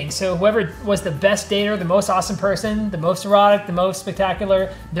competitive dating. So whoever was the best dater, the most awesome person, the most erotic, the most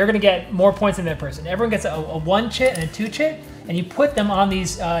spectacular, they're going to get more points than that person. Everyone gets a 1 chit and a 2 chit, and you put them on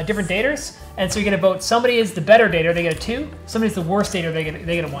these different daters. And so you're going to vote somebody is the better dater, they get a 2. Somebody's the worst dater, they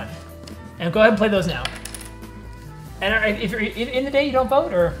get a 1. And go ahead and play those now. And if you're in the date, you don't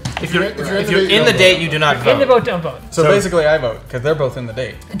vote, or If you're in in the date, you do not in the vote. vote, don't vote. So basically, I vote because they're both in the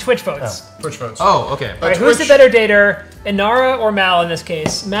date. And Twitch votes. Twitch votes. Oh, okay. All right, who's the better dater, Inara or Mal in this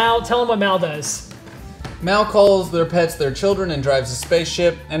case? Mal, tell them what Mal does. Mal calls their pets their children and drives a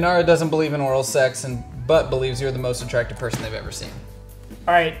spaceship. And Nara doesn't believe in oral sex but believes you're the most attractive person they've ever seen.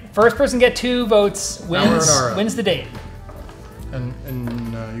 All right, first person get 2 votes wins Inara. wins the date. And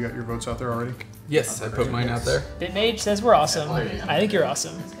you got your votes out there already? Yes, I put mine out there. Bitmage says we're awesome. I think you're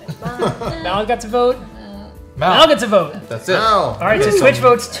awesome. Mal got to vote. Mal. Mal gets a vote. That's it. Now. All right, so Twitch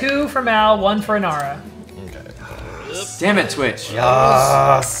votes 2 for Mal, 1 for Inara. Damn it, Twitch.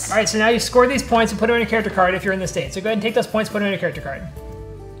 All right, so now you score these points and put them on your character card if you're in the state. So go ahead and take those points, put them on your character card.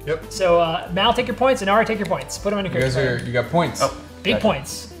 Yep. So Mal, take your points. Inara, take your points. Put them on your You guys character are, card. you got points. Big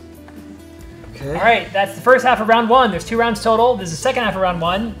points. Okay. All right, that's the first half of round 1. There's 2 rounds total. This is the second half of round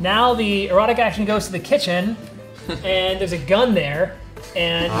 1. Now the erotic action goes to the kitchen, and there's a gun there.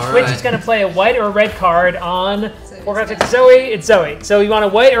 And All Twitch right. is going to play a white or a red card on. Four cards to Zoe. It's Zoe. So you want a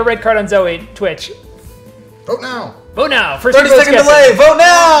white or a red card on Zoe? Twitch. Vote now. Vote now. First 30-second delay. Vote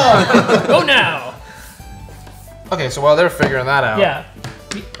now. Vote now. Okay, so while they're figuring that out, Yeah.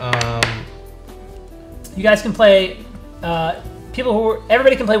 You guys can play.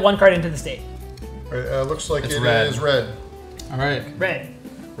 Everybody can play one card into the state. Right, looks like It's it red. is red. All right. Red.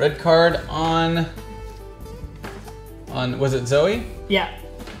 Red card on. Was it Zoe? Yeah.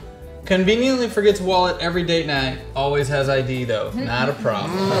 Conveniently forgets wallet every date night. Always has ID though. Not a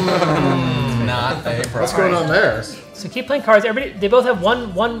problem. Not a problem. What's going on there? So keep playing cards. Everybody, they both have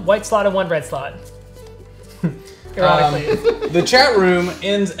one white slot and one red slot. Ironically. The chat room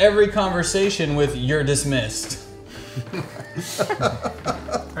ends every conversation with "You're dismissed." All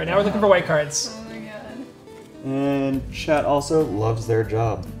right, now we're looking for white cards. Oh my god. And chat also loves their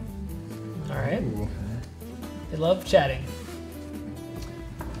job. All right. They love chatting.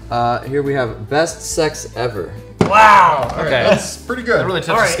 Here we have best sex ever. Wow. All right, Okay. that's pretty good. that really tips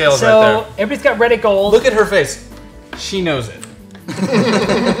All the right. scales So right there. everybody's got red and gold. Look at her face. She knows it.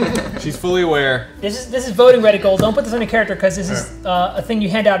 She's fully aware. This is voting red and gold. Don't put this on your character because this is a thing you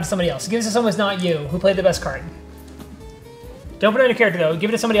hand out to somebody else. Give it to someone who's not you who played the best card. Don't put it on your character though. Give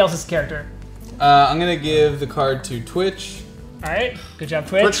it to somebody else's character. I'm gonna give the card to Twitch. All right. Good job,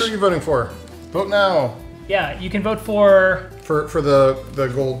 Twitch. Which are you voting for? Vote now Yeah, you can vote for. for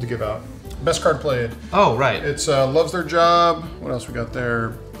the gold to give out. Best card played. Oh, right. It's loves their job. What else we got there?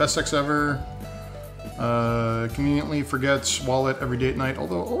 Best sex ever. Conveniently forgets wallet every date night,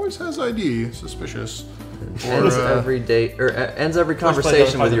 although always has ID. Suspicious. Ends every date or ends every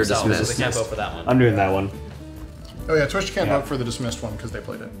conversation with your They dismissed. can't vote for that one. I'm doing that one. Oh yeah, Twitch can't vote for the dismissed one because they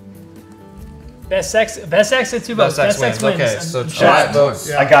played it. Best sex, it's two votes. Best sex wins. Okay, I'm so shocked. chat votes.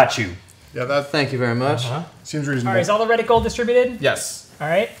 Yeah. I got you. Yeah, that Thank you very much. seems All reasonable. right, is all the red and gold distributed? Yes. All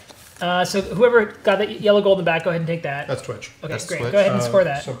right. So whoever got the yellow gold in the back, go ahead and take that. That's Twitch. Okay, that's great. Twitch. Go ahead and score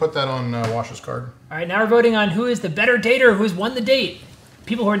that. So put that on Wash's card. All right, now we're voting on who is the better dater, who's won the date.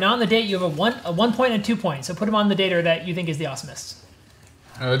 People who are not on the date, you have a 1 point and 2 points. So put them on the dater that you think is the awesomest.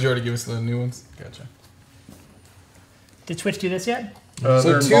 Did you already give us the new ones? Gotcha. Did Twitch do this yet? They're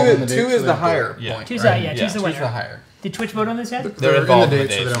So involved in two date, is so the they higher Yeah. point. Two's right? that, yeah, two's the Two's winner. the higher. Did Twitch vote on this yet? They're in involved the in the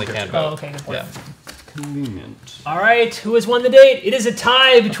date, so date, they so don't they get can't to Oh, vote. okay, good point. Yeah. Convenient. All right, who has won the date? It is a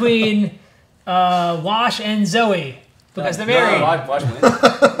tie between Wash and Zoe because they're married. Watch me.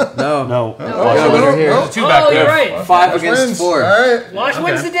 No. No. We got a winner here. Two back Oh, you're there. right. 5 against Wins. 4. All right. Wash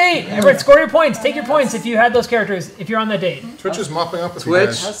wins the date. Everyone, score your points. Take your points if you had those characters. If you're on the date. Twitch is mopping up with you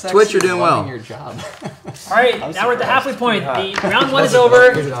Twitch. guys. Twitch, you're doing well. Your job. All right, now we're at the halfway point. The round one is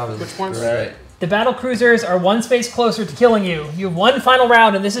over. Which one's right? The battle cruisers are one space closer to killing you. You have one final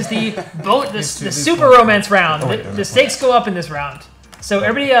round, and this is the the super romance round. The stakes go up in this round. So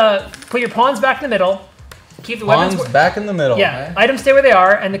everybody, put your pawns back in the middle. Keep the Pawns weapons. back in the middle. Yeah, items stay where they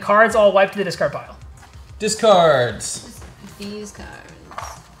are, and the cards all wipe to the discard pile. Discards. These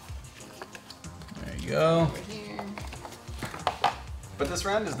cards. There you go. Over here. But this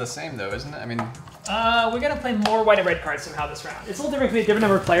round is the same though, isn't it? I mean, We're gonna play more white and red cards somehow this round. It's a little different because we had a different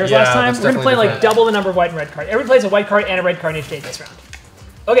number of players Yeah, last time. that's We're gonna play definitely like different. double the number of white and red cards. Everyone plays a white card and a red card in each date this round.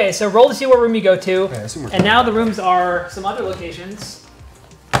 Okay, so roll to see what room you go to. And now the rooms are some other locations.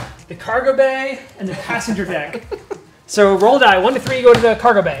 The cargo bay and the passenger deck. So roll die. 1 to 3, you go to the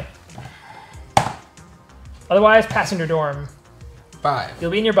cargo bay. Otherwise, passenger dorm. 5.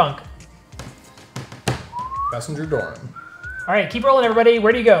 You'll be in your bunk. Passenger dorm. All right, keep rolling, everybody.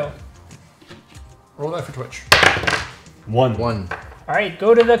 Where do you go? Roll die for Twitch. 1. 1. All right,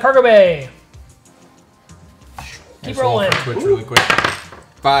 go to the cargo bay. Keep rolling. Twitch really quick.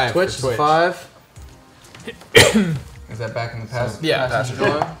 5. Twitch for is 5. Is that back in the past? Yeah, passenger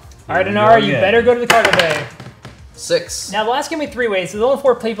passenger. door? All right, Anara, you Yeah. better go to the cargo bay. 6. Now, the last game we had 3 ways, so there's only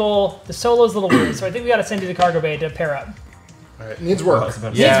 4 people. The solo's a little weird, so I think we got to send you to the cargo bay to pair up. All right. Needs work.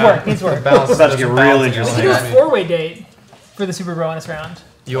 Needs work. It's about to get real We can interesting. do a 4-way date for the super bonus round.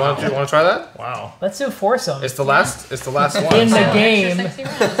 You want to try that? Wow. Let's do a foursome It's the last one. in the Extra game. sexy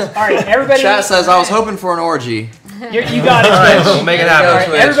round. All right, everybody. Chat says I was hoping for an orgy. You got it. All right, Twitch. we'll make it All right, happen.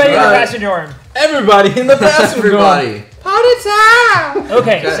 Twitch. everybody in the Right. passenger dorm. Everybody in the passenger door. Everybody.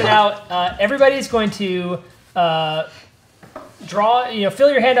 Okay, so now everybody's going to draw,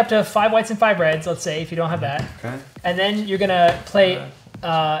 fill your hand up to 5 whites and 5 reds, let's say, if you don't have that. Okay. And then you're going to play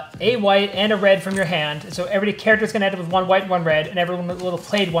a white and a red from your hand. So every character's going to end up with 1 white and 1 red, and everyone will have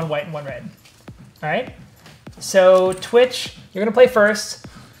played 1 white and 1 red. All right? So Twitch, you're going to play first,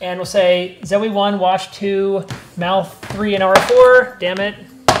 and we'll say Zoe 1, Wash 2, Mal 3, and R4. Damn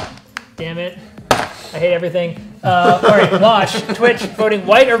it. I hate everything. All right, Wash, Twitch, voting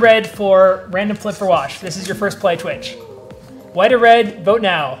white or red for random flip for Wash. This is your first play, Twitch. White or red, vote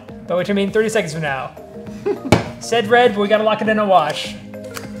now. By which I mean 30 seconds from now. Said red, but we gotta lock it in a Wash.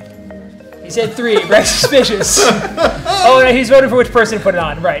 He said 3, Red's suspicious. Oh, no, he's voting for which person to put it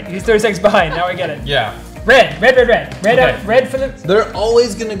on. Right, he's 30 seconds behind, now I get it. Yeah. Red. Red Okay. Red for the... They're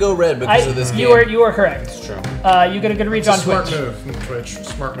always gonna go red because of this game. You are correct. It's true. You get a good reach on Smart Twitch. move from Twitch.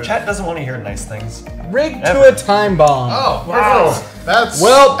 Smart move. Chat doesn't want to hear nice things. Rigged to a time bomb. Oh. Wow. That's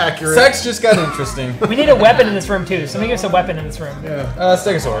accurate. Sex just got interesting. We need a weapon in this room, too. Somebody give us a weapon in this room.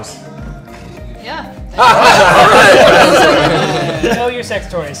 Stegosaurus. Yeah. Know your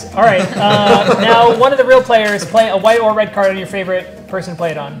sex toys. All right. Now, one of the real players play a white or red card on your favorite person to play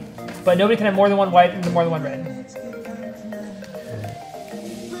it on. But nobody can have more than one white and more than one red.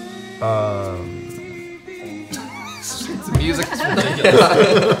 The music is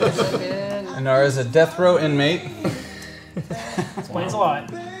ridiculous. So good. Inara's a death row inmate. Explains a lot.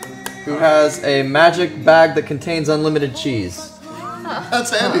 Who has a magic bag that contains unlimited cheese?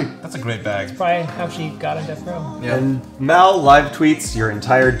 That's handy. That's a great bag. Probably how she got on death row. And Mal live tweets your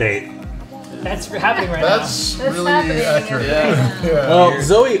entire date. That's happening right That's That's really happening accurate. Yeah. Well,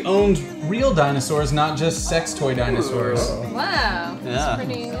 Zoe owns real dinosaurs, not just sex toy dinosaurs. now. Wow. Yeah. That's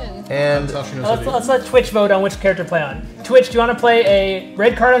pretty good. And That's how she knows now. how to Let's let Twitch vote on which character to play on. Twitch, do you want to play a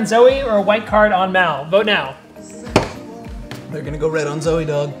red card on Zoe or a white card on Mal? Vote now. They're gonna go red on Zoe,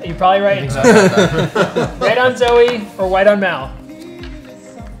 dog. You're probably right. Red on Zoe or white on Mal?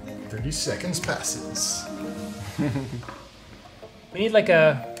 30 seconds passes. We need like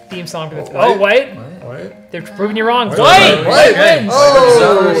a theme song for this. Oh, white? White. They're proving you wrong. White! White. Wins!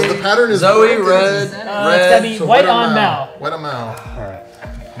 Oh, the pattern is Zoe, broken. red, It's gotta be So white on Mal. White on Mal.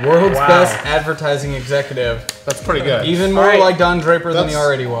 World's best advertising executive. That's pretty good. Even more Alright. like Don Draper than he That's-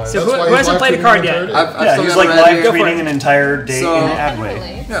 already was. So That's who why he's hasn't live played a tweeting card the yet? entire day. I've Yeah, still he's got like red live here. Go for tweeting it. an entire date So- in ad way.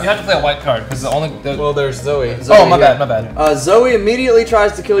 Definitely. You have to play a white card because the only. Well, there's Zoe. Oh, my bad, my bad. Zoe immediately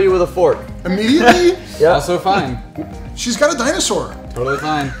tries to kill you with a fork. Immediately? Yeah. Also fine. She's got a dinosaur. Totally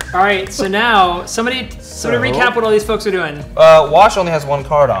fine. All right, so now somebody recap what all these folks are doing. Wash only has one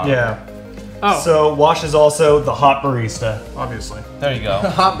card on. Yeah. Oh, So Wash is also the hot barista. Obviously. There you go.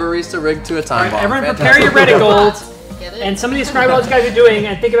 Hot barista rigged to a all time right, bomb. everyone prepare your Reddit gold, Get it? and somebody describe what these guys are doing,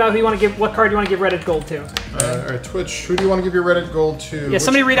 and think about who you want to give, what card you want to give Reddit gold to. Alright, Twitch, who do you want to give your Reddit gold to? Yeah,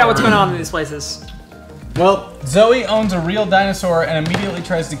 somebody read out what's going on in these places. Well, Zoe owns a real dinosaur and immediately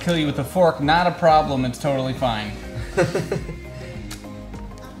tries to kill you with a fork. Not a problem. It's totally fine.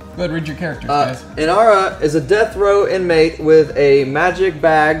 Go ahead, read your characters, guys. Inara is a death row inmate with a magic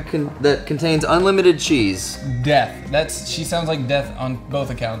bag that contains unlimited cheese. Death. She sounds like death on both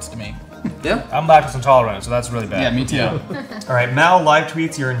accounts to me. Yeah. I'm lactose intolerant, so that's really bad. Yeah, me too. All right, Mal live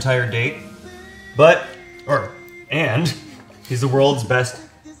tweets your entire date, and he's the world's best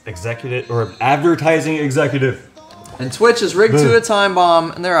executive or advertising executive. And Twitch is rigged to a time bomb,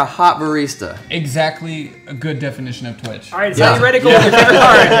 and they're a hot barista. Exactly a good definition of Twitch. All right, so your Reddit gold, your favorite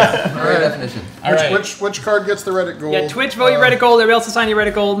card. Great definition. All right. Which card gets the Reddit gold? Yeah, Twitch vote your Reddit gold. Everybody else assign your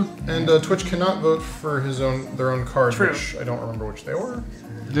Reddit gold. And Twitch cannot vote for their own card, True. which I don't remember which they were.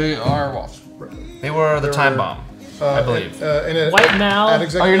 They are Wash. They were the They time were- bomb, I believe. White Mal.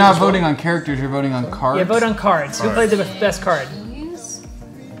 Oh, you're not voting on characters. You're voting on cards. Yeah, vote on cards. Who played the best card? Cheese.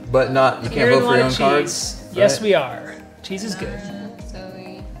 But not, you can't Here's vote for one your of own cheese. cards. Yes, right? we are. Cheese is good.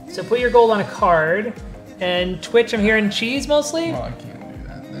 Zoe. So put your gold on a card. And Twitch, I'm hearing cheese mostly. Well, I can't do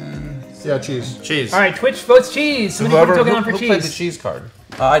that then. Yeah, cheese. Cheese. All right, Twitch votes cheese. So Somebody put a whoever token on for who played the cheese. cheese card.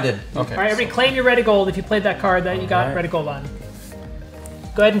 I did. Okay. All right, everybody claim your Reddit gold if you played that card that you got Reddit gold on.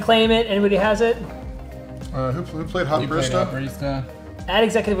 Go ahead and claim it. Anybody has it? Who played Hot You played Hot Barista? Barista. Ad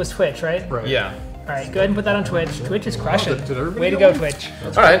executive was Twitch, right? Right. Yeah. All right, go ahead and put that on Twitch. Twitch is crushing. Did everybody Way to get go, one? Twitch.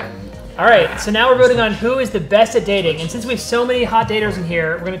 All right. All right, so now we're voting on who is the best at dating. And since we have so many hot daters in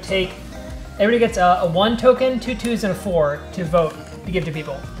here, we're going to take, everybody gets a 1 token, 2 twos, and a 4 to vote, to give to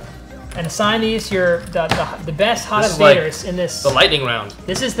people. And assign these to the best, hottest is like daters in this. The lightning round.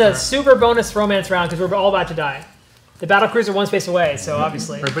 This is the super bonus romance round because we're all about to die. The battle crews are one space away, so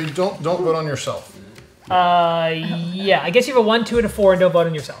obviously. Right, but you don't vote on yourself. Yeah, I guess you have a 1, 2, and a 4, and don't vote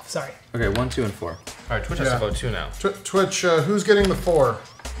on yourself. Sorry. Okay, 1, 2, and 4. All right, Twitch has Yeah. to vote 2 now. Twitch, who's getting the 4?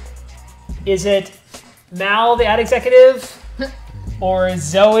 Is it Mal, the ad executive, or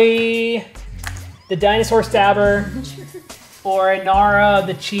Zoe, the dinosaur stabber, or Inara,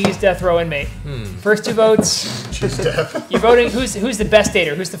 the cheese death row inmate? First 2 votes. Cheese death. You're voting. Who's the best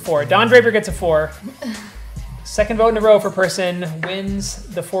dater? Who's the 4? Don Draper gets a 4. Second vote in a row for person wins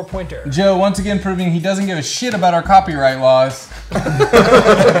the 4-pointer. Joe, once again proving he doesn't give a shit about our copyright laws.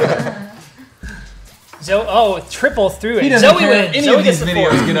 triple through it. He doesn't Zoe care wins. if any Zoe of these gets the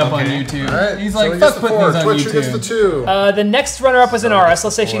videos 4. get up on YouTube. All right. He's so like, he fuck gets the putting 4. these on Twitch YouTube. gets the 2. The next runner-up was Inara, so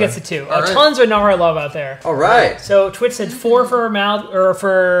let's say she gets the 2. All right. Tons of Inara love out there. All right. So Twitch said 4 for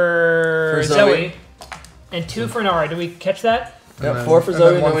for Zoe, and 2 for Inara. Did we catch that? Yep, 4 for and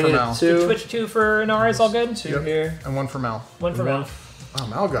Zoe, then one and we for need Mal. 2. Twitch 2 for Inara is all good? 2 here. And 1 for Mal. 1 for Mal. Oh,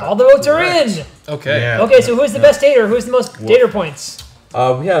 Mal got All the votes are in! Okay. Yeah. Okay, so who's the best dater? Who's the most dater points?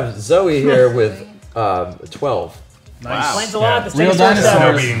 We have Zoe here with 12. Explains a lot. This Real takes first step.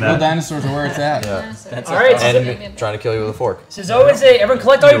 dinosaurs. beating that. Real dinosaurs are where it's at. All right, so, And trying to kill you with a fork. so Zoe say, everyone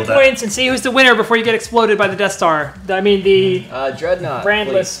collect all your Deal with that. points and see who's the winner before you get exploded by the Death Star. I mean, the Dreadnought.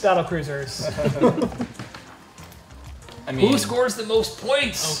 brandless battle cruisers. I mean, Who scores the most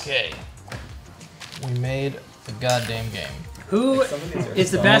points? Okay. We made the goddamn game. Who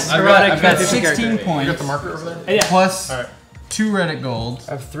is the best I've erotic got fantasy 16 character? You points. got the marker over there? Yeah. Plus All right. 2 Reddit gold.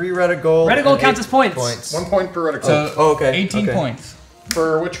 I have 3 Reddit gold. Reddit gold and counts 8 as points. 1 point per Reddit. So Oh, okay. 18 okay. points.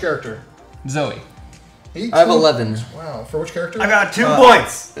 For which character? Zoe. 18? I have 11. Wow. For which character? I got 2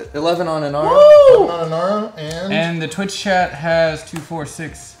 points. 11 on Inara. Woo! On Anara and... And the Twitch chat has 2, 4,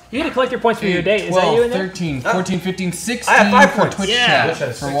 6, You need to collect your points for your date. Is 12, that you in there? 13, 14, 15, 16 I have 5 for points. Twitch Yeah. chat Twitch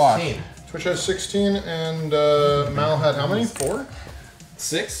has for watch. 16. Twitch has 16 and Mal had how many? 4?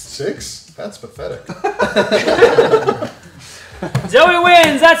 6? 6? That's pathetic. Zoe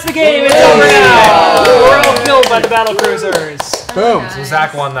wins. That's the game. It's over now. We're all killed by the battle cruisers. Boom. So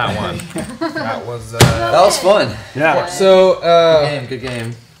Zach won that one. That was That was fun. Yeah. So, Good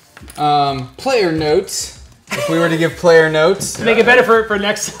game. player notes. If we were to give player notes. To make it better for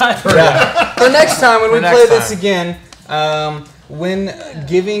next time. For next time when we next play this time. again, when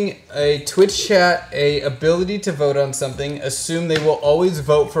giving a Twitch chat a ability to vote on something, assume they will always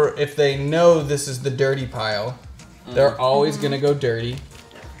vote for if they know this is the dirty pile. They're always gonna go dirty.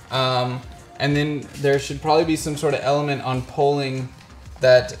 And then there should probably be some sort of element on polling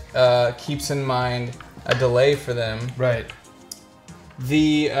that keeps in mind a delay for them. right.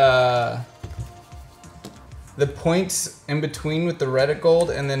 The points in between with the Reddit gold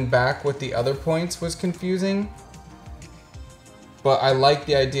and then back with the other points was confusing. But I like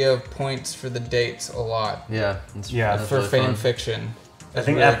the idea of points for the dates a lot. Yeah. Yeah, that's For really fan fun. fiction. I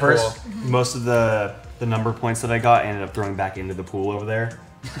think really at first, cool. most of the number points that I got, I ended up throwing back into the pool over there.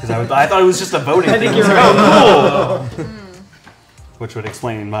 Because I thought it was just a voting thing. think you're I was like, oh, cool! Which would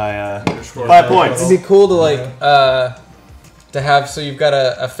explain my 5 points. It'd be cool to like to have, so you've got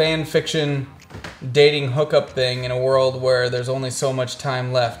a fan fiction dating hookup thing in a world where there's only so much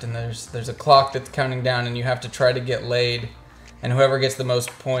time left and there's a clock that's counting down and you have to try to get laid, and whoever gets the most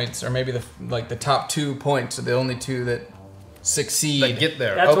points, or maybe the top 2 points are the only 2 that succeed. Like get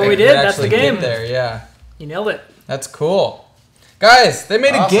there. That's what Okay. we did. That's the Actually game. get there, yeah. You nailed it. That's cool. Guys, they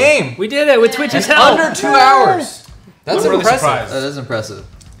made a game We did it with Twitch's in help. under 2 hours. That's I'm really impressive. surprised. That is impressive.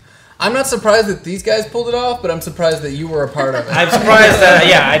 I'm not surprised that these guys pulled it off, but I'm surprised that you were a part of it. I'm surprised that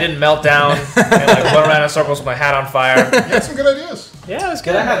I didn't melt down and like went around in circles with my hat on fire. You had some good ideas. Yeah, it was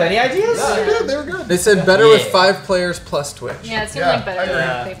good. Did I have any ideas? Yeah, they did. They were good. They said better with 5 players plus Twitch. Yeah, it seemed Yeah, like better I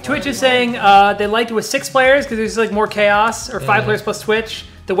than agree. paper. Twitch is saying they liked it with 6 players because there's like more chaos, or 5 players plus Twitch.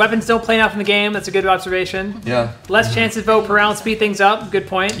 The weapons don't play enough in the game. That's a good observation. Yeah. Less chances vote per round, speed things up. Good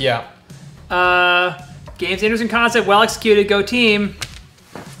point. Yeah. Game standards and concept, well executed. Go team.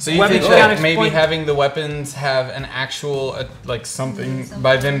 So you Weapons think mechanics that maybe point- having the weapons have an actual, like something,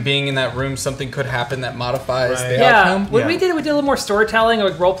 by them being in that room, something could happen that modifies the Yeah. outcome? When we did it, we did a little more storytelling, or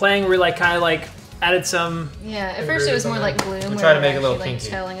like role playing, where we like kind of like added some. Yeah, at first it was more like Gloom, We where tried to we make it a little were actually, like,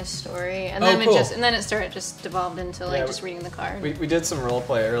 kinky. telling a story, and Oh, then cool. and then it started just devolved into like just reading the card. We did some role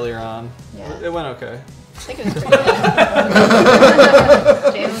play earlier on. Yeah. It went okay. I think it was pretty good.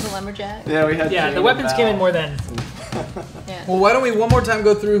 Jane was a lumberjack. Yeah, we had. Yeah, Jane the weapons and came in Val. more then. Yeah. Well, why don't we one more time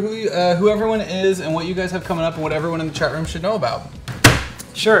go through who everyone is and what you guys have coming up and what everyone in the chat room should know about?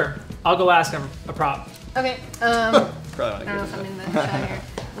 Sure, I'll go ask him a prop. Okay. Probably I don't know if I'm in the chat here.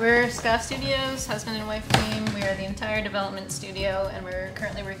 We're Ska Studios, husband and wife team. We are the entire development studio, and we're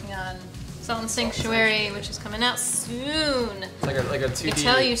currently working on Salt and Sanctuary, which is coming out soon. It's like a I 2D.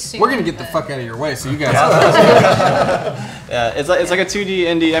 tell you soon. We're gonna get the but- fuck out of your way, so you guys. Yeah, it's like a 2D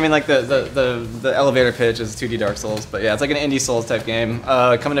indie. I mean, like the elevator pitch is 2D Dark Souls, but yeah, it's like an indie Souls type game.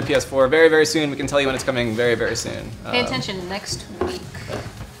 Coming to PS4 very, very soon. We can tell you when it's coming very, very soon. Pay attention next week.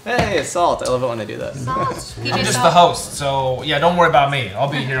 Hey, Salt. I love it when they do that. Salt. I'm just the host, so yeah, don't worry about me. I'll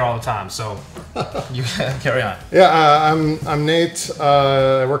be here all the time, so you carry on. Yeah, I'm Nate.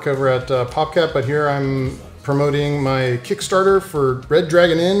 I work over at PopCap, but here I'm promoting my Kickstarter for Red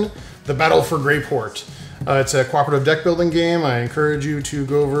Dragon Inn, The Battle for Greyport. It's a cooperative deck building game. I encourage you to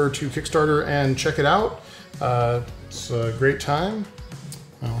go over to Kickstarter and check it out. It's a great time.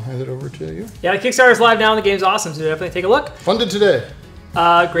 I'll hand it over to you. Yeah, the Kickstarter's live now, and the game's awesome, so definitely take a look. Funded today.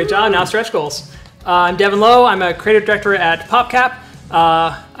 Great job, now stretch goals. I'm Devin Lowe, I'm a creative director at PopCap.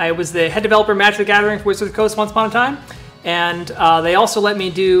 I was the head developer of Magic the Gathering for Wizards of the Coast once upon a time, and they also let me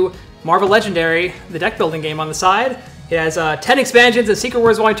do Marvel Legendary, the deck building game on the side. It has 10 expansions, and Secret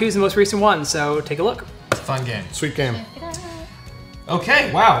Wars 1 and 2 is the most recent one, so take a look. It's a fun game. Sweet game.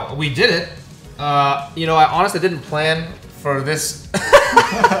 Okay, wow, we did it. You know, I honestly didn't plan for this.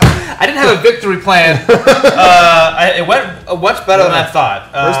 I didn't have a victory plan. It went much better than I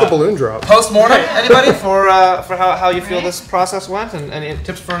thought. Where's the balloon drop? Post-mortem, anybody, for how you feel this process went, and any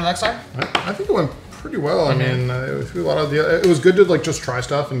tips for next time? I think it went pretty well. I mean, it was good to like just try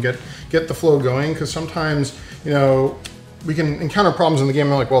stuff and get the flow going, because sometimes, you know, we can encounter problems in the game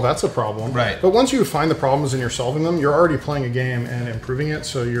and we're like, well, that's a problem. Right. But once you find the problems and you're solving them, you're already playing a game and improving it,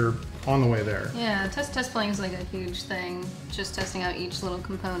 so you're on the way there. Yeah, test playing is like a huge thing. Just testing out each little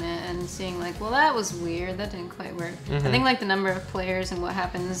component and seeing like, well, that was weird. That didn't quite work. I think like the number of players and what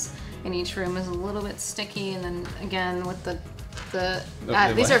happens in each room is a little bit sticky. And then again with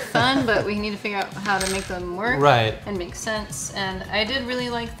these are fun, but we need to figure out how to make them work and make sense. And I did really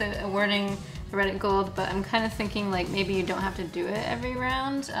like the awarding Reddit Gold, but I'm kind of thinking like maybe you don't have to do it every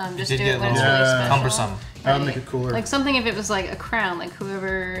round. Just do it when it's really special. Cumbersome. That would make it cooler. Like something if it was like a crown, like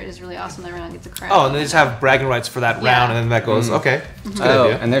whoever is really awesome that round gets a crown. Oh, and they just have bragging rights for that round, and then that goes, okay. That's a good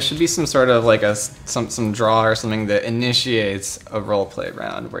idea. And there should be some sort of like some draw or something that initiates a role play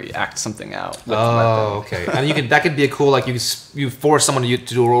round where you act something out. With okay. And that could be a cool, like you force someone to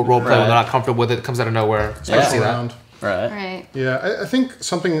do a role play when they're not comfortable with it. It comes out of nowhere. So I can see that. Right. Yeah, I think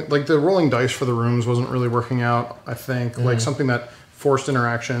something like the rolling dice for the rooms wasn't really working out. I think like something that forced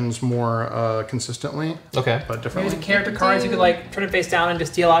interactions more consistently. Okay. But differently. Maybe the character cards, you could like turn it face down and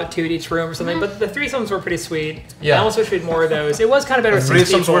just deal out 2 at each room or something. But the threesomes were pretty sweet. Yeah. I almost wish we had more of those. It was kind of better with 6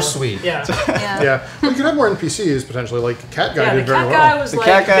 people. Threesomes were sweet. Yeah. Yeah. We could have more NPCs potentially. Like Cat Guy did very well. The cat guy was like...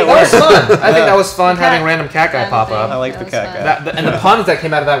 That was fun. I think that was fun having random cat guy pop up. I like the cat guy. And the puns that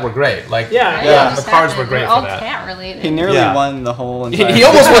came out of that were great. Like, the cards were great all for that. Cat related. He nearly won the whole entire He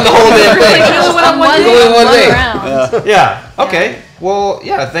almost won the whole damn thing. One round. Yeah. Okay. Well,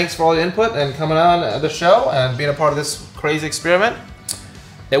 yeah, thanks for all your input and coming on the show and being a part of this crazy experiment.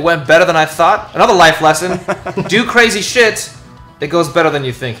 It went better than I thought. Another life lesson. Do crazy shit. It goes better than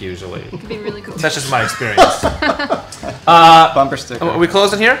you think usually. It could be really cool. That's just my experience. bumper sticker. Are we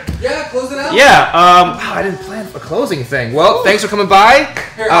closing here? Yeah, close it out. Yeah. I didn't plan for a closing thing. Well, thanks for coming by.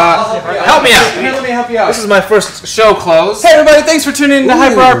 Here, I'll help me out. Here, let me help you out. This is my first show close. Hey everybody, thanks for tuning in to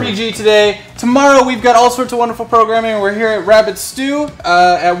Hyper RPG today. Tomorrow we've got all sorts of wonderful programming. We're here at Rabbit Stew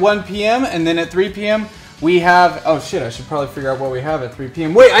at 1 p.m. and then at 3 p.m. we have... Oh shit, I should probably figure out what we have at 3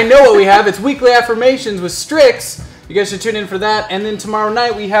 p.m. Wait, I know what we have. It's Weekly Affirmations with Strix. You guys should tune in for that. And then tomorrow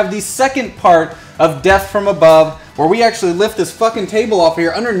night we have the second part of Death from Above, where we actually lift this fucking table off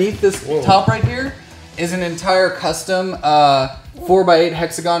here. Underneath this top right here is an entire custom 4x8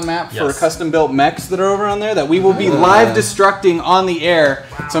 hexagon map for custom-built mechs that are over on there that we will be live destructing on the air.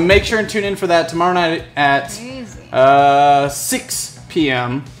 Wow. So make sure and tune in for that tomorrow night at 6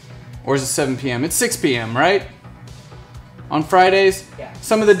 p.m. Or is it 7 p.m.? It's 6 p.m., right? On Fridays? Yeah.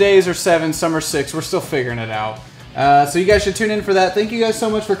 Some of the days are 7, some are 6. We're still figuring it out. So you guys should tune in for that. Thank you guys so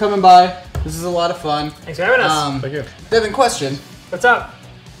much for coming by. This is a lot of fun. Thanks for having us. Thank you. Devin, question. What's up?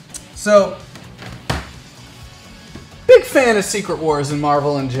 So, big fan of Secret Wars and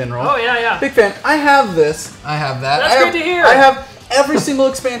Marvel in general. Oh, yeah. Big fan. I have this. I have that. That's great to hear. I have every single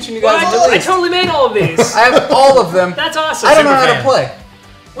expansion you guys I released. totally made all of these. I have all of them. That's awesome. I don't know how to play.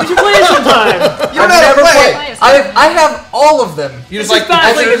 Would you play sometime? I've never played. I have all of them. You just like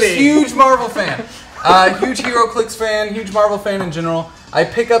I'm a huge Marvel fan. Huge HeroClix fan, huge Marvel fan in general. I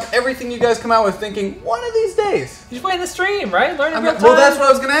pick up everything you guys come out with thinking, one of these days. You should play in the stream, right? Learn in real time. Well, that's what I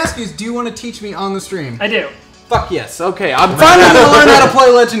was going to ask you is, do you want to teach me on the stream? I do. Fuck yes. Okay, I'm finally going to learn how to play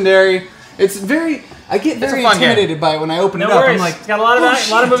Legendary. It's very... I get very intimidated by it when I open it up. Worries. I'm like, it's got a lot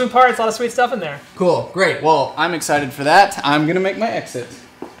of moving parts, a lot of sweet stuff in there. Cool, great. Well, I'm excited for that. I'm going to make my exit.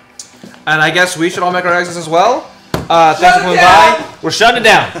 And I guess we should all make our exits as well. Thanks for coming by. We're shutting it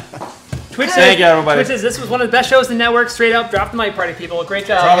down. Thank you, everybody. This was one of the best shows in the network. Straight up, drop the mic party, people. Great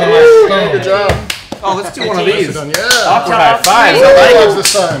job. Good job. Oh, let's do one of these. Yeah. Awkward high fives. Like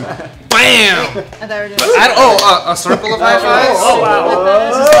this time. Bam! I thought we were doing a circle of high fives? Oh, wow.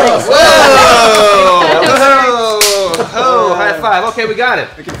 Whoa! High five. Okay, we got it.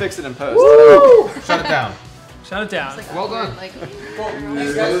 We can fix it in post. Woo! Shut it down. Shut it down. It's like Well done. Like,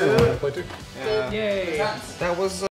 Play too. Yay. That was.